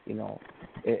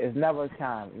 It's never a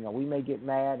time. We may get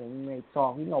mad and we may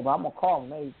talk, but I'm going to call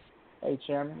him. Hey,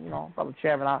 Chairman, Brother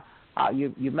Chairman,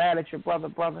 you mad at your brother?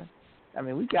 I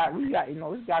mean, we got this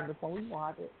got to the point we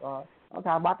want to,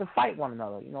 about to fight one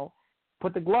another,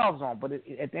 put the gloves on. But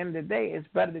at the end of the day, it's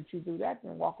better that you do that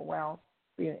than walk around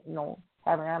being,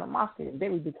 having animosity. And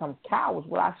then we become cowards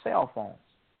with our cell phones.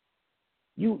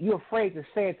 You're afraid to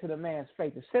say it to the man's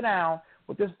face, to sit down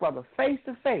with this brother face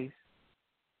to face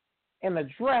and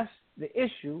address the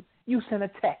issue. You send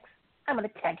a text. I'm going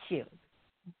to text you.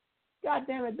 God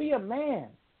damn it, be a man.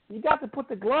 You got to put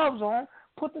the gloves on.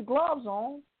 Put the gloves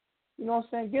on. You know what I'm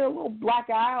saying? Get a little black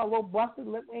eye or a little busted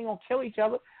lip. We ain't going to kill each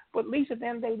other. But at least at the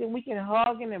end of the day, then we can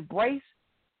hug and embrace.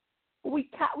 But we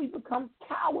become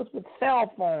cowards with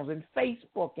cell phones and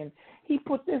Facebook. And he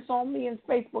put this on me and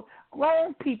Facebook.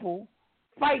 Grown people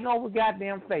fighting over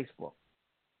goddamn Facebook.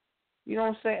 You know what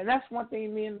I'm saying? And that's one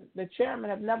thing me and the chairman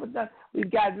have never done.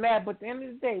 We've gotten mad, but at the end of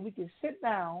the day, we can sit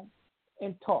down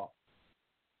and talk.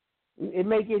 It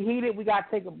may get heated. We got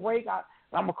to take a break. I'm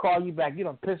going to call you back. You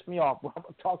done pissed me off. I'm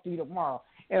going to talk to you tomorrow.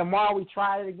 And tomorrow we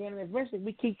try it again, and eventually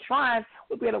we keep trying.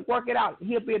 We'll be able to work it out.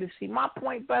 He'll be able to see my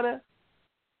point better,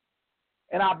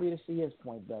 and I'll be able to see his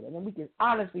point better. And then we can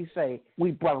honestly say,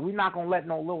 we brother. We're not going to let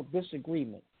no little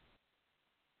disagreement,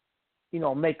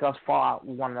 make us fall out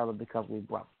with one another because we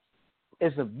brothers.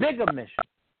 It's a bigger mission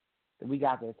that we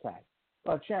got to attack.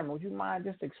 Chairman, would you mind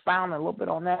just expounding a little bit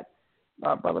on that,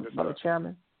 Brother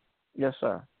Chairman? Yes,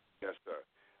 sir. Yes, sir.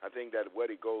 I think that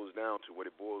what it boils down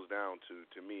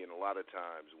to me, and a lot of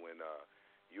times when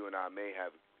you and I may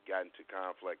have gotten to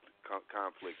conflict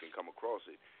and come across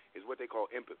it, is what they call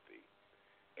empathy.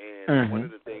 And one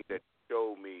of the things that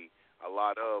showed me a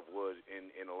lot of was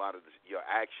in a lot of your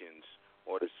actions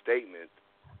or the statement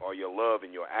or your love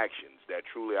and your actions, that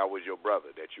truly I was your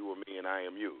brother, that you were me and I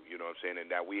am you, you know what I'm saying,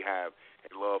 and that we have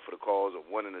a love for the cause of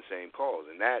one and the same cause.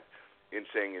 And that, in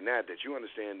saying that you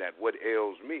understand that what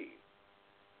ails me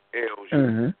ails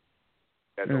you.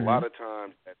 That a lot of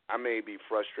times that I may be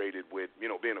frustrated with,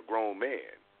 being a grown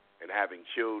man and having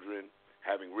children,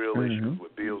 having real issues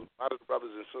with bills. A lot of the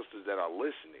brothers and sisters that are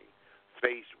listening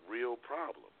face real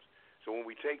problems. So when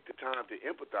we take the time to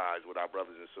empathize with our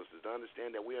brothers and sisters, to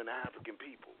understand that we are an African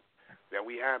people, that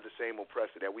we have the same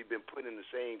oppressor, that we've been put in the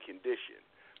same condition,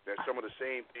 that some of the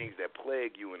same things that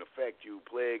plague you and affect you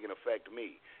plague and affect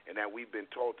me, and that we've been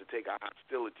taught to take our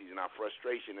hostilities and our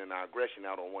frustration and our aggression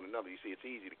out on one another. You see, it's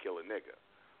easy to kill a nigga.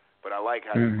 But I like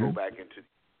how you go back into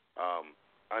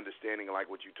understanding, like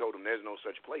what you told them, there's no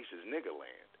such place as nigger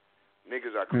land.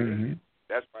 Niggers are created.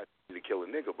 That's why it's easy to kill a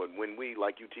nigga. But when we,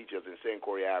 like you teach us in St.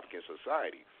 Corey African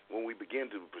Society, when we begin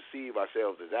to perceive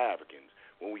ourselves as Africans,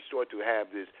 when we start to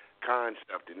have this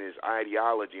concept and this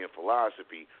ideology and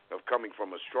philosophy of coming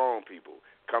from a strong people,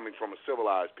 coming from a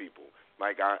civilized people,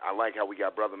 like I like how we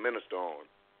got Brother Minister on,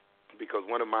 because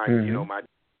one of my, my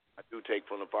I do take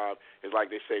from the Father is like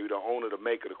they say, the owner, the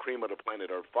maker, the cream of the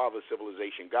planet, or Father,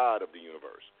 civilization, God of the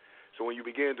universe. So when you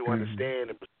begin to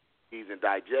understand and perceive and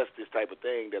digest this type of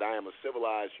thing, that I am a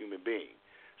civilized human being,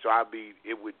 so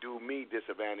it would do me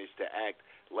disadvantage to act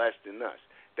less than us.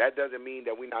 That doesn't mean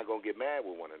that we're not going to get mad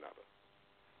with one another.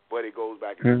 But it goes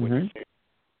back to what you say,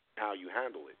 how you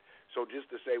handle it. So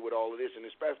just to say with all of this, and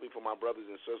especially for my brothers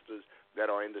and sisters that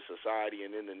are in the society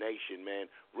and in the nation, man,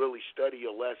 really study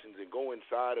your lessons and go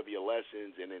inside of your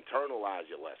lessons and internalize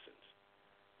your lessons.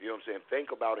 You know what I'm saying?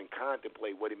 Think about and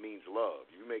contemplate what it means love.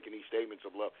 You're making these statements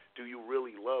of love. Do you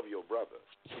really love your brother?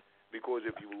 Because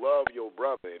if you love your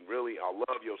brother and really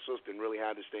love your sister and really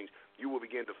have these things, you will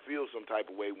begin to feel some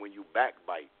type of way when you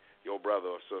backbite your brother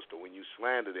or sister, when you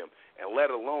slander them, and let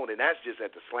alone, and that's just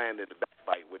at the slander, the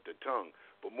backbite with the tongue.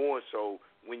 but more so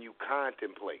when you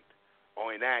contemplate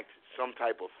or enact some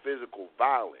type of physical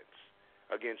violence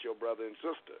against your brother and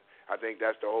sister. I think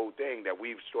that's the whole thing, that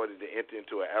we've started to enter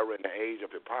into an era in the age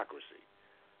of hypocrisy,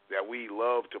 that we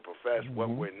love to profess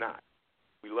what we're not.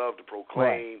 We love to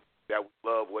proclaim that we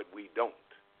love what we don't.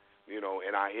 You know,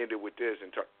 and I ended with this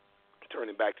and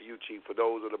turning back to you, Chief, for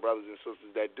those of the brothers and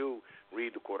sisters that do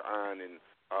read the Quran and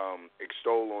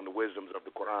extol on the wisdoms of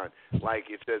the Quran,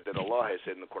 like it says that Allah has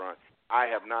said in the Quran,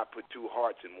 I have not put two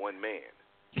hearts in one man.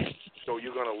 So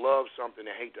you're going to love something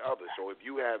and hate the other. So if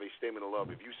you have a statement of love,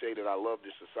 if you say that I love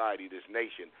this society, this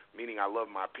nation, meaning I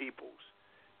love my peoples,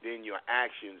 then your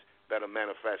actions better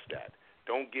manifest that.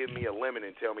 Don't give me a lemon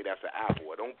and tell me that's an apple.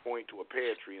 Or don't point to a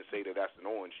pear tree and say that that's an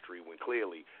orange tree when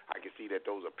clearly I can see that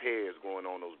those are pears growing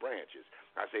on those branches.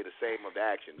 I say the same of the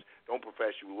actions. Don't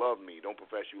profess you love me. Don't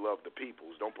profess you love the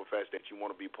peoples. Don't profess that you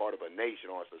want to be part of a nation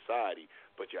or a society,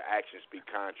 but your actions speak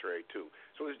contrary to.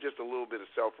 So it's just a little bit of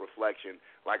self-reflection,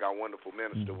 like our wonderful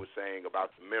minister was saying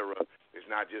about the mirror. It's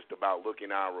not just about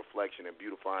looking at our reflection and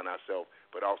beautifying ourselves,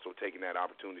 but also taking that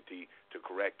opportunity to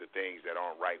correct the things that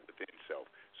aren't right within self.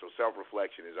 So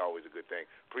self-reflection is always a good thing.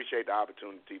 Appreciate the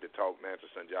opportunity to talk, Master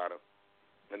Sanjata.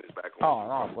 And it's back on.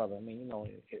 Oh, no, brother. I mean,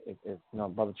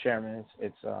 Brother Chairman,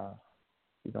 it's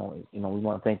we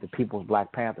want to thank the People's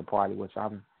Black Panther Party, which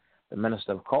I'm the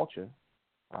Minister of Culture.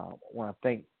 I want to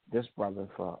thank this brother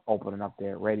for opening up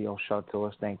their radio show to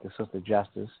us. Thank the Sister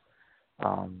Justice,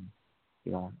 that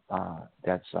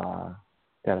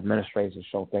administrates the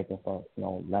show. Thank them for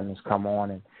letting us come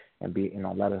on and be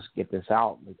let us get this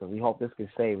out, because we hope this can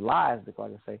save lives,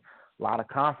 because I say a lot of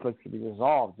conflict can be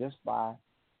resolved just by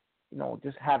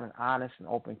just having honest and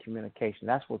open communication.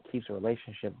 That's what keeps a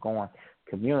relationship going,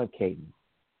 communicating,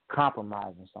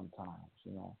 compromising sometimes,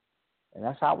 And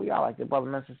that's how we are. Like the brother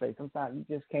mentioned, say sometimes you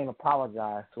just can't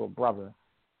apologize to a brother,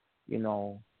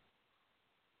 or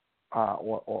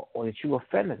that you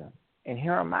offended him, and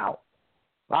hear him out.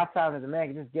 A lot of times the man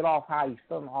can just get off how he's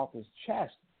feeling off his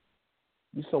chest.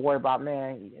 You so worried about,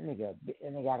 man, that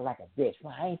nigga act like a bitch.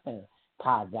 Man, I ain't finna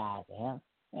apologize to him.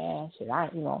 Man, shit,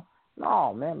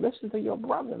 no, man, listen to your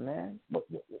brother, man.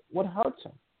 What hurts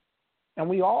him? And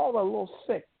we all are a little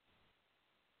sick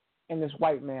in this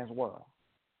white man's world.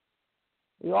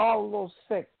 We all a little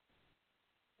sick.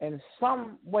 In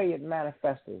some way it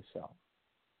manifested itself.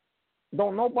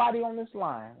 Don't nobody on this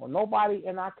line or nobody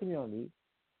in our community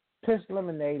piss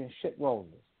lemonade and shit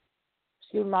roses.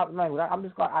 Excuse my language. I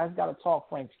just got to talk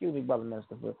frank. Excuse me, Brother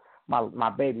Minister, for my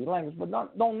baby language. But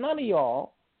don't none of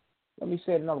y'all, let me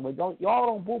say it another way, y'all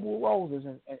don't boo-boo roses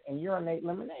and urinate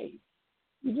lemonade.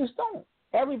 You just don't.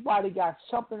 Everybody got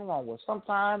something wrong with.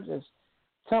 Sometimes it's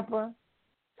temper.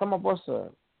 Some of us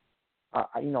got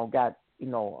a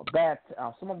bad.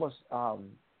 Some of us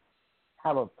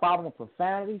have a problem with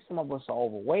profanity. Some of us are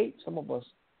overweight. Some of us,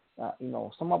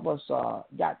 some of us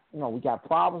we got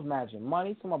problems managing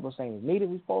money. Some of us ain't as neat as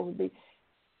we're supposed to be.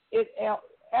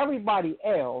 Everybody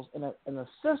ails in a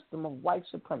system of white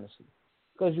supremacy,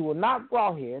 because you were not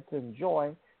brought here to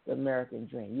enjoy the American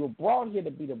dream. You were brought here to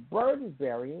be the burden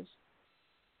bearers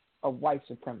of white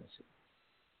supremacy.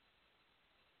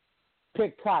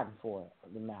 Pick cotton for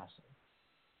the master.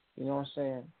 You know what I'm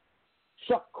saying?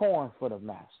 Shuck corn for the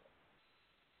master.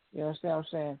 You understand what I'm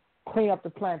saying? Clean up the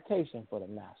plantation for the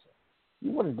master.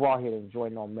 You weren't brought here to enjoy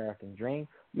no American dream.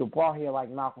 You were brought here, like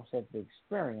Malcolm said, to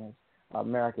experience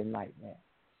American nightmare.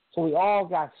 So we all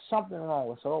got something wrong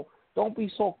with. So don't be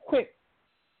so quick,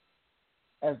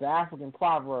 as the African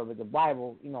proverb that the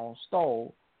Bible,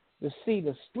 stole, to see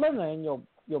the splinter in your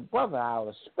brother's eye or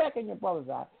the speck in your brother's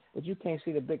eye, but you can't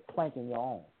see the big plank in your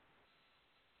own.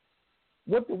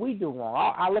 What do we do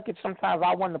wrong? I look at sometimes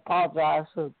I want to apologize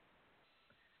to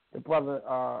the brother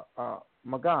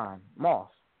Magan Moss,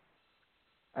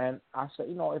 and I said,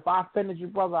 if I offended you,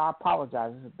 brother, I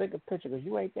apologize. It's a bigger picture, because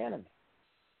you ain't the enemy.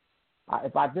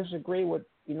 If I disagree with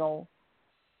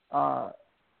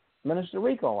Minister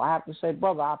Rico, I have to say,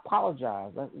 brother, I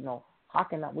apologize. How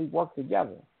can we work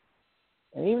together?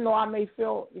 And even though I may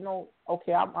feel,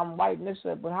 okay, I'm right in this,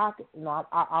 but how can,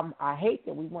 I hate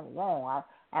that we went wrong.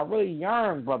 I really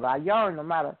yearn, brother. I yearn, no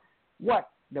matter what,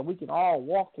 that we can all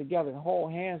walk together and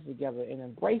hold hands together and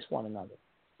embrace one another.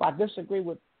 If I disagree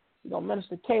with,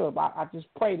 Minister Caleb, I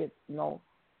just pray that,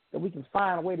 that we can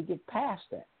find a way to get past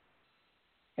that.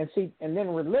 And see, and then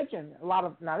religion,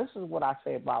 now this is what I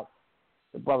say about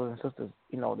the brothers and sisters,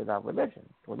 that are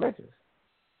religious.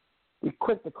 We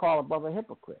quick to call a brother a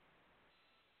hypocrite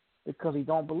because he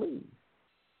don't believe.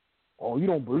 Oh, you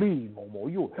don't believe no more.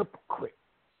 You're a hypocrite.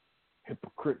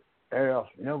 Hypocrite ass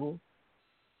nigga.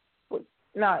 But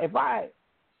now, if I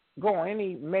go on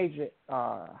any major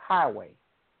highway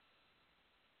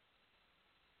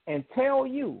and tell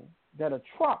you that a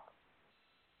truck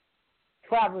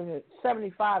traveling at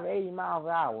 75, 80 miles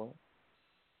an hour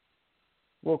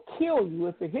will kill you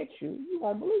if it hits you, you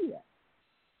won't believe that.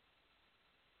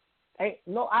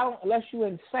 Unless you're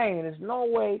insane, there's no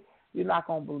way you're not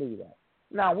going to believe that.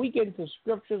 Now, we get into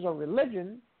scriptures or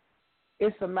religion,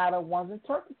 it's a matter of one's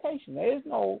interpretation. There is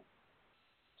no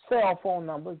cell phone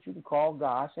number that you can call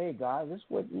God, say, hey, God, this is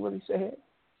what you really said?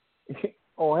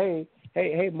 Or,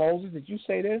 hey, Moses, did you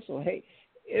say this? Or, hey,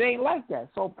 it ain't like that.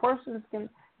 So persons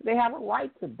they have a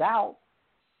right to doubt,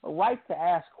 a right to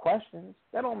ask questions.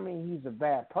 That don't mean he's a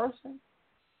bad person.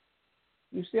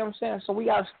 You see what I'm saying? So we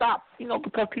got to stop,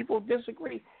 because people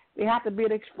disagree. They have to be able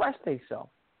to express themselves,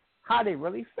 how they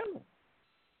really feeling.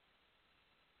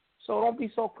 So don't be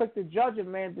so quick to judge a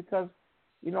man because,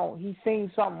 he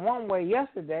seen something one way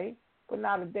yesterday, but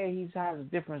now today he has a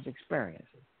different experience.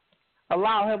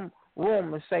 Allow him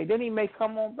room to say, then he may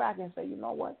come on back and say, you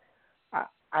know what,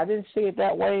 I didn't see it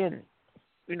that way, and,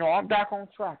 I'm back on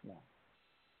track now.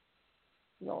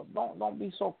 Don't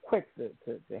be so quick to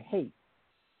hate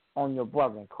on your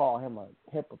brother and call him a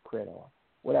hypocrite or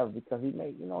whatever, because he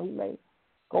may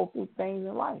go through things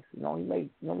in life. He may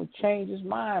change his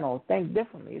mind or think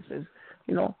differently. It's just,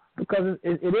 because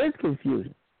it is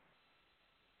confusion.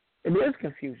 It is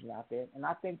confusion out there, and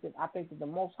I think that the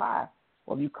Most High,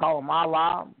 whether you call him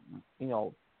Allah,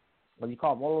 whether you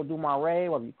call him Olodumare,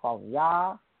 whether you call him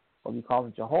Yah, whether you call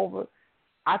him Jehovah,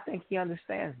 I think he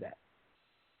understands that.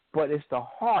 But it's the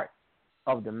heart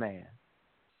of the man,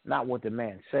 not what the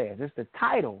man says. It's the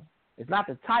title. It's not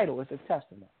the title. It's the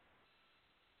testament.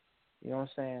 You know what I'm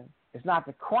saying? It's not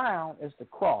the crown. It's the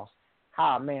cross.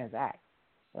 How a man's act.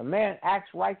 When a man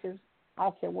acts righteous, I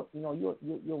don't care what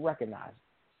you'll recognize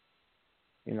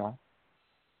it.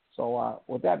 So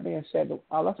with that being said,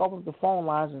 let's open up the phone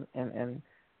lines and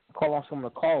call on some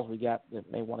of the calls we got that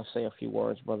may want to say a few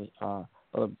words, brother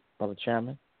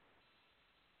Chairman.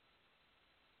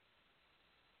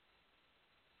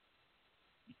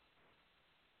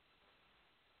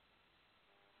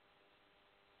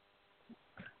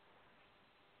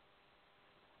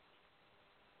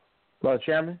 Brother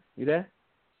Chairman, you there?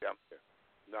 Yeah, I'm here.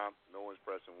 No one's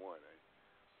pressing one.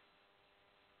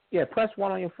 Yeah, press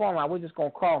one on your phone line. We're just gonna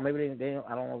call. Maybe they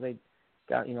I don't know if they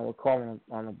got we're calling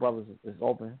on the brothers that's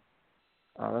open.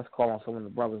 Let's call on some of the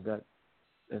brothers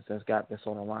that's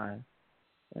on the line,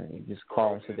 and you just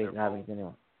call them so they can have anything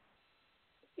else.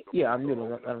 Yeah, I'm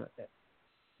muted.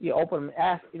 Yeah, open them.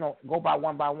 Ask go by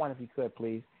one if you could,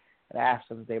 please, and ask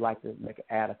them if they'd like to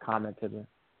add a comment to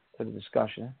the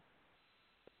discussion.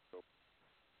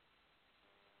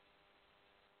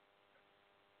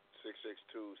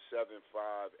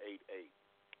 662-7588.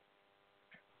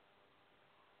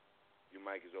 Your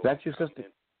mic is open. That's your sister.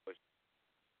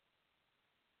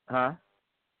 Huh?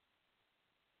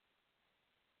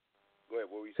 Go ahead.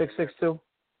 What were you saying? 662.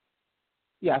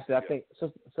 Yeah, I think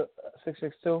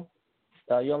 662.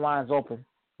 Your line's open.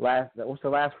 What's the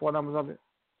last four numbers of it?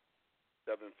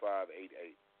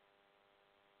 7588.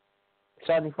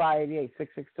 7588.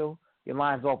 662. Your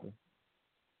line's open.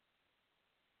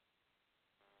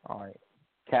 All right.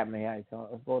 Captain, let's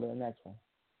go to the next one.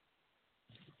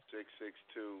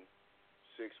 662-6123.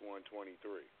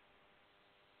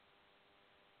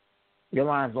 Your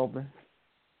line's open.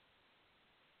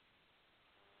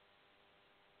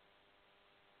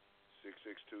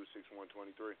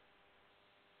 662-6123.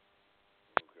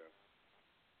 Okay.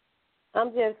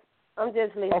 I'm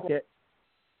just listening. Okay.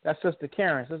 That's Sister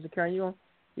Karen. Sister Karen, you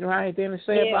don't have anything to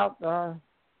say about?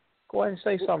 Go ahead and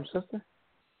say something, sister.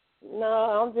 No,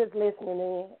 I'm just listening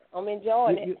in. I'm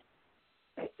enjoying it.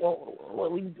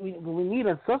 We need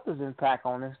a sister's impact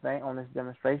on this thing, on this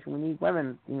demonstration. We need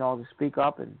women, to speak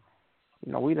up, and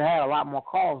we'd have had a lot more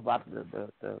calls, but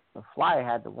the flyer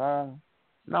had the wrong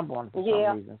number on it for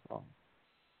some reason.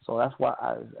 So that's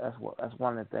that's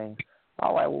one of the things.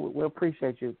 All right, well, we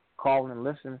appreciate you calling and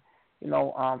listening.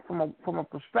 From a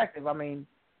perspective, I mean,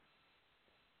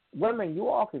 women, you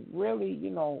all could really,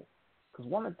 because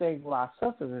one of the things with our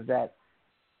sisters is that,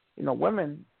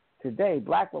 women today,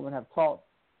 black women have taught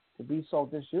to be so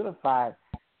disunified.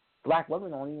 Black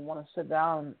women don't even want to sit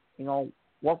down and,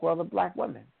 work with other black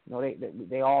women.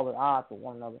 They all at odds with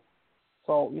one another.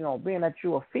 So, being that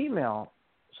you're a female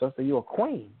sister, you're a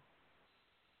queen.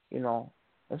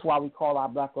 That's why we call our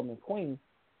black women queens.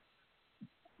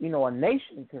 A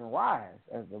nation can rise,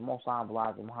 as the Most Honorable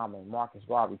Elijah Muhammad Marcus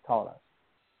Garvey taught us.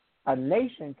 A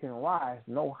nation can rise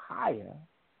no higher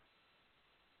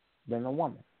than a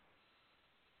woman.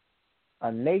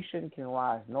 A nation can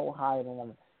rise no higher than a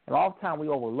woman. And all the time we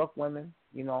overlook women,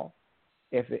 you know.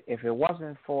 If it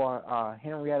wasn't for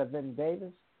Henrietta Vinton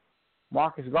Davis,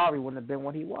 Marcus Garvey wouldn't have been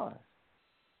what he was.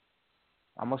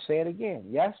 I'm going to say it again.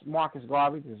 Yes, Marcus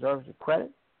Garvey deserves the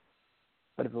credit,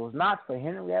 but if it was not for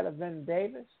Henrietta Vinton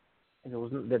Davis, and it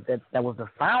was that was the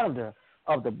founder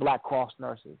of the Black Cross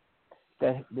Nurses,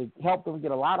 that helped him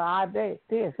get a lot of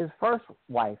ideas. His first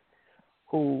wife,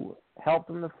 who helped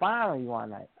him to find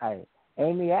one,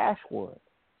 Amy Ashwood,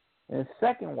 and his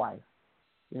second wife,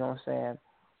 you know what I'm saying,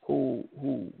 who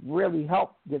really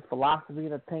helped get philosophy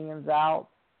and opinions out,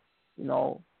 you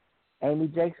know, Amy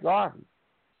Jakes Garvey.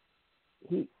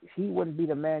 He wouldn't be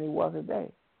the man he was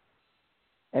today.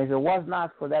 And if it was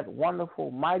not for that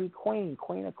wonderful, mighty queen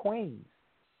of queens,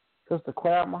 Sister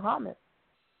Clara Muhammad,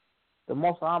 the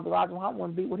most honorable Elijah Muhammad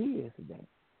wouldn't be what he is today.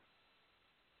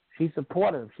 She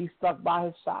supported him. She stuck by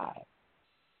his side,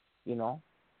 you know,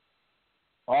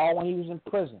 all when he was in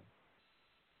prison.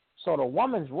 So the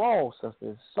woman's role,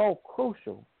 sister, is so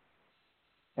crucial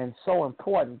and so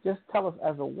important. Just tell us,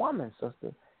 as a woman,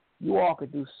 sister, you all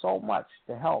could do so much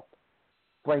to help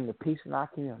bring the peace in our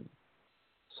community.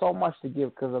 So much to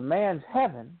give, because a man's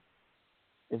heaven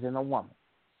is in a woman.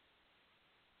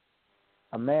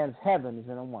 A man's heaven is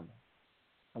in a woman.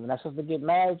 I mean, that's just to get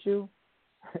mad at you.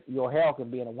 Your hell can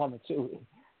be in a woman too,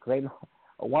 because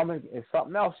a woman is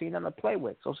something else she ain't nothing to play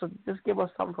with. So just give us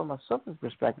something from a sister's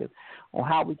perspective on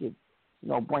how we could, you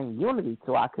know, bring unity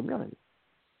to our community.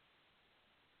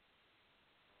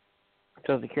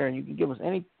 Sister Karen, you can give us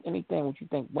anything what you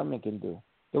think women can do.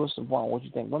 Give us some point what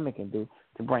you think women can do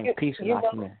to bring peace in our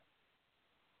community.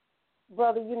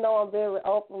 Brother, you know I'm very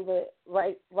open, but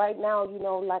right now, you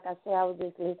know, like I said, I was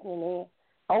just listening in.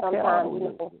 Okay. Sometimes, you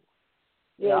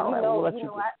know,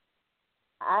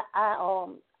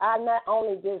 I not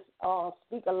only just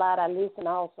speak a lot, I listen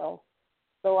also.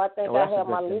 So I think I have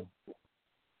my listen.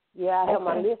 Yeah, I have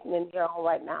my listening here on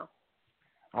right now.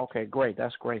 Okay, great.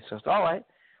 That's great, sister. All right.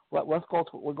 We'll go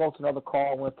to another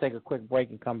call. We'll take a quick break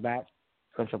and come back,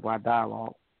 finish up our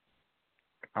dialogue.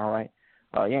 All right.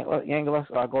 Yang, let's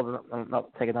go to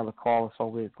take another call. So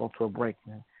we'll go to a break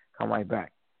and come right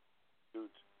back. 229-5672.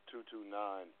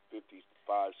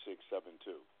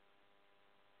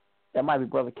 That might be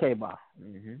Brother K-Bar.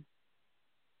 Mm-hmm.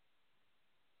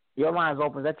 Your line's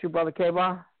open. Is that you, Brother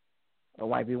K-Bar? Or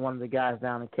might be one of the guys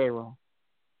down in Cairo.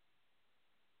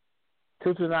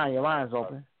 229, your line's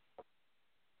open.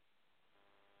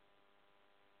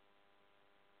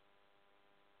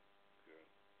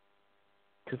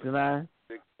 Good. 229?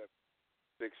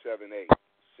 678.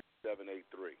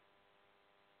 6783.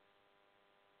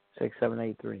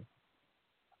 6783.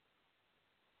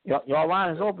 Your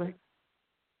line is open.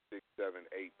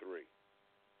 6783.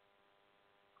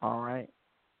 All right.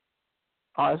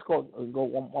 All right, let's go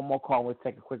one more call. We'll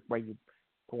take a quick break. You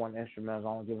put one instrumental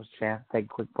on, give us a chance to take a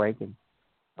quick break and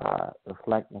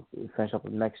reflect and finish up the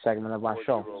next segment of our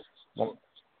show. 404-9413.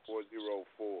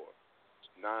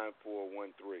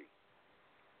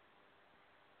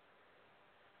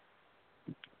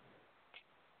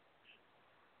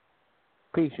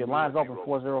 Peace. Your line's open.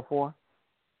 404.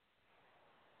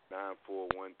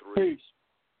 9413. Peace.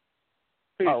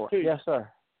 Peace. Yes, sir.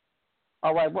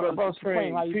 All right, Brother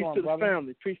Supreme, how you Peace doing, to brother? the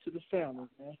family. Peace to the family,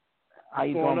 man. How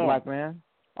you doing, Black man?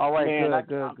 All right, man,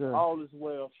 good. All is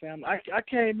well, family. I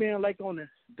came in like on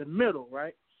the middle,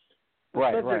 right?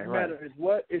 The subject matter is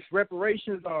what? It's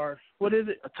reparations or what is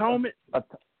it? Atonement?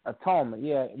 Atonement,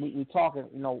 yeah. We talking,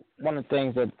 you know, one of the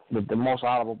things that the most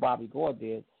honorable Bobby Gore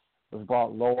did was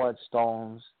brought Lord,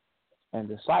 Stones, and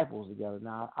disciples together.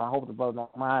 Now, I hope the brother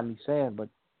don't mind me saying, but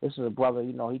this is a brother,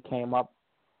 you know, he came up,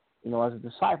 you know, as a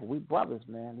disciple. We brothers,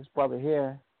 man. This brother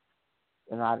here,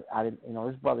 and I you know,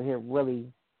 this brother here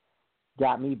really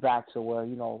got me back to where,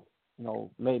 you know,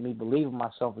 made me believe in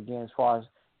myself again as far as,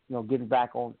 you know, getting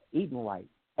back on eating right,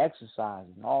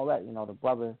 exercising, all that. You know, the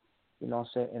brother, you know,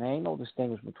 said, and there ain't no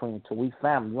distinguish between the two. We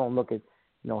family. You don't look at,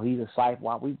 you know, he's a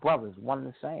disciple. We brothers, one and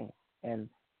the same. And,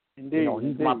 indeed, you know,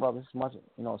 he's my brother as much,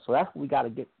 you know, so that's what we got to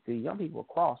get the young people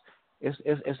across.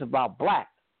 It's about black.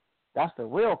 That's the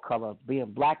real color.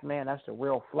 Being black man, that's the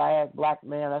real flag. Black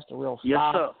man, that's the real style.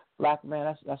 Yes, sir. Black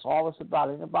man, that's all it's about.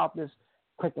 It ain't about this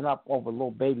picking up over a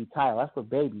little baby title. That's what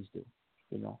babies do,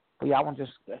 you know. But yeah, I want to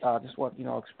just want, you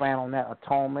know, expand on that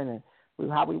atonement and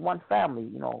how we want family.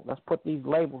 You know, let's put these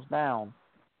labels down,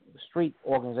 street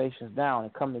organizations down,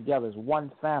 and come together as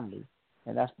one family,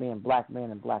 and that's being black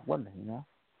men and black women. You know.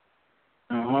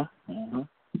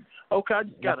 Okay, I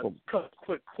just got a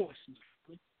quick question.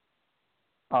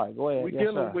 All right, go ahead. We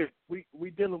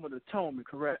dealing with atonement,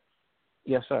 correct?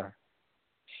 Yes, sir.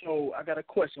 So I got a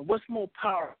question. What's more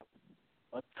powerful,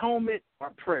 atonement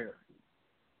or prayer?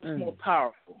 What's more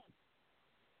powerful?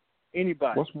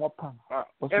 Anybody? What's more powerful?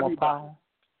 What's everybody. more powerful?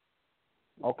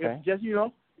 Okay. If just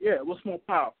what's more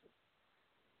powerful?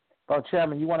 Oh,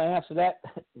 Chairman, you want to answer that?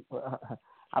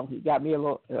 You got me a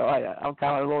little. I'm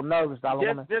kind of a little nervous. I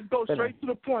don't want to. Just go straight to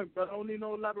the point, but I don't need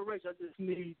no elaboration. I just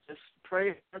need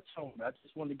prayer and atonement. I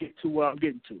just want to get to where I'm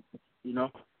getting to. You know.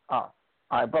 All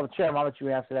right, Brother Chairman, I'll let you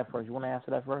answer that first. You want to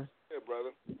answer that first? Yeah,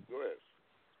 brother. Go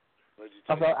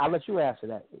ahead. I'll let you answer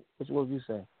that. What would you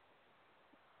say?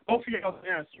 Both of y'all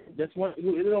answer. That's one.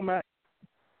 It don't matter.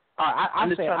 All right,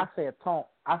 I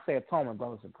say atonement,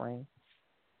 Brother Supreme.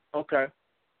 Okay.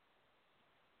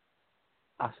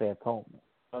 I say atonement.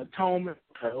 Atonement.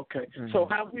 Okay. Mm-hmm. So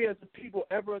have we as a people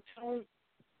ever atoned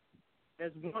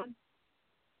as one?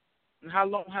 And how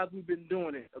long have we been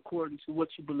doing it according to what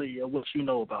you believe or what you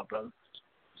know about, brother?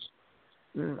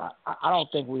 I don't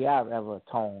think we have ever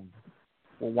atoned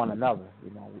with one another,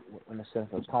 you know, in the sense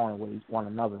of atoning with one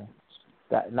another.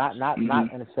 That not in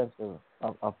the sense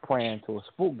of praying to a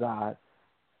spook god,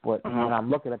 but when I'm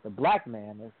looking at the black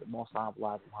man, as the Most High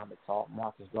Muhammad taught,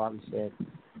 Marcus Garvey said,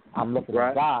 I'm looking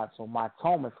at God, so my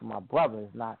atonement for my brother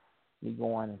is not me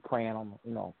going and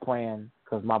praying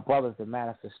because my brother's the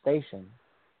manifestation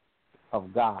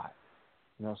of God.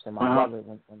 You know what I'm saying? My brother,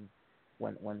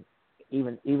 when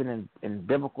even in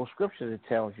biblical scriptures, it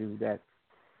tells you that,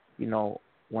 you know,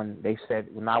 when they said,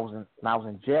 when I was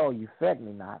in jail, you fed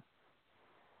me not.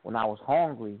 When I was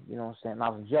hungry, you know what I'm saying? When I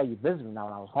was in jail, you visited me not.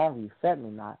 When I was hungry, you fed me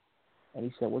not. And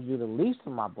he said, what you do the least to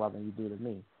my brother, you do to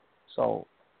me. So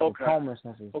atonement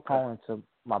is atoning to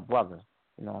my brother,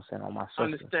 you know what I'm saying, or my sister.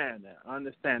 I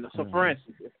understand that. So, for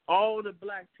instance, if all the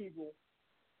black people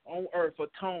on earth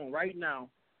atone right now,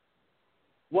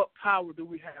 what power do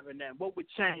we have in that? What would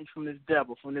change from this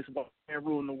devil, from this white man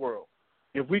ruling the world?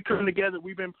 If we come together,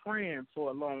 we've been praying for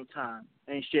a long time,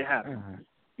 ain't shit happening.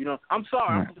 You know, I'm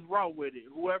sorry, I'm just raw with it.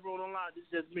 Whoever on the line, this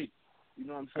is just me. You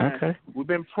know what I'm saying? Okay. We've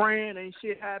been praying, ain't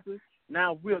shit happening.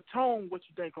 Now, if we atone, what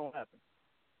you think gonna happen?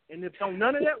 And if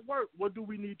none of that work, what do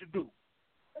we need to do?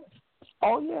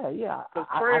 Oh yeah. Because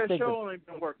prayer sure ain't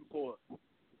been working for us.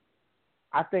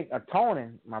 I think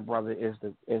atoning, my brother, is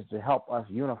to help us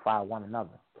unify one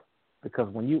another.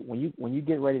 Because when you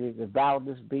get ready to battle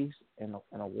this beast in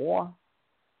a war,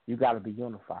 you got to be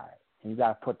unified. And you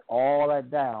got to put all that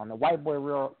down. The white boy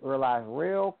realized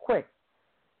real quick,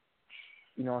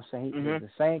 you know what I'm saying? The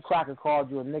same cracker called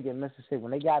you a nigga in Mississippi.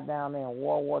 When they got down there in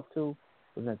World War II,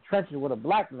 was in the trenches with a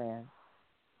black man,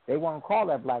 they wouldn't call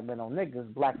that black man no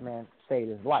niggas. Black man saved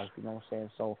his life, you know what I'm saying?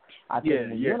 So I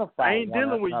think we unify. I ain't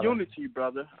dealing with unity,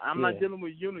 brother. I'm not dealing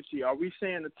with unity. Are we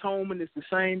saying atonement is the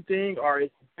same thing or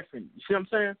it's different? You see what I'm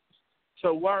saying?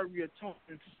 So why are we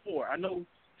atoning for? I know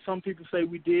some people say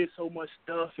we did so much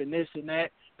stuff and this and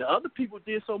that. The other people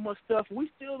did so much stuff,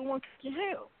 we still the one kicking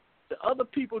hell. The other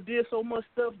people did so much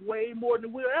stuff way more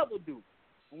than we'll ever do,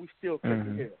 and we still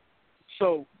kicking hell.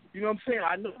 So, you know what I'm saying?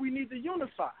 I know we need to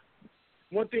unify.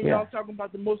 One thing y'all talking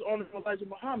about the most honorable Elijah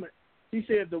Muhammad, he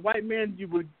said if the white man you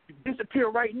would disappear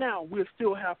right now, we'll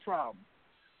still have problems.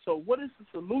 So what is the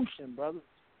solution, brother?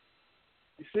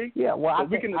 You see? Yeah, well, so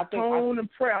we can atone and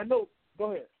pray. I know.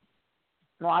 Go ahead.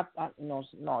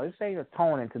 No, this ain't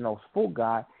atoning to no spook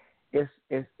God. It's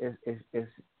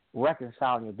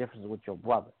reconciling your differences with your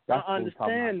brother. That's I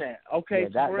understand that. Okay,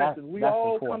 so for instance, we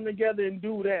all come together and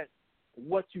do that.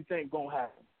 What you think gonna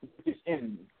happen with this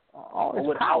enemy? It's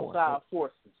with power. Outside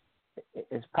forces.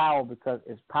 It's power because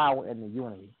it's power in the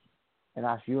unity, and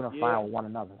us unifying with one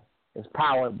another. It's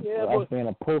power us being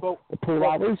a pull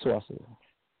our resources.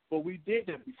 But we did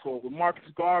that before with Marcus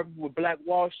Garvey, with Black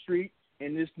Wall Street,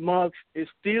 and this mug is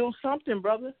still something,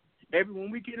 brother.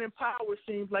 When we get in power, it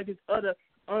seems like it's other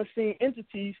unseen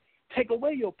entities take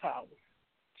away your power.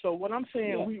 So what I'm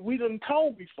saying, we done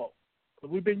told before.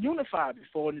 We've been unified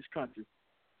before in this country.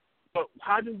 But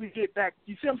how do we get back?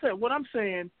 You see what I'm saying? What I'm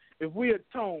saying, if we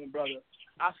atone, brother,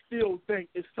 I still think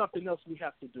it's something else we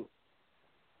have to do.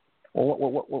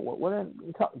 Well,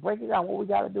 break it down. What we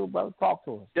got to do, brother? Talk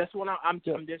to us. That's what I'm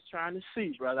just trying to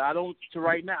see, brother. I don't, to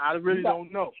right now, I really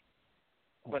don't know.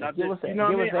 But I just, you know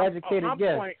what I mean? Give us an educated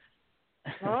guess.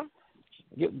 Huh?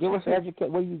 Give us an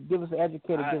educated. Will you give us an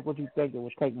educated guess? What you think it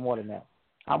would take more than that?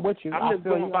 I'm with you. I'm just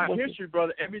going by history,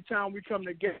 brother. Every time we come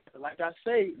together, like I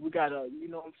say, we got a, you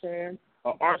know what I'm saying,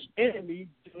 an arch enemy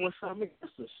doing something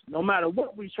against us. No matter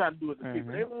what we try to do with the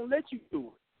people, they won't let you do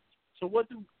it. So what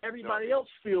do everybody else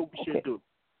feel we should do?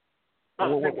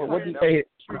 What do you say?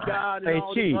 God and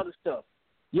all this other stuff.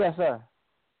 Yes, sir.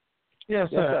 Yes,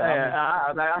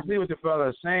 sir. I see what the brother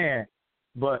is saying,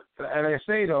 but as I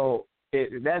say though,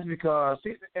 that's because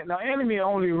the enemy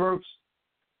only works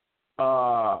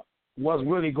what's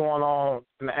really going on.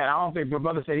 And I don't think my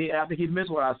brother said I think he missed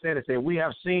what I said. It said we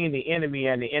have seen the enemy,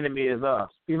 and the enemy is us.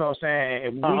 You know what I'm saying?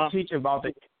 And we teach about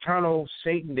the internal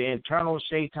Satan, the internal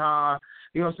Shaitan.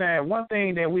 You know what I'm saying? One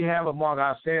thing that we have among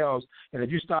ourselves, and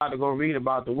if you start to go read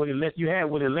about the Willie Lynch, you had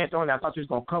Willie Lynch on there. I thought you was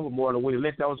going to cover more of the Willie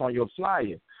Lynch that was on your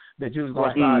flyer, that you was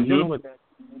going to start dealing with that.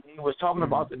 He was talking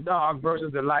about the dark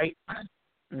versus the light,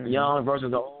 young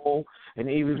versus the old, and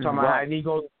he was talking about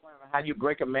how you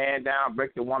break a man down,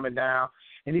 break the woman down,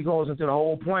 and he goes into the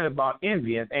whole point about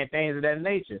envy and things of that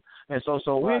nature. And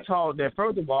so we're taught that,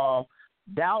 first of all,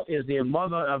 doubt is the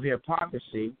mother of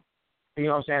hypocrisy. You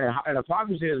know what I'm saying? And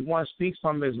hypocrisy is one speaks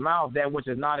from his mouth that which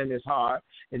is not in his heart.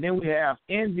 And then we have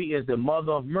envy is the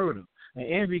mother of murder. And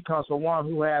envy comes from one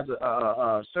who has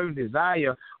a certain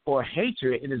desire or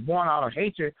hatred, and is born out of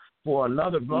hatred for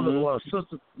another brother or a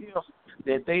sister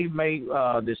that they may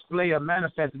display or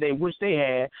manifest that they wish they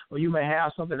had, or you may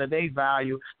have something that they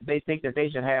value, they think that they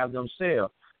should have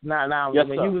themselves. Now, when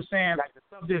you were saying like the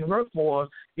stuff didn't work for us,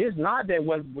 it's not that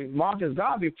what Marcus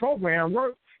Garvey program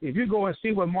worked. If you go and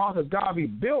see what Marcus Garvey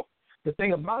built, the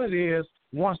thing about it is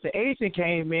once the agent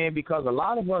came in, because a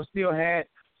lot of us still had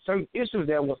certain issues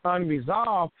that was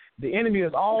unresolved, the enemy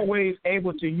is always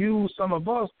able to use some of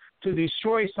us to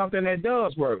destroy something that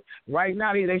does work. Right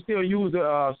now, they still use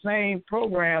the same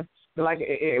program. Like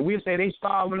we say they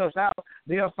starving us out,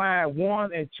 they'll find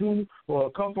one and two or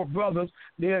a couple of brothers.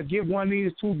 They'll give one of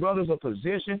these two brothers a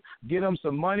position, give them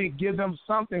some money, give them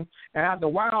something. And after a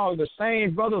while, the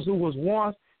same brothers who was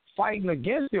once fighting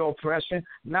against the oppression,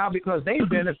 now because they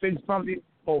benefit from the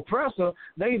oppressor,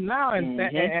 they now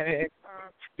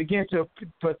begin to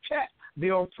protect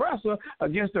the oppressor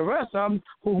against the rest of them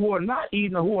who are not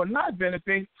eating or who are not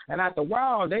benefiting. And after a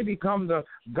while, they become the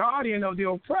guardian of the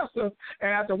oppressor,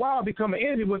 and after a while become an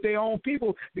enemy with their own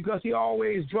people, because he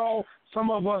always draws some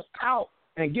of us out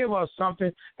and give us something,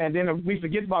 and then we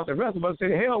forget about the rest of us. Say,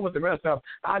 the hell with the rest of them.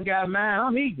 I got mine,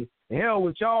 I'm eating. The hell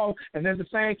with y'all. And at the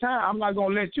same time, I'm not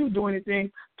going to let you do anything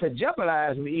to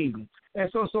jeopardize me eating. And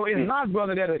so it's not,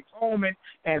 brother, that atonement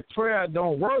and prayer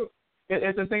don't work.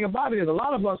 It's the thing about it is a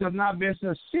lot of us have not been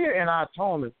sincere in our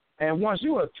atonement. And once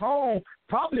you atone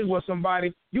properly with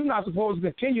somebody, you're not supposed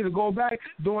to continue to go back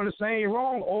doing the same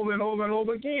wrong over and over and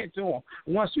over again to them.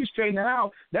 Once you straighten it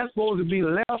out, that's supposed to be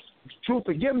left. True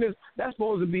forgiveness, that's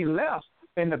supposed to be left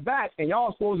in the back, and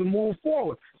y'all supposed to move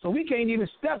forward. So we can't even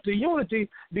step to unity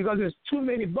because there's too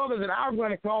many brothers that I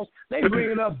run across. They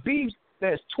bringing up beefs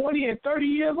that's 20 and 30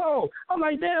 years old. I'm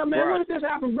like, damn, man, when did this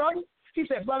happen, brother? He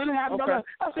said, brother, this happened, brother.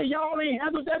 I said, y'all ain't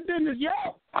handled that business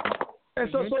yet. And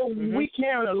so we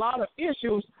carry a lot of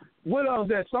issues with us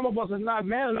that some of us is not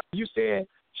man enough. You said,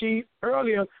 Chief,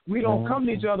 earlier, we don't come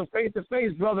to each other face to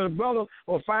face, brother to brother,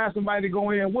 or find somebody to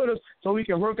go in with us so we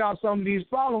can work out some of these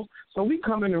problems. So we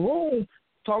come in the room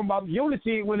talking about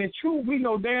unity, when in truth, we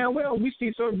know damn well we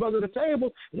see certain brothers at the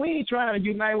table. We ain't trying to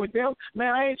unite with them.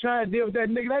 Man, I ain't trying to deal with that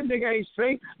nigga. That nigga ain't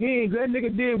straight. That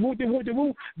nigga did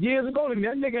whoop-de-whoop-de-whoop years ago.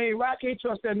 That nigga ain't right. I can't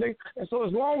trust that nigga. And so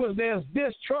as long as there's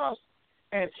distrust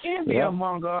and envy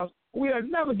among us, we'll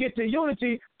never get to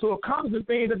unity to accomplish the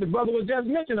things that the brother was just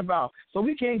mentioning about. So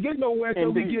we can't get nowhere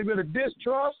until we get rid of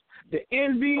distrust, the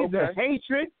envy, the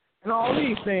hatred, and all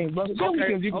these things, brother.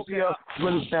 You can see us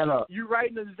really stand up. You're right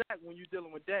in the exact when you're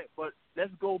dealing with that, but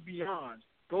let's go beyond.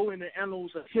 Go in the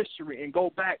annals of history and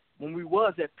go back when we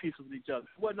was at peace with each other.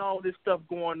 Wasn't all this stuff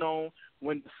going on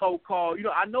when the so-called,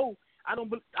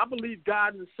 I believe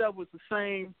God himself was the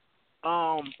same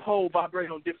pole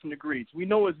vibrating on different degrees. We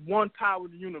know it's one power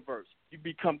of the universe. You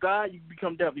become God, you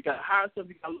become devil. You got higher stuff,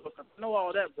 you got lower stuff. I know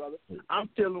all that, brother. I'm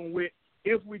dealing with,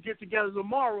 if we get together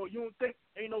tomorrow, you don't think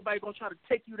ain't nobody going to try to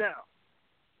take you down.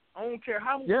 I don't care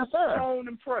how much you tone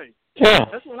and pray. Yeah.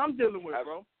 That's what I'm dealing with,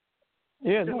 bro.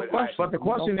 Yeah, but the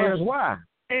question is why?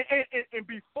 And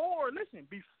before,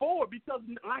 because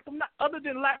other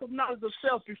than lack of knowledge of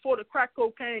self, before the crack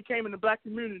cocaine came in the black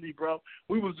community, bro,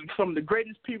 we was some of the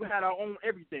greatest people, had our own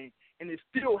everything, and it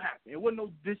still happened. It wasn't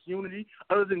no disunity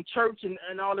other than church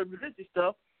and all the religious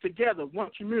stuff together,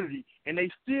 one community, and they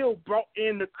still brought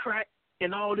in the crack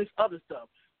and all this other stuff.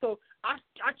 So I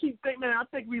keep thinking, man, I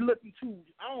think we looking too,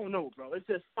 I don't know, bro. It's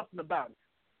just something about it.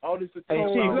 All this. Hey,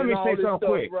 Chief, let me say something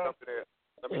quick. Bro.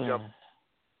 Let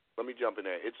me jump in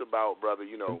there. It's about, brother,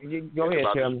 Go ahead,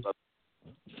 Tim.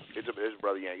 It's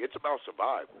brother Yang. It's about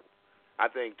survival. I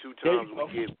think two times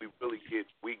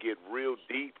we get real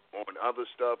deep on other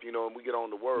stuff, and we get on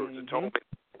the words. Atonement,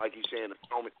 like he's saying,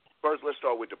 atonement. First, let's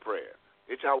start with the prayer.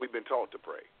 It's how we've been taught to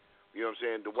pray. You know what I'm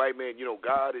saying? The white man,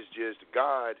 God is just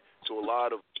God to a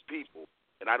lot of people.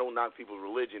 and I don't knock people's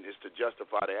religion, is to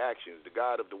justify their actions. The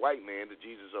God of the white man, the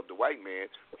Jesus of the white man,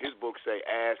 his book say,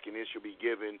 ask and it shall be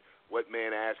given. What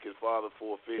man ask his father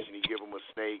for a fish and he give him a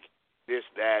snake? This,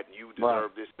 that, and you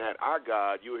deserve this, and that. Our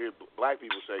God, you hear black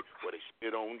people say, well, they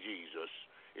spit on Jesus.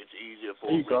 It's easier for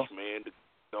a rich man to,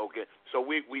 okay. So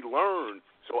we learn,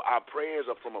 so our prayers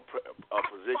are from a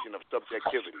position of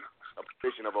subjectivity, a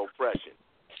position of oppression.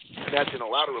 And that's in a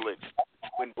lot of religions.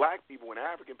 When black people and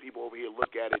African people over here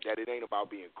look at it, that it ain't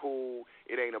about being cool,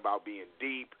 it ain't about being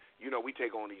deep. You know, we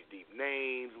take on these deep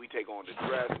names, we take on the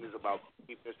dress, and it's about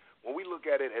deepness. When we look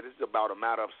at it, it's about a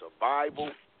matter of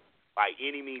survival by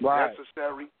any means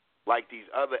necessary, like these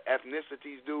other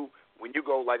ethnicities do. When you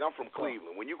go, like I'm from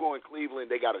Cleveland. When you go in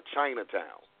Cleveland, they got a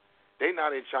Chinatown. They're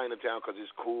not in Chinatown because it's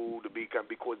cool to be,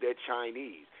 because they're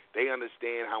Chinese. They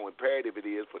understand how imperative it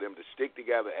is for them to stick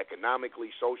together economically,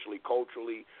 socially,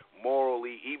 culturally,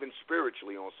 morally, even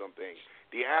spiritually on some things.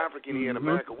 The African here in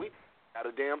America, we got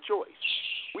a damn choice.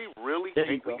 We really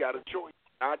think we got a choice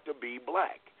not to be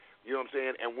black. You know what I'm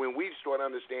saying? And when we start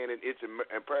understanding it's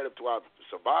imperative to our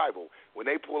survival, when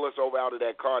they pull us over out of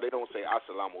that car, they don't say,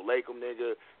 Assalamu alaikum,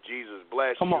 nigga, Jesus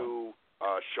bless you,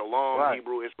 shalom,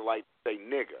 Hebrew Israelite, say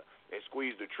nigga, and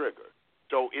squeeze the trigger.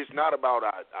 So it's not about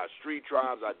our street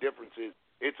tribes, our differences.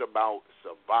 It's about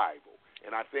survival.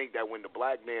 And I think that when the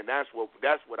black man, that's what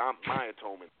my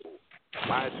atonement for.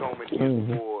 My atonement is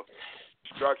for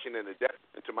destruction and the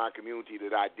detriment to my community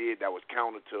that I did that was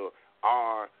counter to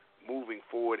our moving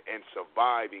forward and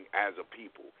surviving as a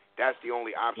people. That's the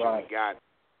only option we got to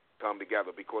come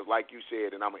together. Because like you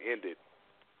said, and I'm going to end it,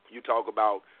 you talk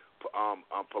about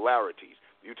polarities.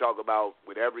 You talk about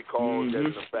with every cause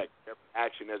there's an effect, every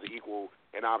action has an equal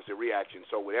and opposite reaction.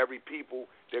 So with every people,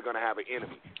 they're going to have an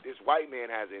enemy. This white man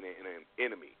has an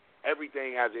enemy.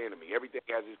 Everything has an enemy. Everything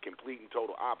has its complete and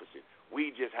total opposite.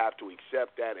 We just have to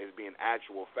accept that as being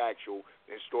actual, factual,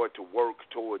 and start to work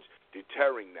towards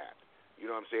deterring that. You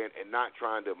know what I'm saying? And not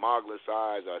trying to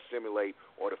marginalize or assimilate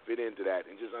or to fit into that,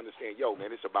 and just understand, yo,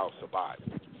 man, it's about survival.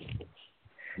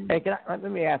 Hey, let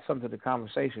me add something to the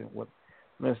conversation. What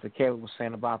Mr. Caleb was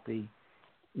saying about the,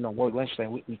 word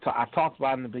legislature. I talked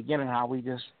about in the beginning how we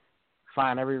just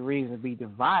find every reason to be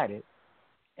divided,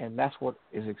 and that's what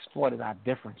is exploited our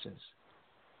differences.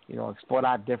 Exploit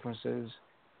our differences,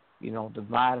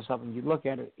 divide us up. And you look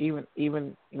at it, even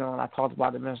when I talked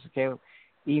about it, Mr. Caleb,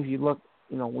 even if you look,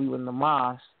 we were in the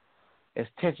mosque, there's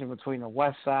tension between the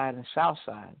west side and south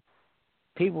side.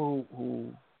 People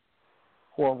who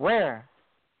are rare,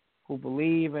 who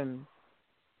believe in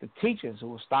the teachers, who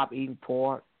will stop eating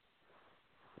pork,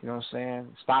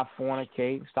 stop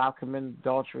fornicating, stop committing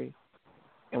adultery,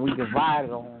 and we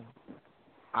divided on,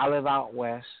 I live out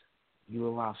west, you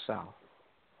live out south.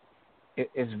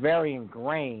 It's very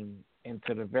ingrained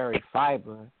into the very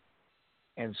fiber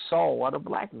and soul of the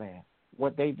black man,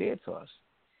 what they did to us.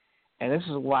 And this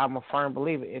is why I'm a firm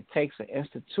believer. It takes an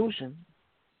institution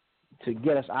to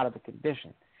get us out of the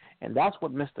condition. And that's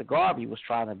what Mr. Garvey was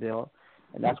trying to build,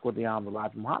 and that's what the Honorable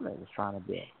Elijah Muhammad was trying to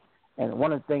build. And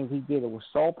one of the things he did, it was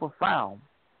so profound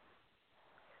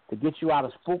to get you out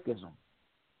of spookism,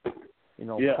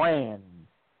 praying,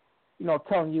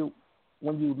 telling you,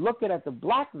 when you look at the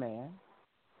black man,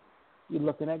 you're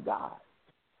looking at God.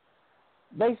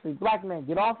 Basically, black man,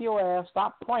 get off your ass,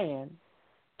 stop praying,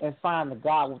 and find the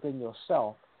God within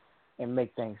yourself and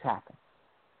make things happen.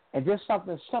 And just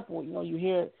something simple, you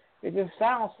hear it just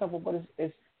sounds simple, but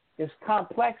it's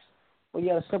complex. But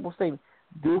yet a simple statement: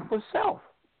 do for self.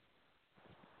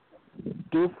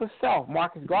 Do for self.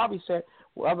 Marcus Garvey said,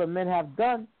 "What other men have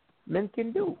done, men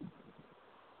can do."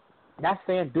 That's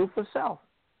saying do for self.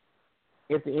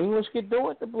 If the English can do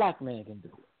it, the black man can do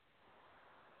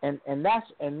it. And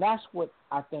that's what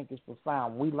I think is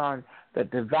profound. We learn that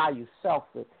the value self.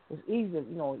 It's easy.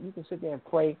 You can sit there and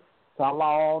pray to Allah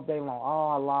all day long.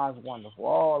 Oh, Allah is wonderful.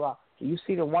 Oh, Allah. Do you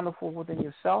see the wonderful within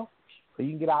yourself? So you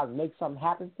can get out and make something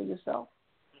happen for yourself?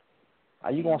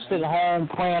 Are you going to sit at home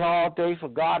praying all day for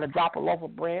God to drop a loaf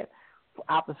of bread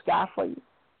out the sky for you?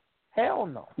 Hell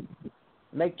no.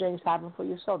 Make things happen for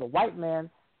yourself. The white man,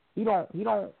 he don't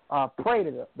pray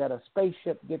that a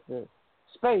spaceship get to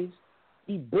space.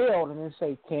 He build and then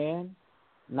say 10,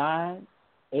 9,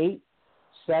 8,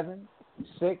 7,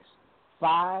 6,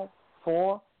 5,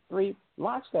 4, 3.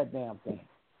 Launch that damn thing.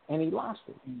 And he launched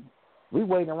it. We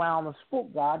waiting around the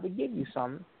spook God to give you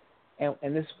something.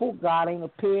 And this spook God ain't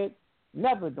appeared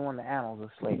never during the annals of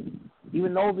slavery.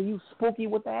 Even though you spooky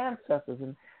with the ancestors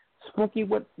and spooky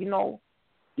with,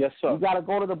 Yes, sir. You got to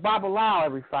go to the Bible Lao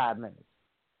every 5 minutes.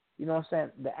 You know what I'm saying?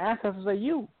 The ancestors are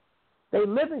you. They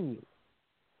live in you.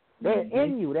 They're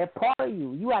in you. They're part of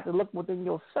you. You have to look within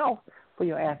yourself for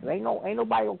your answers. Ain't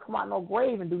nobody gonna come out no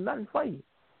grave and do nothing for you.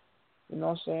 You know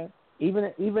what I'm saying? Even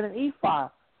in Ifa,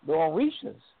 the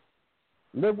Orishas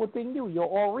live within you. Your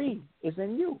Ori is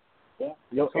in you. Yeah.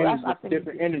 Your so energy, that's, I think,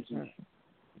 different energy.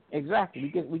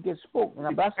 Exactly. We get spooked.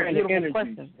 Now, that's a beautiful energy,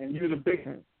 question. And you're the big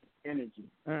energy.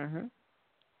 Mm-hmm.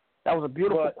 That was a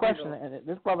beautiful question. And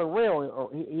this brother real.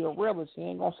 He a realist. He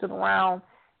ain't gonna sit around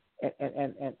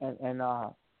and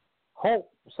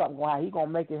hope something going. He gonna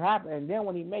make it happen. And then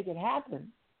when he make it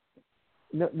happen,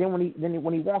 then when he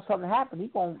wants something to happen, he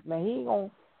ain't gonna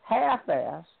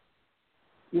half-ass.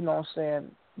 You know what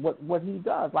I'm saying? What he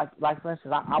does. Like for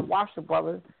instance, I watched the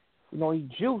brother. You know, he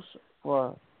juiced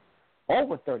for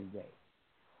over 30 days.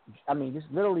 I mean,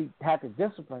 just literally had the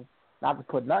discipline not to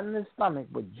put nothing in his stomach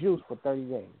but juice for 30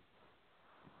 days.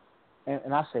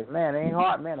 And I said, man, it ain't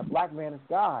hard, man. A black man is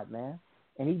God, man.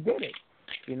 And he did it,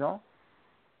 you know.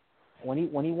 When he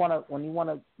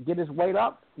wanna get his weight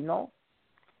up, you know,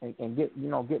 and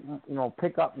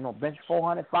pick up, bench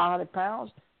 400, 500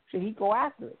 pounds, shit, he go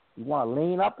after it. You want to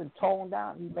lean up and tone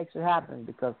down, he makes it happen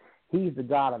because he's the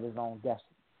God of his own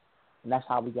destiny. And that's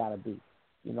how we got to be,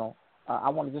 you know. I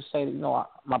want to just say that,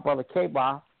 my brother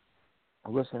K-Bar,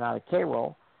 listening out of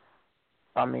Cairo,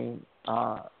 I mean,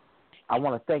 I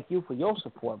want to thank you for your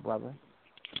support, brother.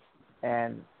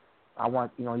 And I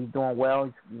want, he's doing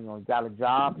well. He got a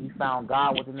job. He found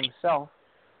God within himself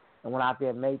and went out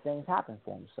there and made things happen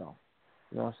for himself.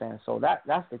 You know what I'm saying? So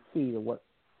that's the key to what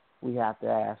we have to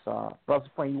ask. Brother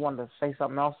Spring, you wanted to say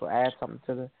something else or add something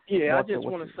to the... Yeah, I just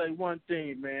want to say one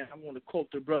thing, man. I want to quote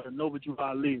the brother Nobuju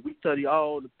Ali. We study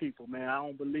all the people, man. I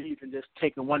don't believe in just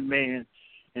taking one man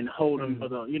and hold him,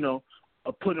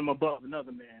 or put him above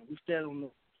another man. We stand on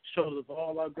the shoulders of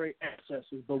all our great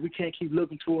ancestors, but we can't keep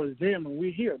looking towards them when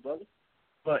we're here, brother.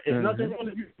 But it's nothing wrong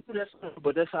with you,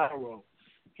 but that's our role.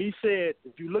 He said,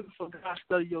 if you're looking for God,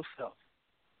 study yourself.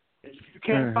 If you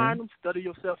can't find him, study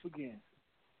yourself again.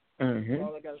 That's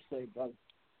all I got to say, brother.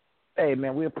 Hey,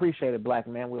 man, we appreciate it, black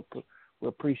man. We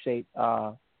appreciate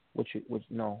your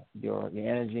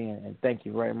energy, and thank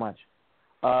you very much.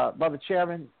 Brother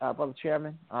Chairman,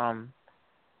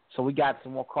 so we got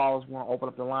some more callers. We want to open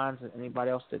up the lines.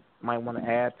 Anybody else that might want to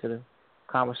add to the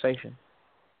conversation?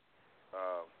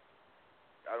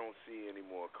 I don't see any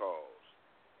more calls.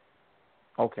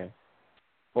 Okay.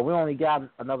 Well, we only got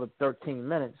another 13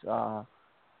 minutes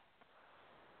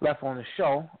left on the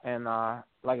show, and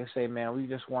like I say, man, we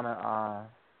just want to,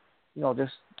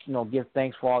 give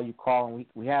thanks for all you calling.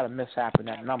 We had a mishap in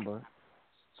that number,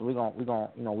 so we're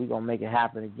gonna make it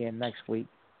happen again next week.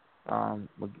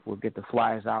 We'll get the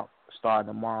flyers out starting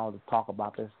tomorrow to talk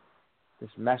about this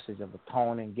message of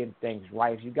atoning, getting things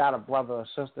right. If you got a brother or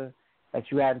sister that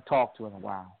you hadn't talked to in a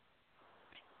while,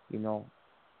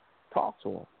 talk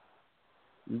to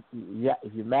them.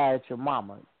 If you're mad at your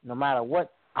mama, no matter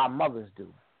what our mothers do,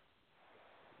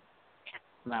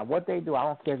 now what they do, I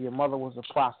don't care if your mother was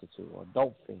a prostitute or a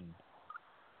dope fiend,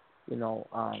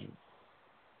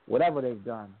 whatever they've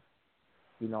done,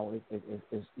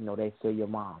 they still your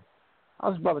mom. I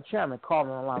was Brother Chairman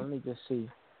calling on the line. Let me just see.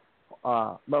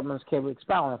 Brother Mr. K,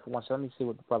 expound on it for once. Let me see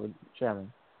what the Brother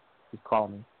Chairman is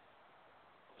calling me.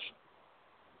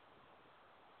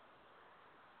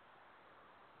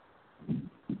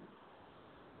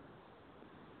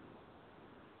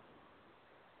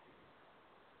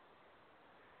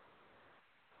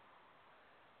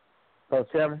 Brother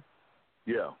Chairman?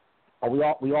 Yeah. Are we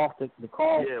off the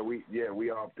call? Yeah, we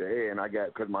off the air, and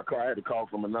because my car, I had to call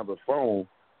from another phone,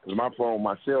 because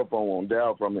my cell phone won't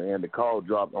dial from it, and the call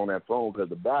dropped on that phone because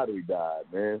the battery died,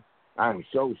 man. I'm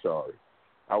so sorry.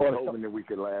 I was hoping that we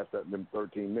could last up them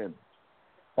 13 minutes.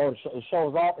 Oh, the show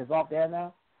is off? It's off there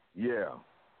now? Yeah.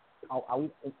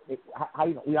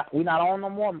 We not on no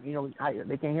more?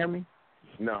 They can't hear me?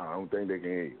 No, I don't think they can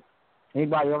hear you.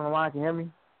 Anybody on the line can hear me?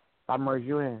 I merge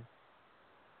you in.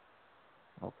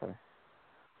 Okay.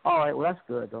 All right. Well, that's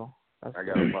good though. I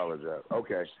gotta apologize.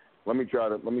 Okay. Let me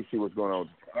see what's going on.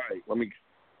 All right. I'm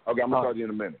gonna talk to you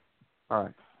in a minute. All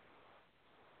right.